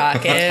 Know how to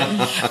rock it.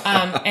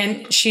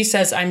 And she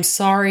says, "I'm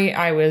sorry.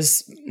 I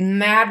was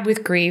mad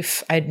with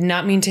grief. I did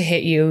not mean to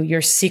hit you.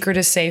 Your secret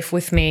is safe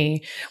with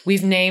me.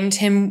 We've named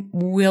him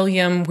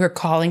William. We're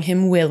calling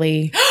him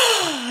Willie."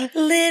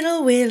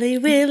 Little Willie,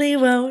 Willie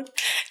won't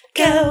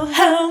go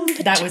home.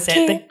 That was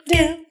it.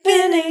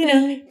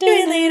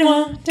 Willie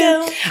won't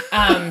go.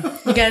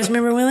 You guys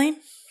remember Willie?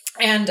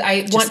 And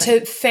I want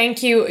to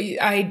thank you.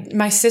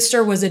 My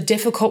sister was a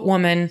difficult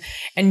woman,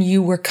 and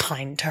you were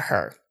kind to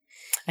her.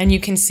 And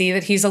you can see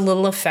that he's a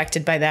little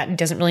affected by that and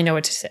doesn't really know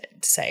what to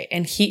say.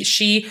 And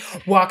she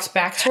walks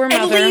back to her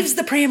mother. And leaves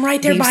the pram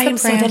right there Leaves by the him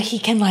so pram. that he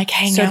can like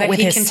hang so out that with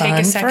he his can son take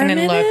a for second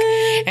and look.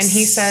 minute. And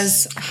he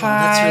says, "Hi,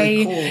 that's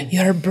really cool.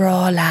 you're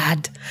bro,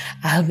 lad.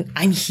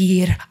 I'm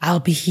here. I'll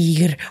be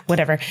here.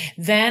 Whatever."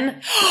 Then,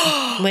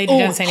 Lady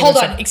Dunsany. Hold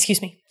on.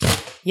 Excuse me.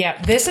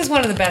 Yeah, this is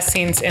one of the best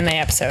scenes in the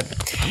episode.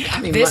 I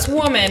mean, This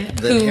woman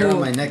the who hair on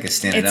my neck is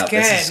standing it's up.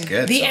 good. This is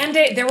good. The so-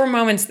 end. There were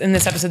moments in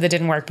this episode that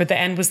didn't work, but the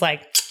end was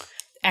like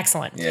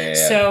excellent. Yeah.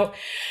 So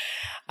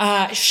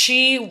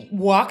she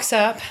walks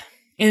up,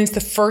 and it's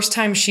the first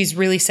time she's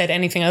really said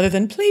anything other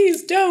than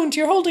 "Please don't!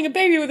 You're holding a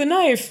baby with a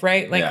knife."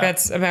 Right? Like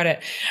that's about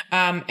it.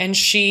 And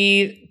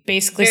she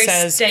basically Very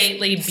says,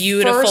 stately,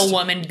 beautiful first,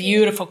 woman,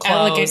 beautiful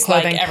clothes, elegant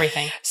clothing, like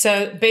everything.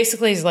 So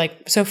basically, he's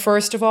like, so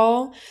first of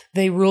all,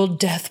 they ruled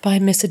death by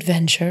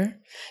misadventure.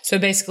 So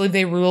basically,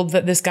 they ruled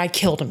that this guy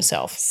killed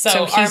himself.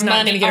 So he's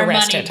not going to get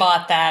arrested. Money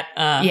bought that.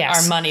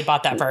 Yes. Our money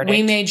bought that verdict.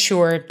 We made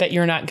sure that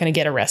you're not going to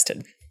get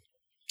arrested.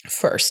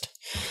 First,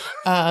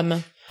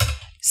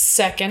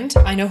 second,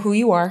 I know who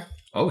you are.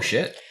 Oh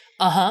shit.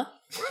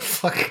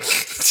 Fuck.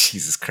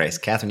 Jesus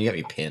Christ, Catherine, you got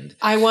me pinned.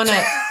 I want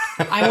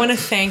to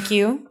thank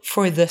you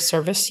for the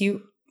service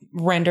you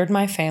rendered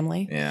my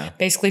family. Yeah.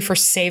 Basically for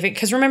saving,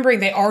 because remembering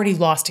they already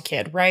lost a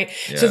kid, right?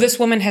 Yeah. So this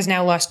woman has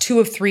now lost 2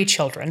 of 3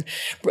 children.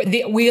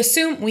 We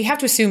have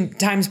to assume,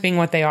 times being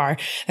what they are,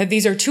 that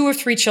these are 2 or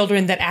 3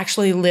 children that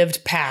actually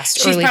lived past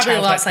She's early probably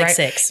childhood, lost like right?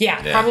 6.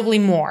 Yeah, probably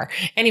more.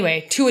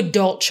 Anyway, 2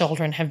 adult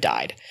children have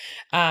died.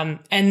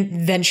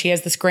 And then she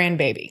has this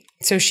grandbaby.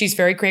 So she's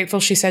very grateful.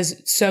 She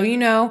says, so,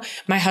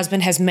 my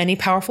husband has many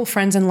powerful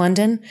friends in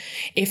London.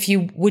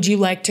 Would you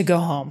like to go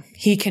home?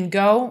 He can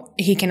go.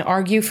 He can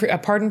argue for a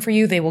pardon for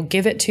you. They will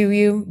give it to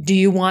you. Do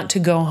you want to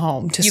go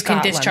home to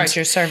Scotland? You can discharge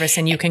your service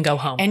and you can go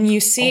home. And you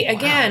see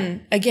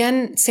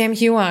again, Sam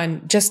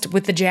Heughan, just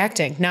with the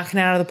acting, knocking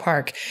it out of the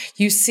park.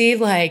 You see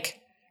like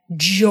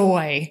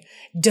joy,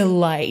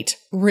 delight,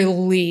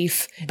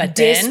 relief, But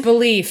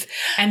disbelief.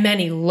 And then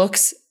he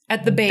looks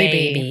at the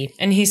baby.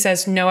 And he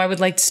says, no, I would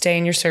like to stay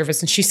in your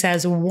service. And she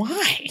says,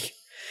 why?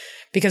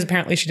 Because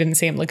apparently she didn't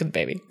see him look at the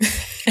baby.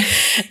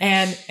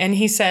 and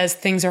he says,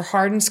 things are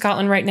hard in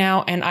Scotland right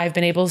now, and I've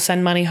been able to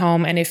send money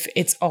home. And if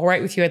it's all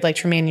right with you, I'd like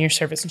to remain in your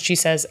service. And she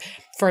says,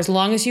 for as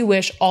long as you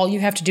wish, all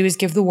you have to do is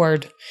give the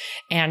word,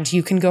 and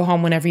you can go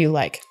home whenever you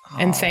like.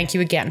 And thank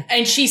you again.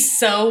 And she's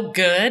so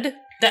good.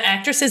 The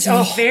actress is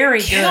very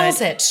good. Kills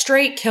it.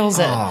 Straight kills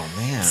it. Oh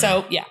man.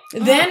 So, yeah.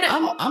 Then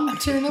I'm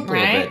tearing up a little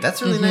right? bit.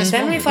 That's a really nice.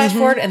 Then we moment. flash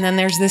forward, and then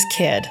there's this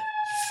kid.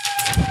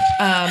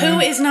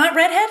 Who is not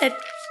redheaded.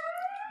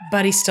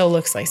 But he still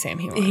looks like Sam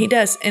Heughan. He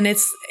does. And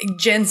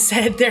Jen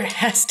said there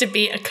has to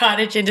be a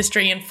cottage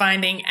industry in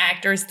finding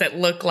actors that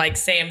look like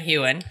Sam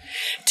Heughan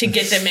to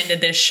get them into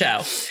this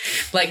show.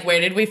 Like, where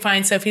did we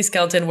find Sophie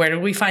Skelton? Where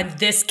did we find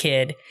this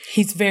kid?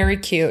 He's very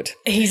cute.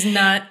 He's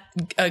not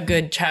a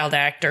good child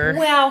actor.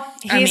 Well,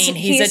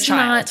 he's a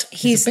child.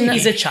 He's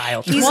a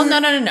child.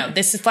 No.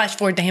 This is flash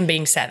forward to him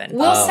being 7.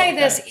 We'll say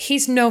this.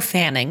 He's no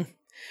Fanning.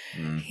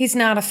 He's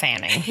not a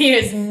Fanning. He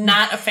is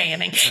not a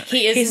Fanning.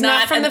 He's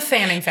not from the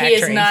Fanning factory. He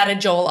is not a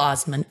Joel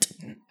Osment.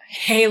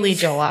 Haley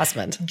Joel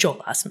Osment.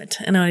 Joel Osment.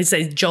 And I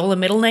say Joel a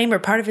middle name or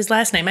part of his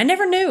last name. I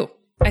never knew.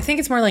 I think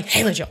it's more like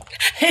Haley Joel.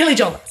 Haley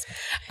Joel.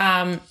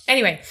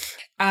 Anyway,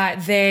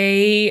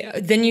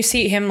 then you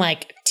see him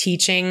like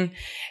teaching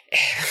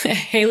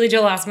Haley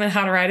Joel Osment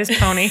how to ride his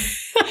pony.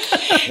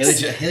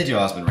 Haley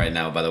Joel Osment right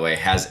now, by the way,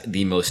 has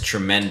the most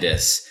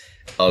tremendous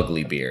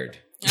ugly beard.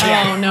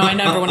 Oh no, I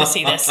never want to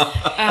see this.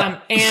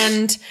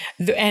 And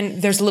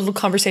there's a little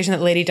conversation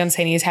that Lady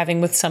Dunsany is having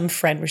with some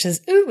friend, which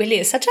is, "Oh, Willie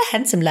is such a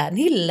handsome lad, and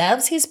he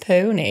loves his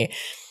pony."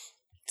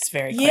 It's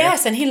very clear.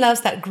 Yes, and he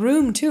loves that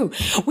groom too.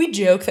 We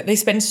joke that they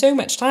spend so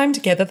much time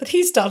together that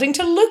he's starting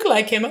to look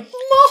like him. And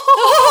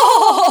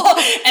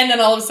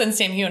then all of a sudden,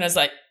 Sam Heughan is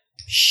like,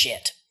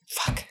 "Shit,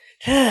 fuck."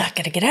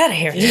 Gotta get out of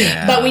here.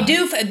 Yeah. But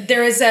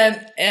there is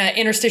a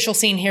interstitial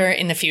scene here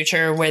in the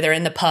future where they're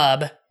in the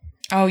pub.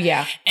 Oh,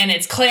 yeah. And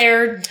it's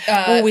Claire.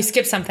 We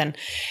skipped something.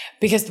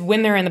 Because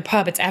when they're in the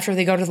pub, it's after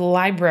they go to the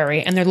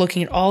library and they're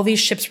looking at all these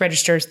ships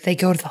registers. They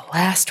go to the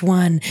last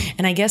one.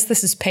 And I guess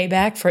this is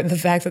payback for the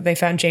fact that they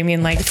found Jamie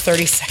in like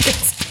 30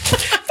 seconds.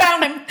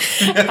 Found him.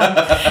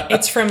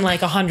 It's from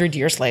like 100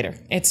 years later.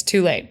 It's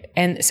too late.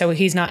 And so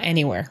he's not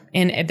anywhere.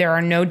 And there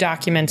are no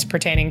documents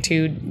pertaining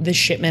to the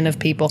shipment of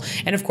people.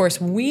 And of course,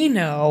 we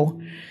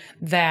know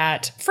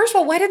that, first of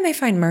all, why didn't they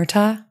find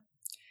Murtaugh?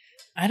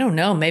 I don't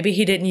know. Maybe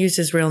he didn't use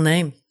his real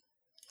name.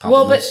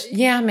 Well, but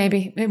yeah,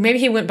 maybe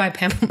he went by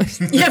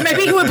Pamplemousse. Yeah,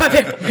 maybe he went by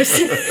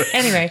Pamplemousse.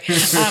 Anyway,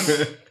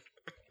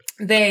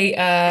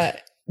 they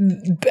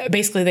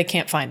basically they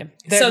can't find him.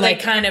 They're so like,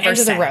 they kind of end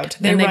are of the road.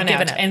 They run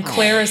out, and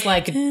Claire is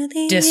like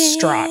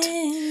distraught.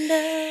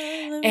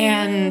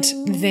 And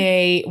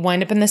they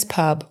wind up in this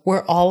pub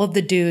where all of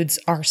the dudes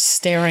are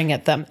staring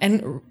at them,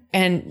 and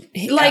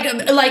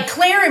like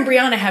Claire and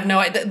Brianna have no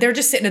idea. They're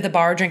just sitting at the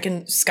bar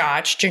drinking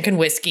scotch, drinking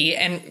whiskey,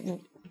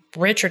 and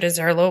Roger is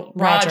there a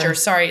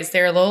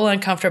little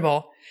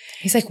uncomfortable.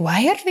 He's like,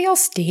 why are they all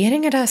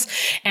staring at us?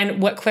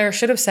 And what Claire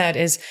should have said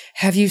is,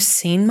 have you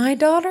seen my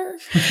daughter?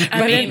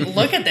 I mean,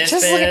 look at this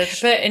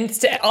bitch. But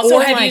instead, also,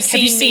 or have like,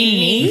 you seen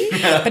me?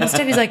 But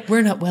instead he's like,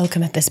 we're not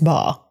welcome at this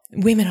bar.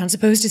 Women aren't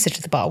supposed to sit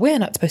at the bar. We're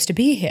not supposed to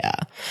be here.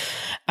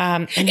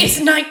 It's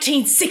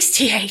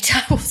 1968.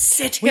 I will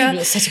sit here. We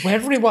will sit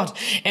wherever we want.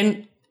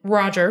 And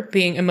Roger,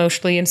 being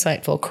emotionally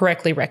insightful,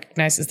 correctly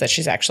recognizes that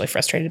she's actually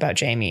frustrated about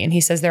Jamie. And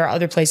he says, there are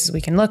other places we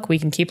can look. We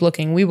can keep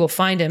looking. We will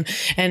find him.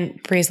 And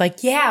Priya's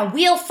like, yeah,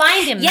 we'll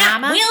find him,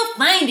 Mama. We'll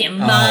find him,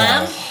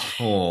 Mom.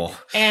 Oh.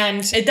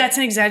 And that's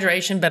an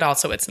exaggeration, but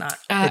also it's not.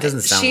 It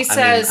doesn't sound. She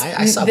says,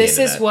 I saw this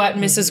the is what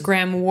Mrs.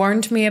 Graham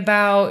warned me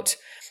about.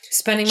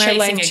 Spending my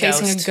life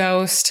chasing a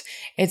ghost.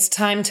 It's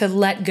time to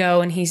let go.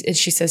 And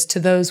she says, to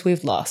those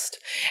we've lost.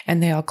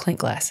 And they all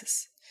clink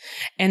glasses.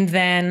 And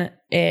then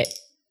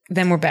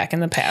we're back in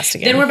the past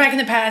again. Then we're back in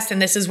the past,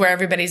 and this is where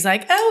everybody's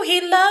like, oh,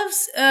 he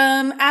loves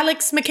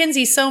Alex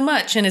Mackenzie so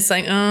much. And it's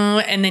like,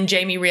 oh. And then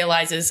Jamie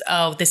realizes,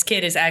 oh, this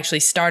kid is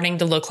actually starting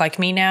to look like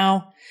me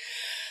now.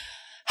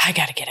 I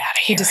got to get out of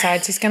here. He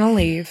decides he's going to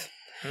leave.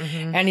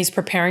 Mm-hmm. And he's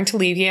preparing to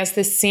leave. He has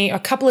this scene, a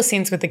couple of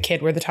scenes with the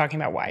kid where they're talking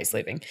about why he's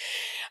leaving.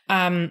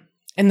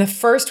 In the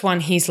first one,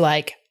 he's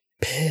like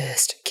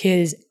pissed. Kid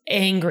is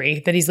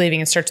angry that he's leaving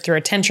and starts to throw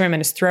a tantrum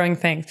and is throwing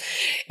things.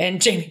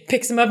 And Jamie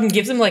picks him up and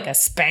gives him like a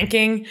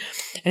spanking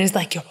and is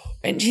like,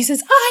 and she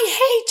says, I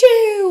hate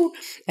you.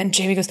 And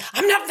Jamie goes,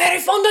 I'm not very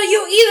fond of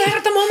you either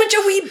at the moment,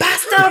 you wee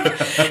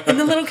bastard. And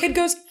the little kid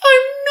goes, I'm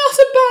not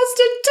a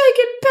bastard, take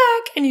it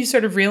back. And you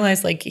sort of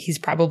realize like he's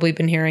probably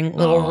been hearing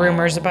little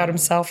rumors about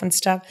himself and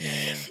stuff.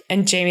 Yeah.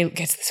 And Jamie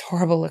gets this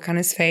horrible look on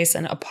his face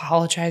and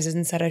apologizes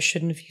and said, I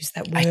shouldn't have used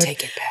that word. I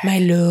take it back. My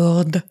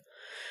lord.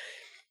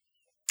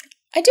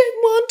 I don't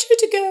want you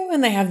to go.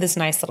 And they have this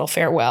nice little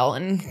farewell.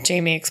 And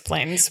Jamie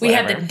explains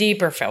whatever. We have the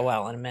deeper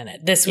farewell in a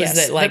minute. This was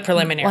the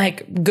preliminary.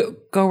 Like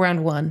go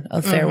round one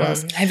of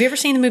farewells. Have you ever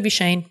seen the movie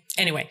Shane?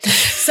 Anyway,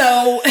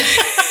 so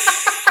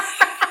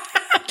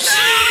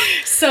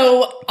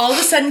all of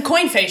a sudden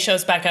Coinface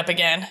shows back up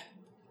again.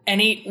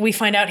 And we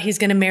find out he's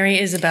going to marry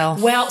Isabel.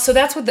 Well, so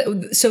that's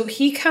what so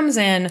he comes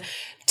in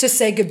to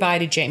say goodbye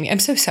to Jamie. I'm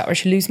so sorry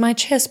to lose my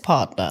chess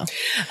partner.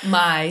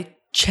 My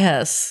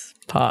chess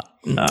partner.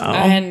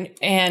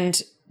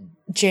 And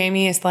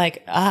Jamie is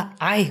like,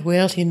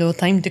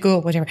 time to go,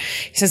 whatever.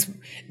 He says,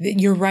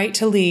 you're right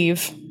to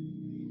leave.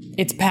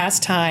 It's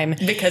past time.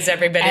 Because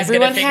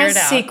everyone has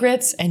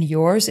secrets, and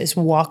yours is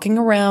walking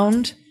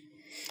around.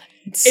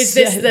 Is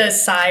this the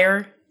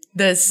sire?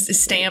 The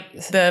stamp?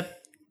 The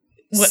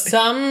what?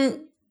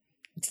 Some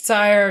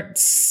sire,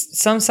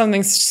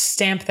 something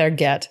stamp there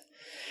get.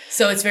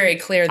 So it's very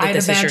clear that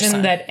this is your son. I'd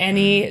imagine that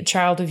any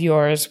child of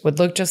yours would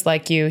look just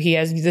like you. He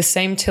has the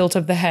same tilt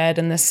of the head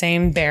and the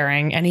same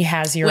bearing, and he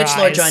has your eyes. Which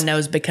Lord John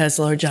knows because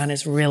Lord John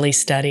is really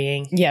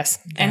studying. Yes,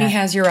 and he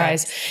has your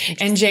eyes.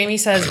 And Jamie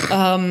says,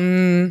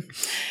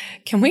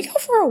 can we go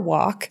for a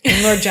walk?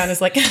 And Lord John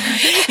is like,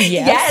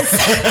 yes.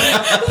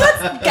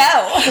 Let's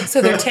go.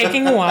 So they're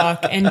taking a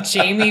walk, and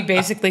Jamie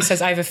basically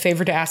says, I have a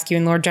favor to ask you.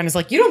 And Lord John is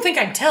like, you don't think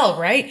I'd tell,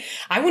 right?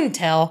 I wouldn't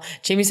tell.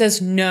 Jamie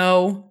says,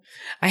 no.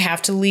 I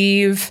have to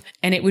leave,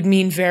 and it would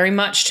mean very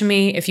much to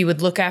me if you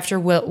would look after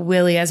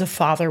Willie as a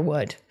father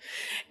would.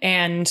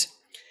 And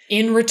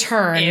in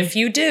return, if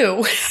you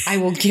do, I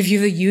will give you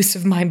the use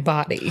of my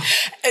body.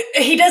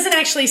 He doesn't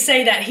actually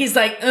say that. He's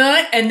like,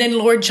 and then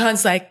Lord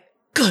John's like,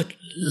 good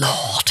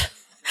Lord.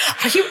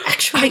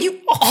 Are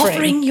you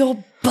offering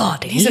your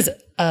body? He says,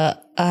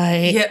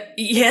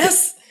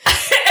 yes.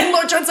 And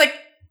Lord John's like,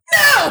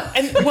 no!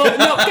 And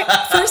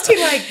first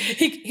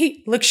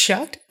he looks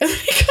shocked and then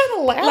he kind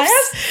of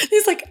laughs.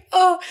 He's like,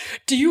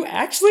 do you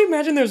actually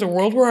imagine there's a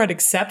world where I'd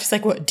accept? He's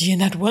like, what, do you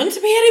not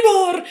want me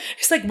anymore?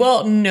 He's like,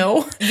 well,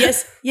 no.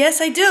 Yes,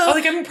 I do.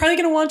 I'm probably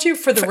going to want you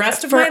for the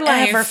rest of my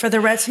life. For the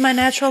rest of my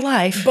natural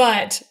life.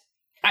 But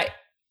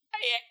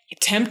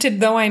tempted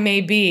though I may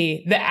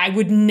be, that I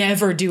would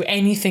never do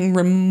anything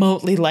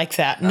remotely like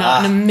that.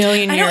 Not in a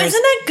million years. I know,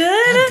 isn't that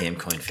good? God damn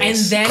Coinface. And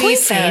then he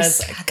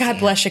says, God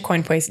bless you,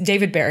 Coinface,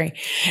 David Barry.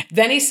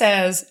 Then he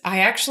says, I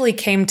actually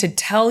came to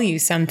tell you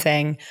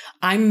something.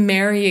 I'm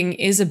marrying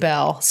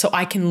Isabel so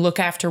I can look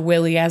after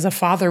Willie as a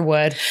father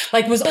would.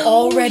 Like, was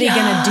already going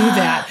to do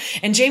that.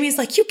 And Jamie's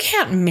like, you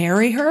can't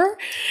marry her.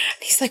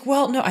 And he's like,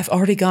 well, no, I've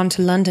already gone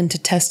to London to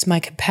test my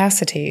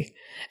capacity.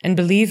 And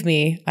believe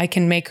me, I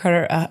can make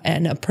her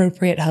an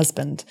appropriate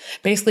husband.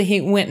 Basically, he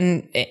went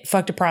and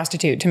fucked a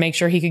prostitute to make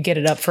sure he could get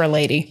it up for a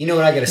lady. You know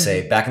what I got to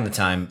say? Back in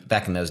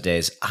those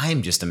days,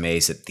 I'm just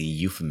amazed at the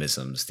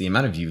euphemisms, the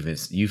amount of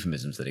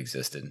euphemisms that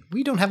existed.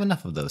 We don't have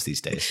enough of those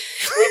these days.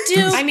 We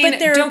do. I mean,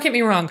 don't get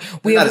me wrong.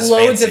 We have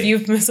loads of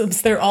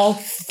euphemisms. They're all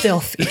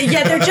filthy.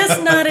 Yeah, they're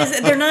just not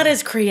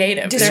as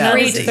creative.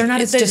 They're not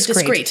as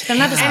discreet. They're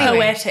not as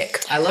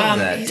poetic. I love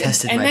that.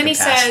 Tested and my then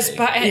capacity.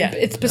 He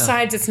says,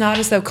 besides, it's not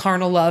as though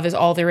carnal love is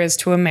all there is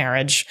to a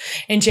marriage.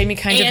 And Jamie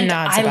kind of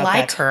nods about that. I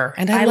like her.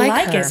 And I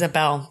like her.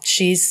 Isabel.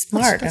 She's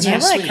smart. And I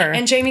like her.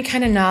 And Jamie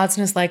kind of nods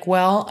and is like,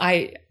 well,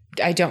 I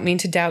don't mean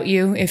to doubt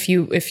you. If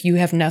you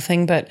have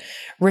nothing but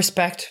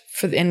respect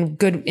for and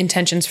good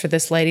intentions for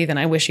this lady, then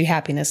I wish you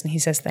happiness. And he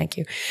says, thank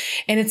you.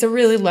 And it's a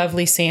really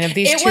lovely scene of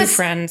these two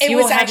friends. You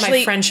will have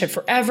my friendship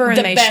forever.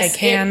 And they shake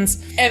hands.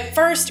 At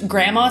first,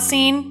 grandma's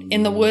scene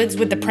in the woods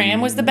with the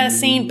pram was the best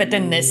scene, but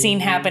then this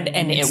scene happened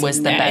and it was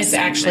the best scene.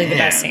 It's actually the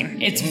best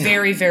scene. It's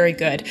very, very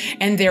good.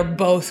 And they're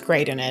both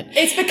great in it.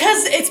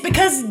 It's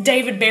because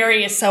David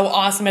Barry is so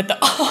awesome at the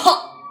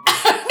no.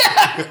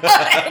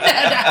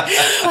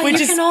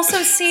 Which you can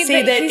also see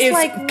that he's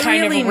like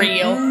kind really of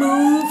real.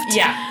 Moved.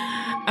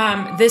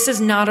 Yeah. This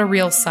is not a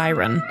real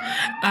siren.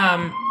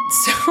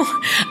 So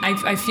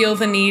I feel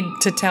the need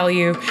to tell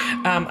you,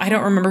 I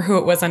don't remember who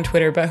it was on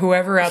Twitter, but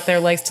whoever out there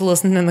likes to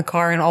listen in the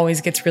car and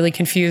always gets really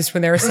confused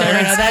when there are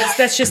sirens. No,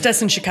 that's just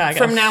us in Chicago.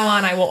 From now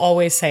on, I will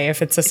always say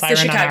if it's a siren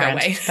the Chicago on our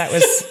way. End. That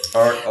was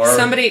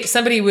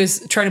somebody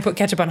was trying to put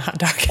ketchup on a hot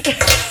dog.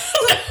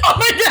 Oh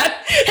my God!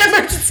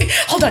 Emergency!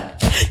 Hold on.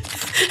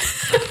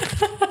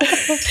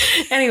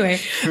 Anyway,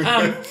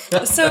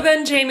 so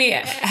then Jamie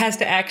has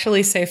to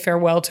actually say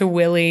farewell to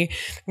Willie.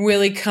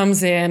 Willie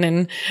comes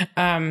in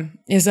and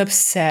is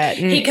upset.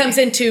 And he comes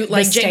into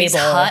like Jamie's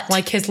hut,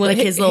 like his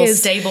little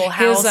stable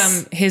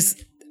house.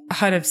 His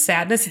hut of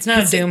sadness. It's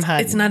not a doom hut.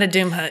 It's not a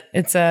doom hut.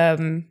 It's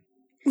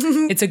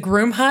It's a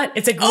groom hut.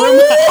 It's a groom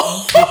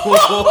hut.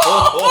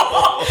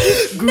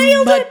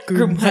 Groom hut,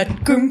 groom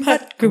hut, groom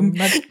hut, groom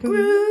hut,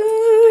 groom.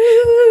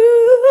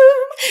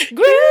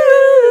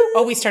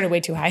 Oh, we started way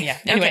too high. Yeah.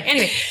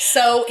 Anyway.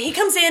 So he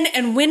comes in,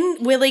 and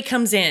when Willie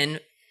comes in,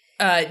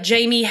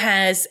 Jamie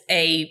has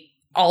a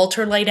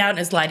altar laid out and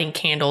is lighting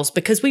candles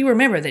because we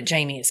remember that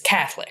Jamie is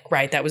Catholic,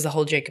 right? That was the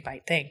whole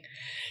Jacobite thing.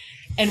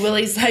 And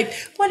Willie's like,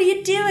 "What are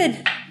you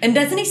doing?" And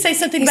doesn't he say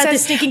something about the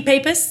stinking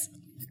papists?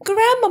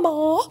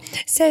 Grandmama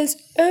says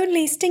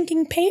only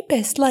stinking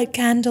papists light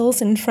candles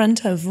in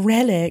front of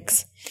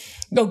relics.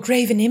 Oh,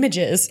 graven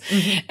images.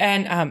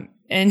 Mm-hmm.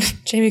 And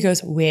Jamie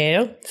goes,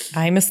 "Well,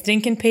 I'm a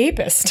stinking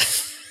papist."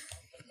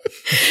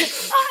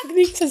 And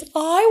he says,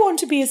 "I want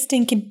to be a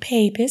stinking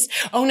papist."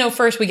 Oh no,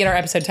 first we get our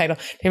episode title.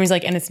 Jamie's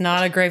like, "And it's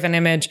not a graven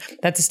image.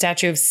 That's a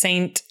statue of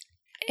Saint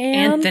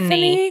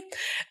Anthony,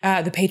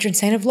 the patron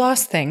saint of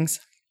lost things.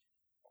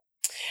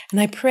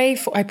 And I pray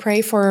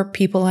for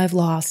people I've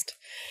lost."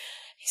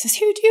 He says,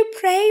 "Who do you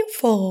pray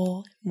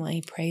for?" Well,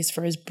 he prays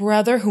for his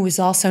brother, who is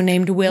also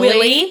named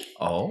Willie.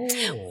 Oh.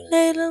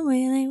 Little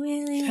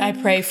Willie. I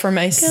pray for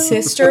my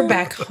sister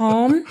back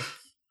home.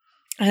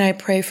 And I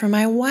pray for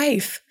my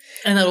wife.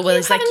 And little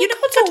Willie's like, "You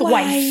don't have a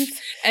wife."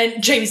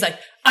 And Jamie's like,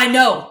 "I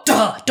know.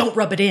 Duh. Don't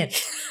rub it in."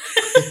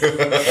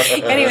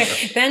 Anyway,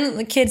 then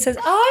the kid says,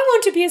 "I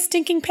want to be a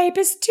stinking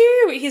papist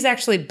too." He's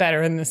actually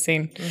better in this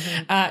scene.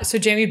 Mm-hmm. So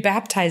Jamie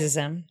baptizes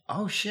him.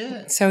 Oh,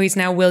 shit. So he's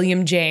now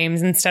William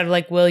James instead of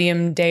like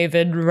William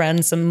David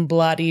Ransom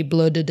Bloody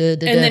Blood.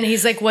 And then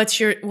he's like, what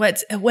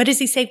does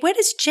he say? Where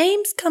does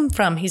James come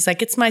from? He's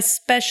like, "It's my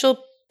special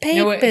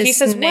papist he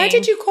says, name." "Why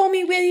did you call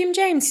me William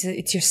James?" He says,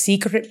 "It's your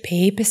secret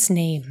papist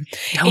name.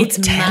 Don't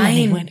tell mine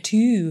anyone."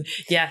 too."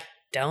 Yeah.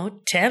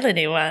 Don't tell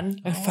anyone.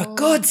 For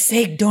God's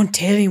sake, don't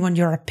tell anyone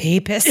you're a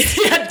papist.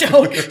 Yeah,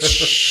 don't.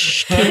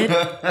 Shh, kid.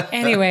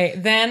 Anyway,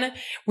 then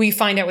we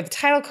find out what the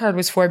title card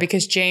was for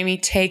because Jamie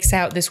takes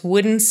out this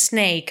wooden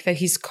snake that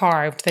he's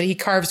carved, that he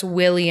carves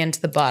Willie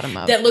into the bottom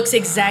of. That looks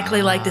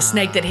exactly like the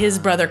snake that his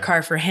brother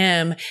carved for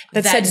him.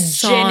 That said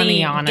Sonny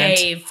Jenny on it.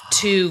 gave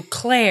to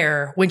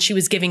Claire when she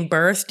was giving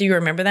birth. Do you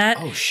remember that?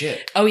 Oh,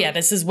 shit. Oh, yeah.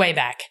 This is way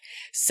back.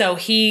 So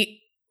he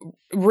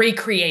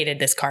recreated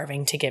this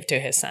carving to give to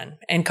his son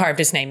and carved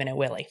his name in it,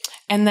 Willie.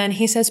 And then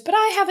he says, "But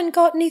I haven't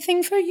got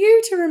anything for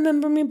you to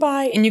remember me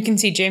by." And you can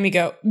see Jamie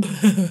go,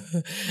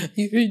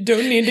 "You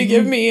don't need to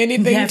give me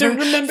anything to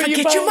remember you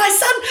by." Forget you, my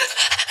son.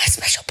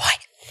 Special boy.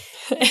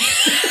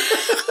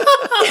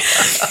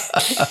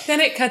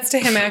 Then it cuts to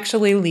him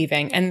actually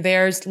leaving. And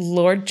there's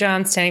Lord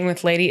John standing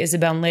with Lady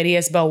Isabel. And Lady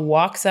Isabel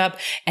walks up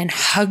and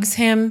hugs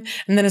him.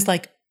 And then is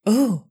like,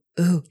 "Ooh.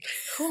 Ooh,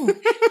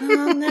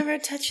 I'll never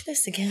touch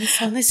this again.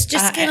 So let's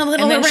just get a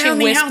little and then around she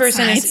the whispers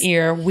in his outsides."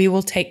 ear, "We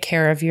will take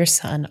care of your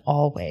son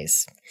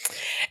always."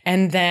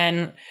 And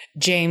then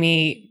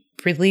Jamie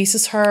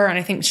releases her and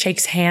I think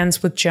shakes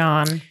hands with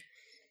John.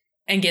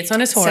 And gets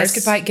on his horse. Says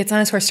goodbye, gets on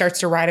his horse, starts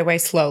to ride away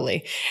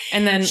slowly.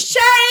 And then Shane,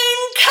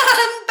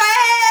 come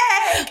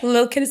back! the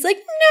little kid is like,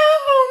 "No,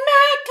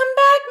 Mac, come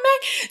back,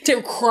 Mac."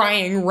 They're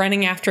crying,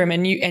 running after him,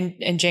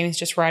 and Jamie's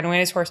just riding away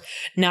on his horse,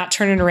 not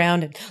turning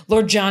around. And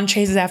Lord John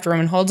chases after him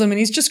and holds him, and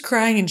he's just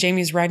crying, and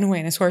Jamie's riding away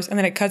on his horse. And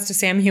then it cuts to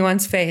Sam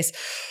Huon's face.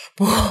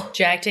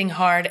 Jacting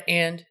hard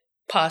and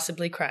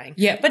possibly crying.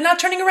 Yeah. But not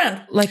turning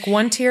around. Like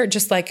one tear,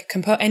 just like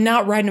and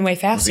not riding away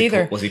fast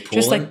either. Was he pulling?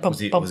 Just like bump, Was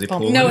he bump, pulling?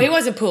 bump. No, he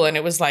wasn't pulling.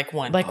 It was like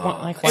one. Like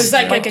one. It was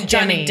like a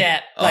Johnny Jenny.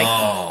 Depp. Like,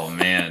 Oh,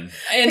 man.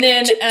 and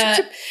then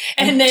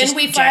Just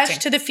we flash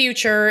jacking. to the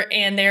future,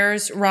 and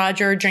there's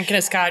Roger drinking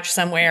a scotch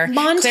somewhere,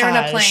 Montage. clearing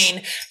a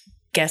plane.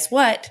 Guess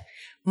what?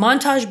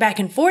 Montage back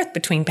and forth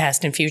between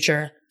past and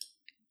future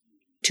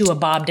to a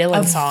Bob Dylan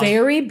A song.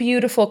 very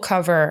beautiful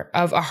cover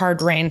of "A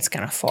Hard Rain's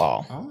Gonna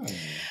Fall." Oh.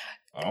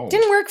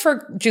 Didn't work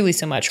for Julie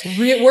so much.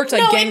 It worked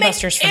like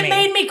gangbusters for me. It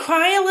made me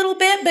cry a little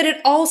bit, but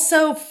it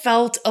also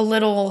felt a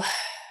little.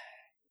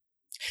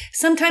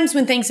 Sometimes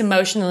when things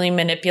emotionally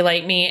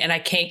manipulate me and I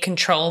can't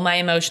control my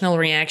emotional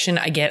reaction,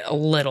 I get a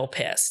little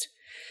pissed.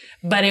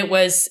 But it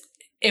was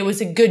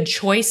a good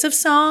choice of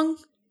song.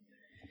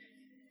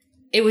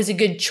 It was a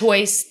good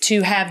choice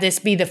to have this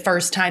be the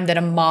first time that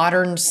a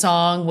modern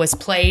song was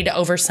played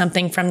over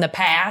something from the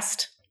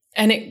past.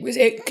 And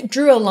it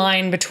drew a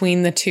line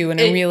between the two in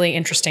a really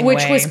interesting way.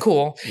 Which was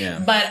cool. Yeah.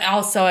 But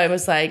also I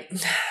was like,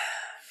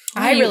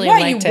 I really why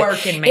liked are you it.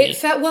 working me? It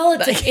felt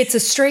it's a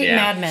straight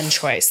Mad Men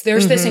choice.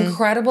 There's this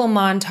incredible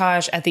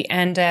montage at the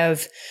end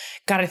of,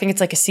 God, I think it's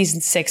like a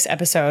season 6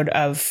 episode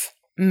of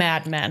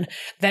Mad Men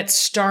that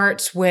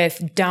starts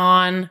with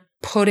Don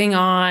putting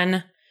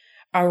on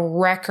a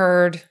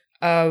record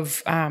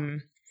of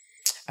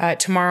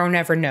Tomorrow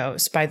Never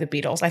Knows by the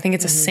Beatles. I think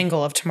it's a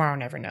single of Tomorrow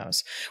Never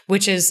Knows,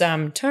 which is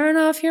turn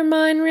off your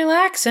mind,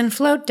 relax, and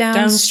float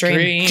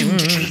downstream.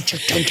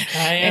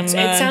 It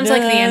sounds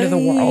like the end of the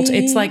world.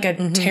 It's like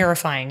a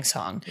terrifying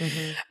song.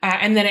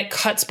 And then it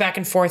cuts back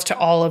and forth to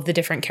all of the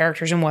different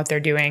characters and what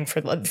they're doing.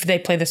 They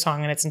play the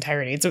song in its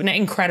entirety. It's an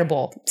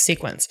incredible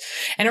sequence.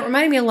 And it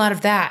reminded me a lot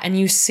of that. And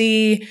you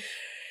see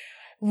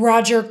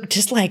Roger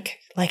just like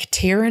like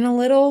tearing a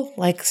little,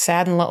 like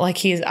sad and like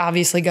he's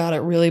obviously got it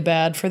really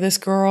bad for this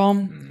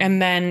girl.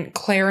 And then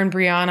Claire and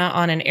Brianna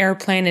on an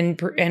airplane,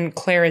 and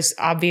Claire is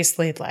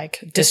obviously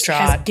like Distraught.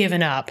 has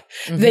given up.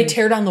 They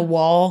tear down the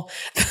wall.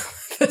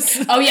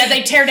 Oh yeah,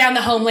 they tear down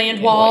the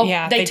Homeland wall.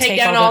 Yeah, they take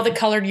down all the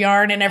colored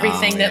yarn and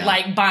everything that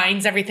like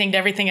binds everything to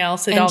everything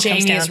else. It and all Jamie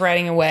comes down. is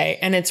writing away,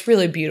 and it's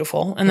really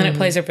beautiful. And then it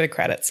plays over the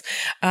credits,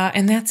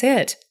 and that's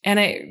it. And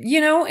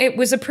it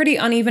was a pretty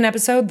uneven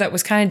episode that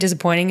was kind of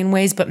disappointing in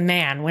ways. But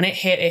man, when it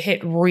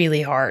hit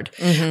really hard.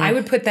 I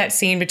would put that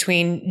scene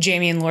between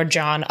Jamie and Lord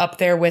John up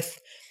there with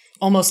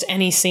almost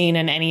any scene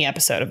in any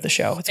episode of the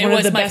show. It's one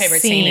of the best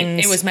favorite scenes. scene.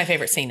 It was my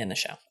favorite scene in the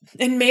show,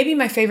 and maybe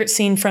my favorite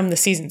scene from the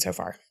season so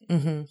far.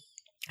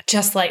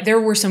 Just like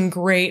there were some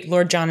great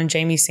Lord John and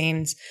Jamie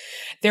scenes.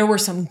 There were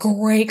some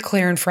great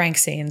Claire and Frank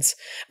scenes.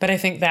 But I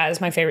think that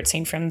is my favorite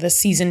scene from the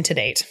season to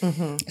date.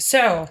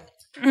 So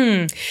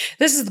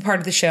this is the part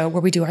of the show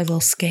where we do our little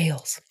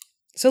scales.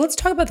 So let's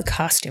talk about the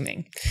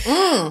costuming.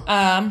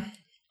 So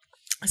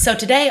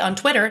today on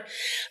Twitter,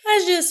 I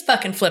was just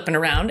fucking flipping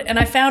around and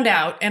I found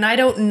out, and I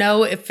don't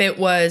know if it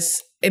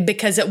was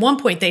because at one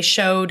point they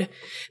showed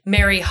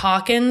Mary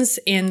Hawkins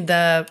in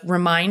the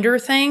reminder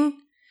thing.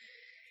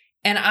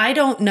 And I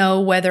don't know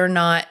whether or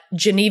not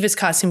Geneva's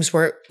costumes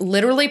were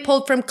literally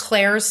pulled from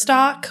Claire's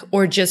stock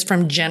or just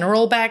from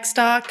general back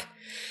stock.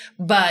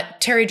 But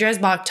Terry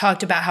Dresbach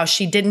talked about how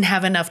she didn't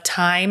have enough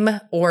time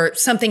or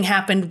something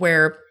happened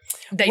where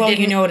they didn't.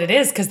 You know what it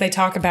is because they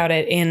talk about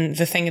it in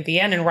the thing at the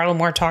end, and Ronald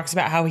Moore talks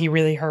about how he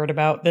really heard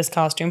about this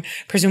costume,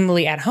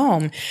 presumably at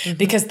home,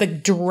 because the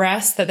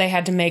dress that they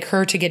had to make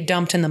her to get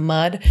dumped in the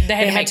mud,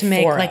 they had to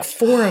make like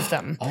 4 of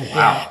them. Oh,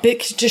 wow.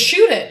 To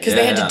shoot it, because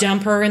they had to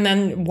dump her and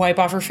then wipe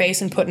off her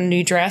face and put in a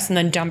new dress and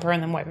then dump her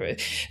and then wipe her.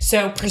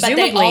 So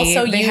presumably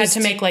they had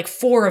to make like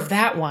 4 of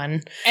that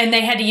one. And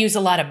they had to use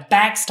a lot of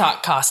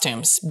backstock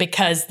costumes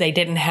because they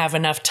didn't have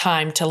enough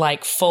time to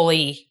like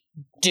fully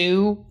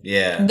do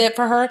that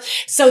for her.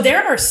 So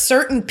there are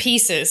certain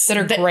pieces that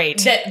are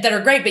great. That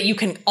are great, but you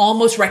can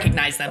almost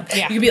recognize them.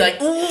 Yeah. You can be like,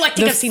 I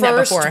think I've seen that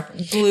before.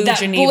 Blue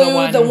Geneva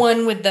one. The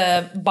one with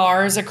the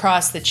bars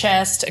across the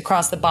chest,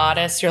 across the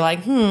bodice. You're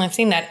like, I've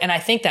seen that. And I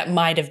think that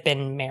might have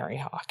been Mary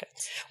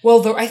Hawkins.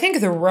 Well, I think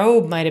the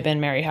robe might have been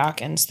Mary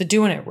Hawkins, the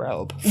Doing It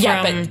robe.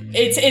 Yeah, but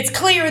it's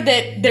clear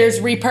that there's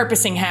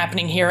repurposing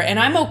happening here, and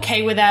I'm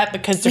okay with that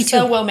because they're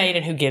so well made,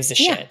 and who gives a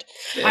shit?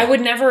 Yeah. I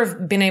would never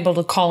have been able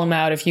to call them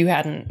out if you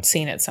hadn't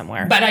seen it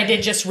somewhere. But I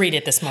did just read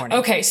it this morning.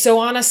 Okay, so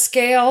on a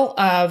scale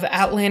of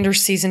Outlander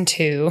season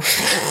 2,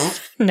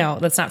 no,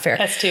 that's not fair.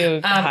 That's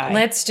too high.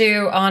 Let's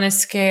do on a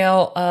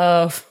scale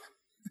of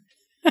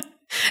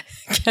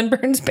Ken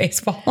Burns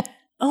baseball.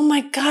 Oh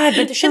my God,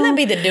 but shouldn't that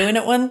be the Doing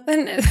It one?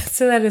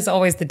 So that is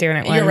always the Doing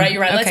It one. You're right.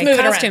 Okay, let's move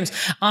costumes.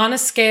 it around. On a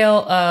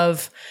scale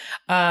of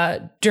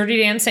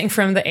Dirty Dancing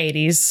from the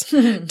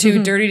 80s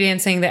to Dirty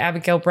Dancing, the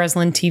Abigail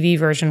Breslin TV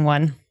version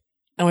one.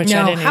 How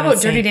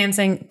about Dirty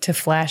Dancing to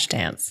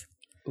Flashdance?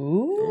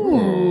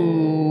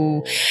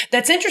 Ooh.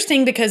 That's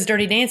interesting because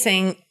Dirty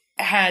Dancing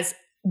has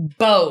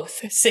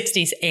both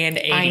 60s and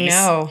 80s. I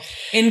know.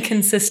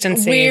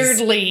 Inconsistencies.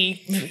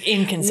 Weirdly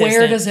inconsistent.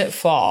 Where does it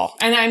fall?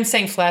 And I'm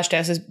saying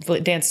Flashdance is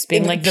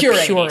being like the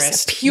purest.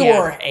 80s,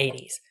 pure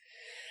 80s.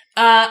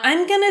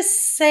 I'm going to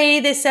say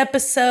this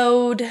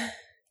episode,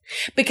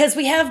 because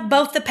we have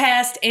both the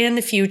past and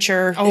the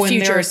future. Oh, the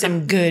future, and there are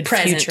some good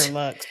present. future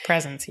looks.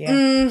 Presents,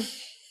 yeah.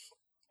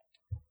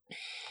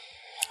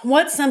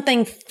 What's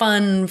something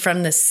fun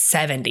from the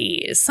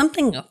 70s?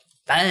 Something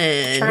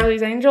fun.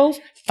 Charlie's Angels?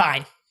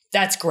 Fine.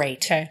 That's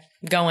great. Okay.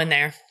 Go in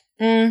there.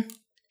 I'm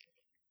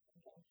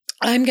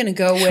going to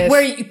go with...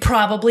 Where you,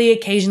 probably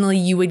occasionally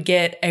you would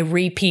get a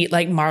repeat,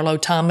 like Marlo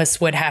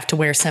Thomas would have to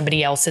wear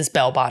somebody else's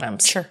bell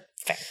bottoms. Sure.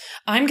 Fair.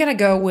 I'm going to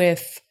go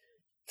with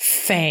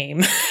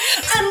Fame.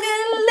 I'm going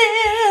to live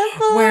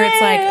where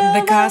it's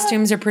like the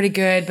costumes are pretty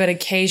good, but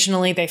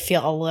occasionally they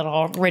feel a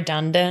little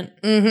redundant.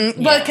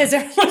 Mm-hmm. Yeah. Well, because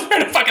everyone's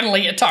wearing a fucking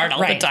leotard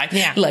all the time.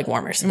 Yeah. Leg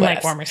warmers. Leg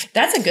warmers.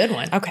 That's a good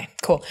one. Okay,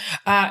 cool.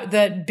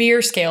 The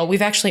beer scale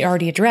we've actually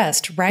already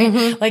addressed, right?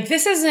 Mm-hmm. Like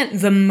this isn't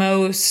the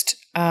most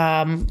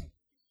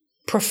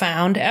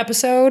profound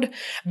episode,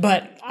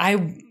 but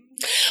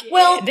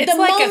Well, it's the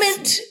like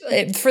moment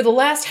for the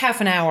last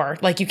half an hour,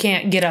 like you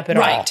can't get up at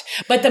all. Right.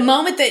 But the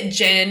moment that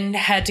Jen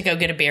had to go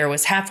get a beer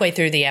was halfway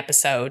through the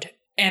episode,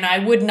 and I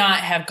would not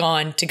have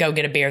gone to go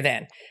get a beer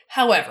then.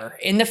 However,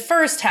 in the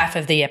first half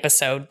of the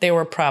episode, there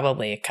were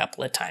probably a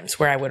couple of times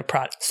where I would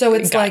have So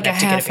it's like a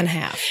half and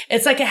half.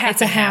 It's like a half.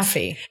 It's a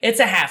halfie. It's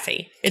a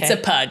halfie. It's a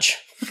pudge.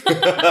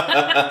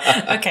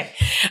 Okay.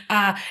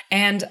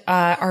 And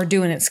our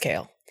Doing It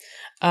scale.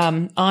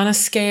 On a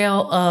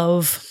scale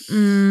of,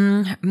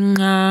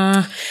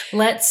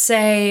 let's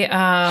say,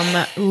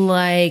 how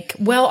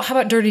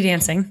about Dirty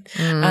Dancing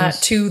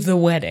to The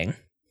Wedding?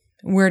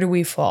 Where do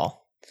we fall?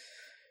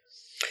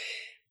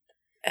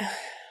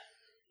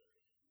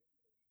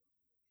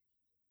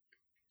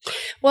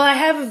 Well, I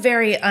have a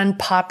very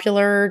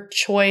unpopular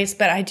choice,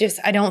 but I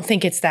don't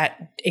think it's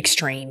that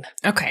extreme.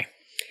 Okay.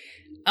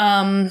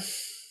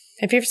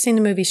 Have you ever seen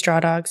the movie Straw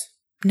Dogs?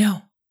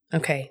 No.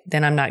 Okay,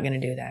 then I'm not going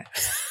to do that.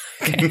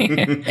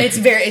 Okay.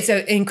 It's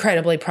an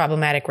incredibly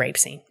problematic rape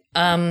scene.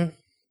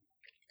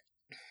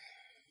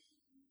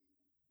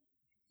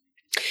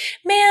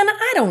 Man,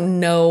 I don't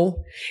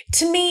know.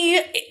 To me,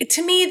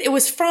 it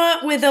was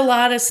fraught with a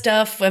lot of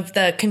stuff of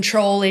the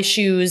control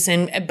issues,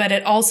 but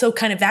it also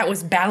kind of that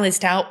was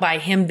balanced out by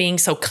him being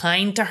so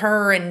kind to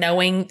her and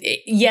knowing,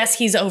 yes,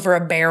 he's over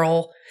a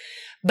barrel,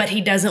 but he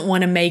doesn't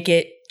want to make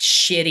it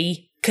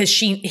shitty because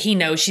he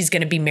knows she's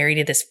going to be married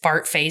to this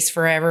fart face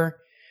forever.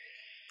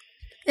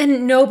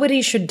 And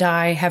nobody should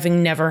die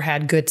having never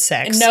had good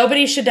sex.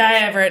 Nobody should die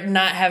ever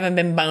not having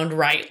been boned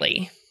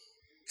rightly.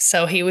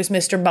 So he was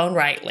Mr. Bone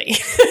Rightly.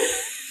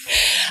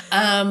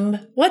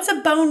 What's a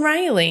Bone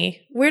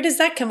Riley? Where does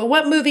that come?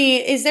 What movie?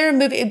 Is there a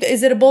movie?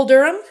 Is it a Bull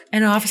Durham?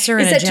 An officer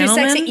and is a that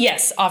gentleman? Too sexy?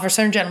 Yes,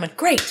 officer and gentleman.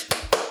 Great.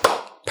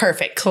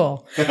 Perfect.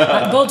 Cool.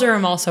 Bull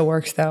Durham also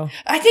works, though.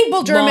 I think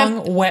Bull Durham.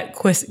 Long, wet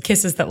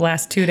kisses that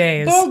last 2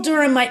 days. Bull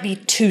Durham might be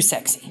too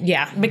sexy.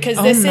 Yeah. Because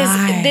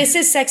this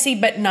is sexy,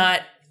 but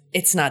not.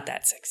 It's not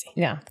that sexy.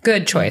 Yeah.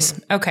 Good choice.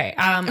 Mm-hmm. Okay.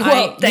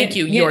 Thank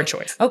you. Your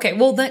choice. Okay.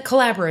 Well, that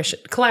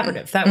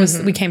collaborative. That was,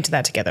 we came to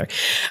that together.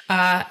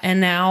 And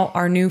now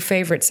our new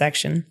favorite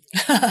section.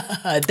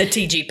 The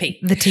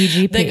TGP. The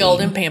TGP. The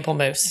Golden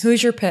Pamplemousse.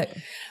 Who's your pick?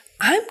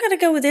 I'm going to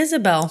go with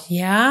Isabel.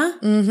 Yeah?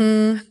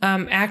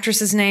 Mm-hmm.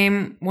 Actress's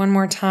name, one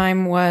more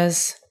time,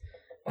 was,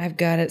 I've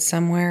got it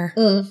somewhere.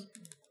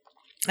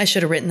 I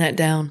should have written that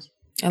down.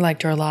 I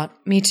liked her a lot.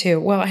 Me too.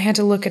 Well, I had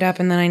to look it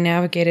up and then I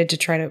navigated to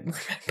try to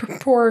remember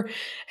poor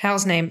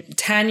Hal's name.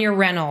 Tanya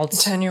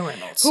Reynolds.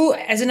 Who,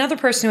 as another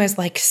person who has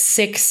like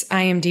 6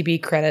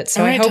 IMDb credits.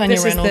 So I hope Tanya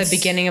this Reynolds. is the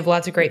beginning of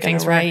lots of great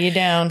things. Write you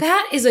down.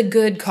 That is a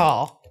good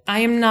call. I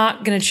am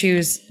not going to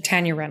choose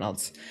Tanya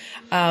Reynolds.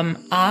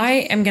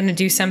 I am going to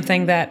do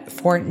something that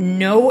for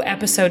no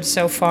episode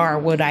so far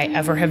would I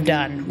ever have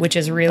done, which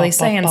is really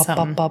saying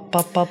something.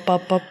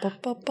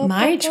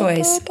 My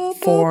choice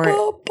for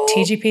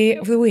TGP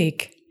of the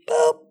week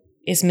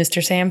is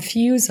Mr. Sam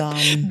Fuzon.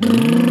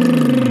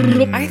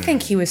 I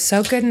think he was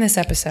so good in this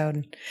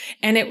episode.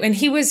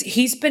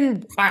 He's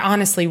been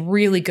honestly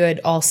really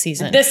good all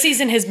season. This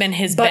season has been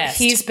his best.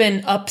 But he's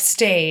been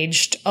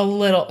upstaged a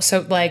little.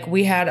 So like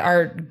we had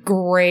our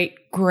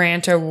great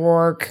Grant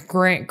O'Rourke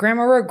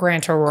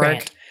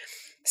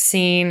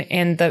scene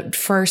in the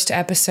first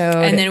episode.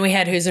 And then we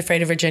had Who's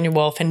Afraid of Virginia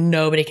Woolf, and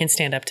nobody can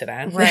stand up to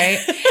that. Right.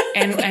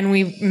 and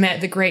we met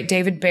the great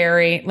David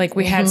Barry. Like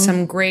we had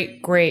some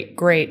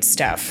great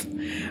stuff.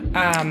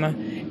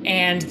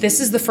 And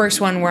this is the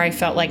first one where I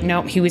felt like,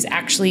 no, he was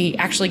actually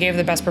gave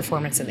the best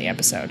performance in the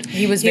episode.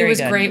 He was good.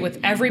 Great with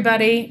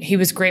everybody. He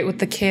was great with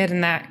the kid,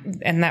 and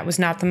that was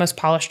not the most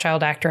polished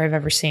child actor I've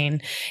ever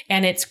seen.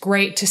 And it's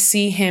great to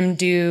see him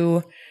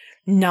do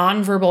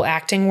nonverbal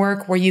acting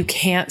work where you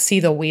can't see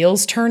the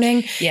wheels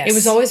turning. Yes. It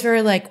was always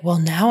very like, well,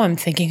 now I'm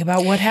thinking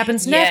about what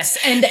happens next.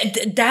 Yes. And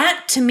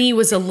that to me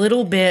was a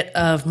little bit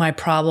of my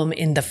problem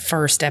in the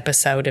first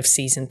episode of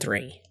season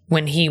 3.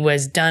 When he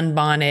was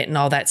Dunbonnet and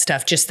all that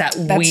stuff, just that's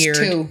weird.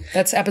 2.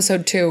 That's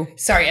episode 2.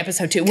 Sorry,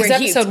 episode 2. Because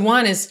episode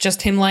 1 is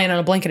just him lying on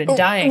a blanket and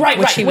dying. Right,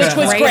 which was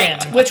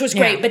great. Which was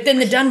great. Yeah. But then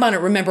the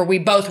Dunbonnet, remember, we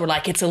both were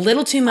like, it's a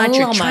little too much.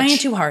 You're trying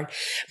too hard.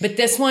 But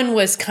this one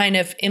was kind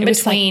of in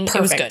between. Like,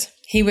 it was good.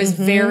 He was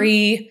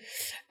very...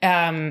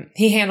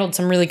 he handled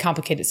some really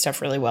complicated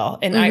stuff really well.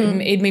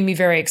 And it made me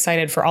very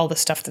excited for all the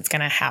stuff that's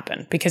going to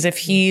happen. Because if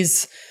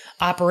he's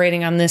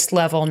operating on this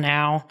level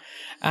now...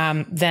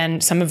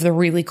 then some of the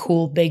really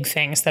cool big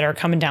things that are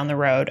coming down the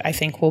road, I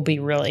think will be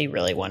really,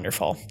 really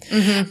wonderful.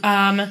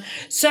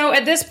 So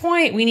at this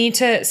point, we need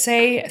to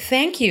say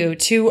thank you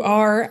to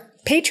our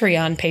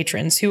Patreon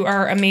patrons who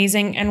are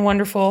amazing and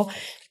wonderful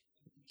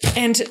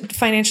and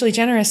financially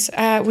generous.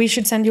 We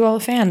should send you all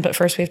a fan, but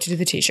first we have to do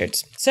the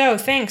t-shirts. So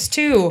thanks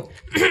to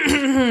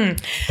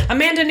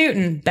Amanda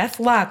Newton, Beth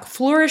Locke,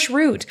 Flourish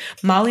Root,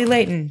 Molly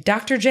Layton,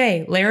 Dr.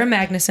 J, Lara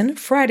Magnuson,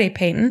 Friday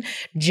Payton,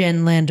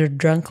 Jen Lander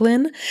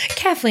Drunklin,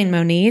 Kathleen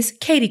Moniz,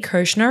 Katie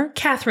Kirshner,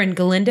 Catherine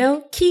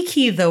Galindo,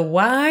 Kiki the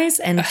Wise,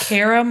 and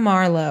Kara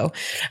Marlowe.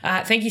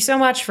 Thank you so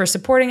much for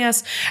supporting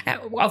us.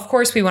 Of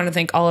course, we want to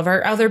thank all of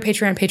our other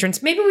Patreon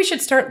patrons. Maybe we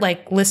should start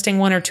like listing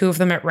 1 or 2 of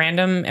them at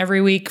random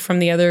every week from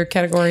the other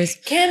categories.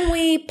 Can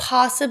we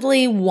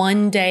possibly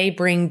one day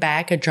bring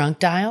back a drunk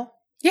dial?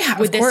 Yeah,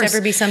 Would this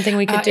ever be something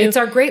we could do? It's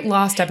our great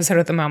lost episode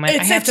at the moment.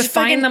 I have to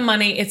find the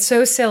money. It's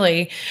so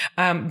silly.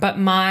 But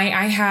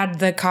I had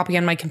the copy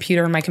on my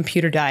computer and my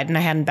computer died and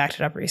I hadn't backed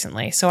it up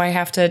recently. So I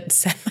have to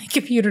send my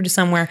computer to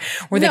somewhere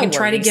where they can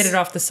try to get it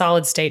off the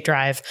solid state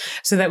drive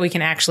so that we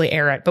can actually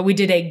air it. But we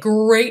did a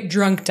great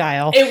drunk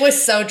dial. It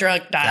was so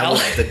drunk dial.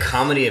 The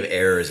comedy of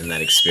errors in that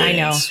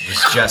experience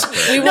was just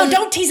great. No,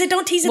 don't tease it.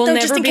 Don't tease it though,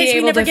 just in case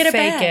we never get it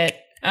back.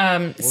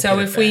 So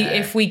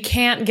if we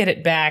can't get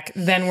it back,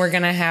 then we're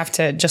going to have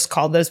to just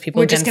call those people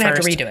We're again just going to have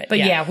to first. redo it. But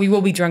yeah, we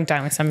will be drunk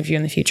dialing some of you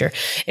in the future.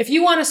 If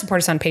you want to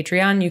support us on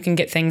Patreon, you can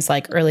get things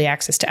like early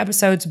access to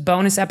episodes,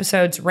 bonus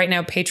episodes. Right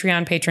now,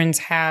 Patreon patrons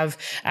have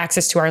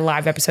access to our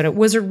live episode at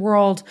Wizard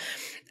World.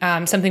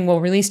 Something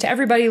we'll release to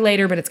everybody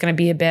later, but it's going to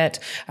be a bit.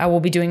 We'll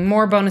be doing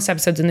more bonus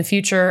episodes in the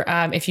future.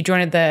 If you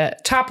join at the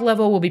top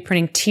level, we'll be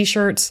printing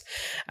t-shirts.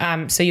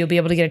 So you'll be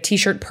able to get a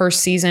t-shirt per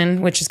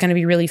season, which is going to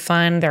be really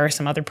fun. There are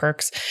some other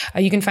perks.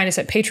 You can find us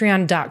at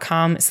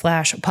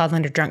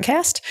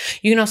patreon.com/PodlanderDrunkcast.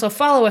 You can also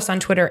follow us on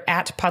Twitter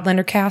at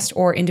PodlanderCast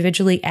or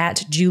individually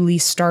at Julie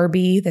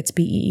Starby, that's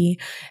BEE,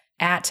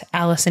 at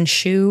Allison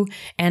Shue,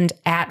 and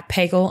at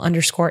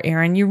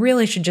Pagel_Aaron. You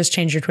really should just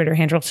change your Twitter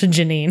handle to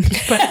Janine.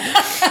 But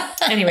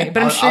anyway,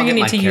 but I'm sure you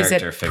need to use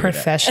it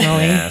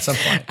professionally. Yeah, at some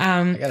point.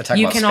 I gotta talk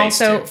You about can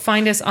space, also too.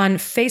 find us on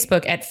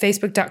Facebook at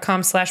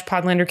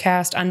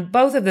facebook.com/PodlanderCast on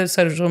both of those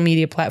social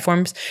media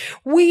platforms.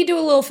 We do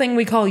a little thing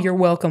we call Your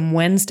Welcome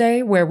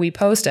Wednesday, where we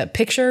post a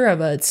picture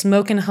of a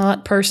smoking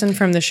hot person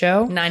from the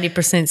show.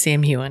 90%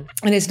 Sam Hewen.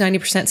 And it's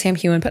 90% Sam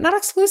Hewen, but not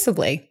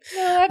exclusively.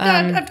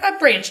 I've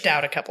branched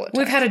out a couple of times.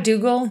 We've had a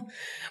Dougal.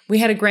 We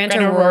had a Grant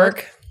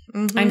O'Rourke.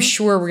 I'm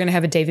sure we're going to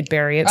have a David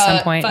Barry at some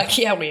point. Fuck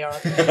yeah, we are.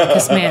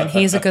 This man,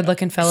 he's a good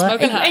looking fella.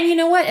 Smoking hot. And you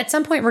know what? At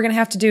some point, we're going to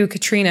have to do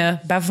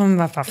Katrina.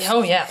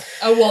 Oh, yeah.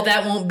 Oh, well,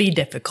 that won't be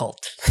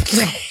difficult.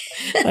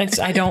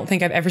 I don't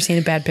think I've ever seen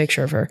a bad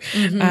picture of her.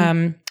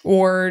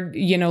 Or,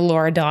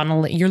 Laura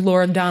Donnelly. You're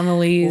Laura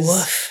Donnelly's.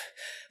 Woof.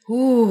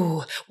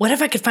 Ooh, what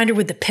if I could find her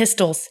with the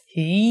pistols?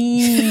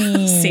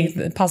 See,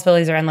 the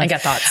possibilities are endless. I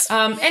got thoughts.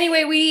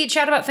 Anyway, we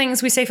chat about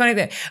things. We say funny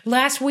things.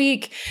 Last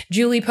week,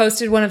 Julie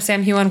posted one of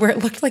Sam Hewen where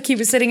it looked like he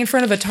was sitting in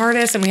front of a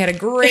TARDIS, and we had a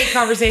great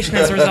conversation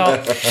as a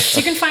result.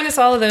 You can find us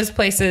all of those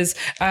places.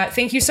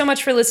 Thank you so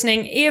much for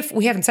listening. If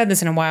we haven't said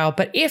this in a while,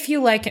 but if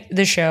you like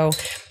the show,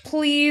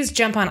 please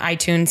jump on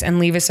iTunes and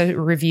leave us a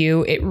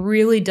review. It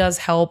really does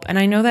help. And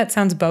I know that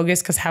sounds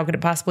bogus because how could it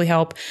possibly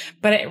help?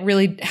 But it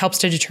really helps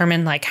to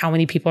determine like how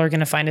many people are going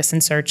to find us in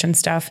search and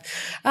stuff.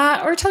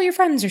 Or tell your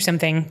friends or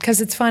something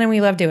because it's fun and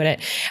we love doing it.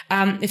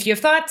 If you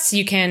have thoughts,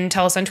 you can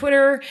tell us on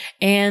Twitter.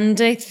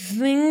 And I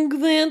think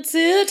that's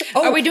it.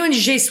 Oh, are we doing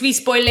Je suis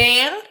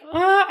spoiler?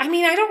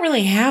 I don't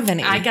really have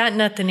any. I got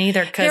nothing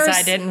either because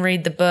I didn't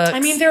read the books.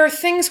 There are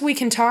things we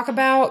can talk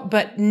about,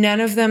 but none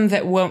of them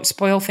that won't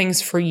spoil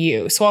things for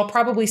you. So I'll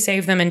probably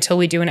save them until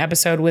we do an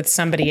episode with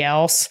somebody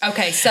else.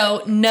 Okay,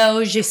 so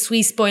no je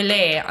suis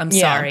spoiler. I'm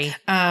sorry.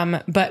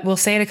 But we'll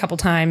say it a couple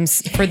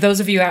times. For those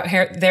of you out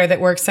here there that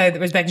were excited,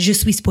 that was back, je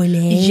suis spoiler.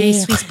 Je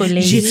suis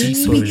spoiler. Je suis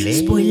spoiler.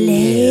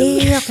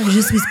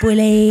 Je suis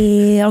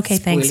spoiler. Okay,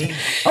 thanks.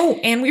 Oh,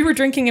 and we were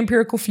drinking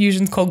Empirical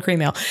Fusion's Cold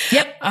Cream Ale.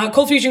 Yep.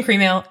 Cold Fusion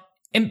Cream Ale.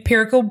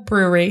 Empirical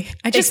Brewery.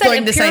 I just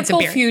Exploring said the science of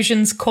Empirical beer.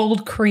 Fusion's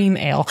Cold Cream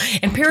Ale.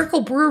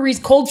 Empirical Brewery's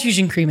Cold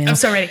Fusion Cream Ale. I'm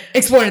so ready.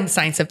 Exploring the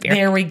science of beer.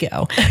 There we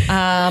go.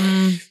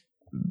 Bye.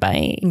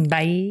 Bye.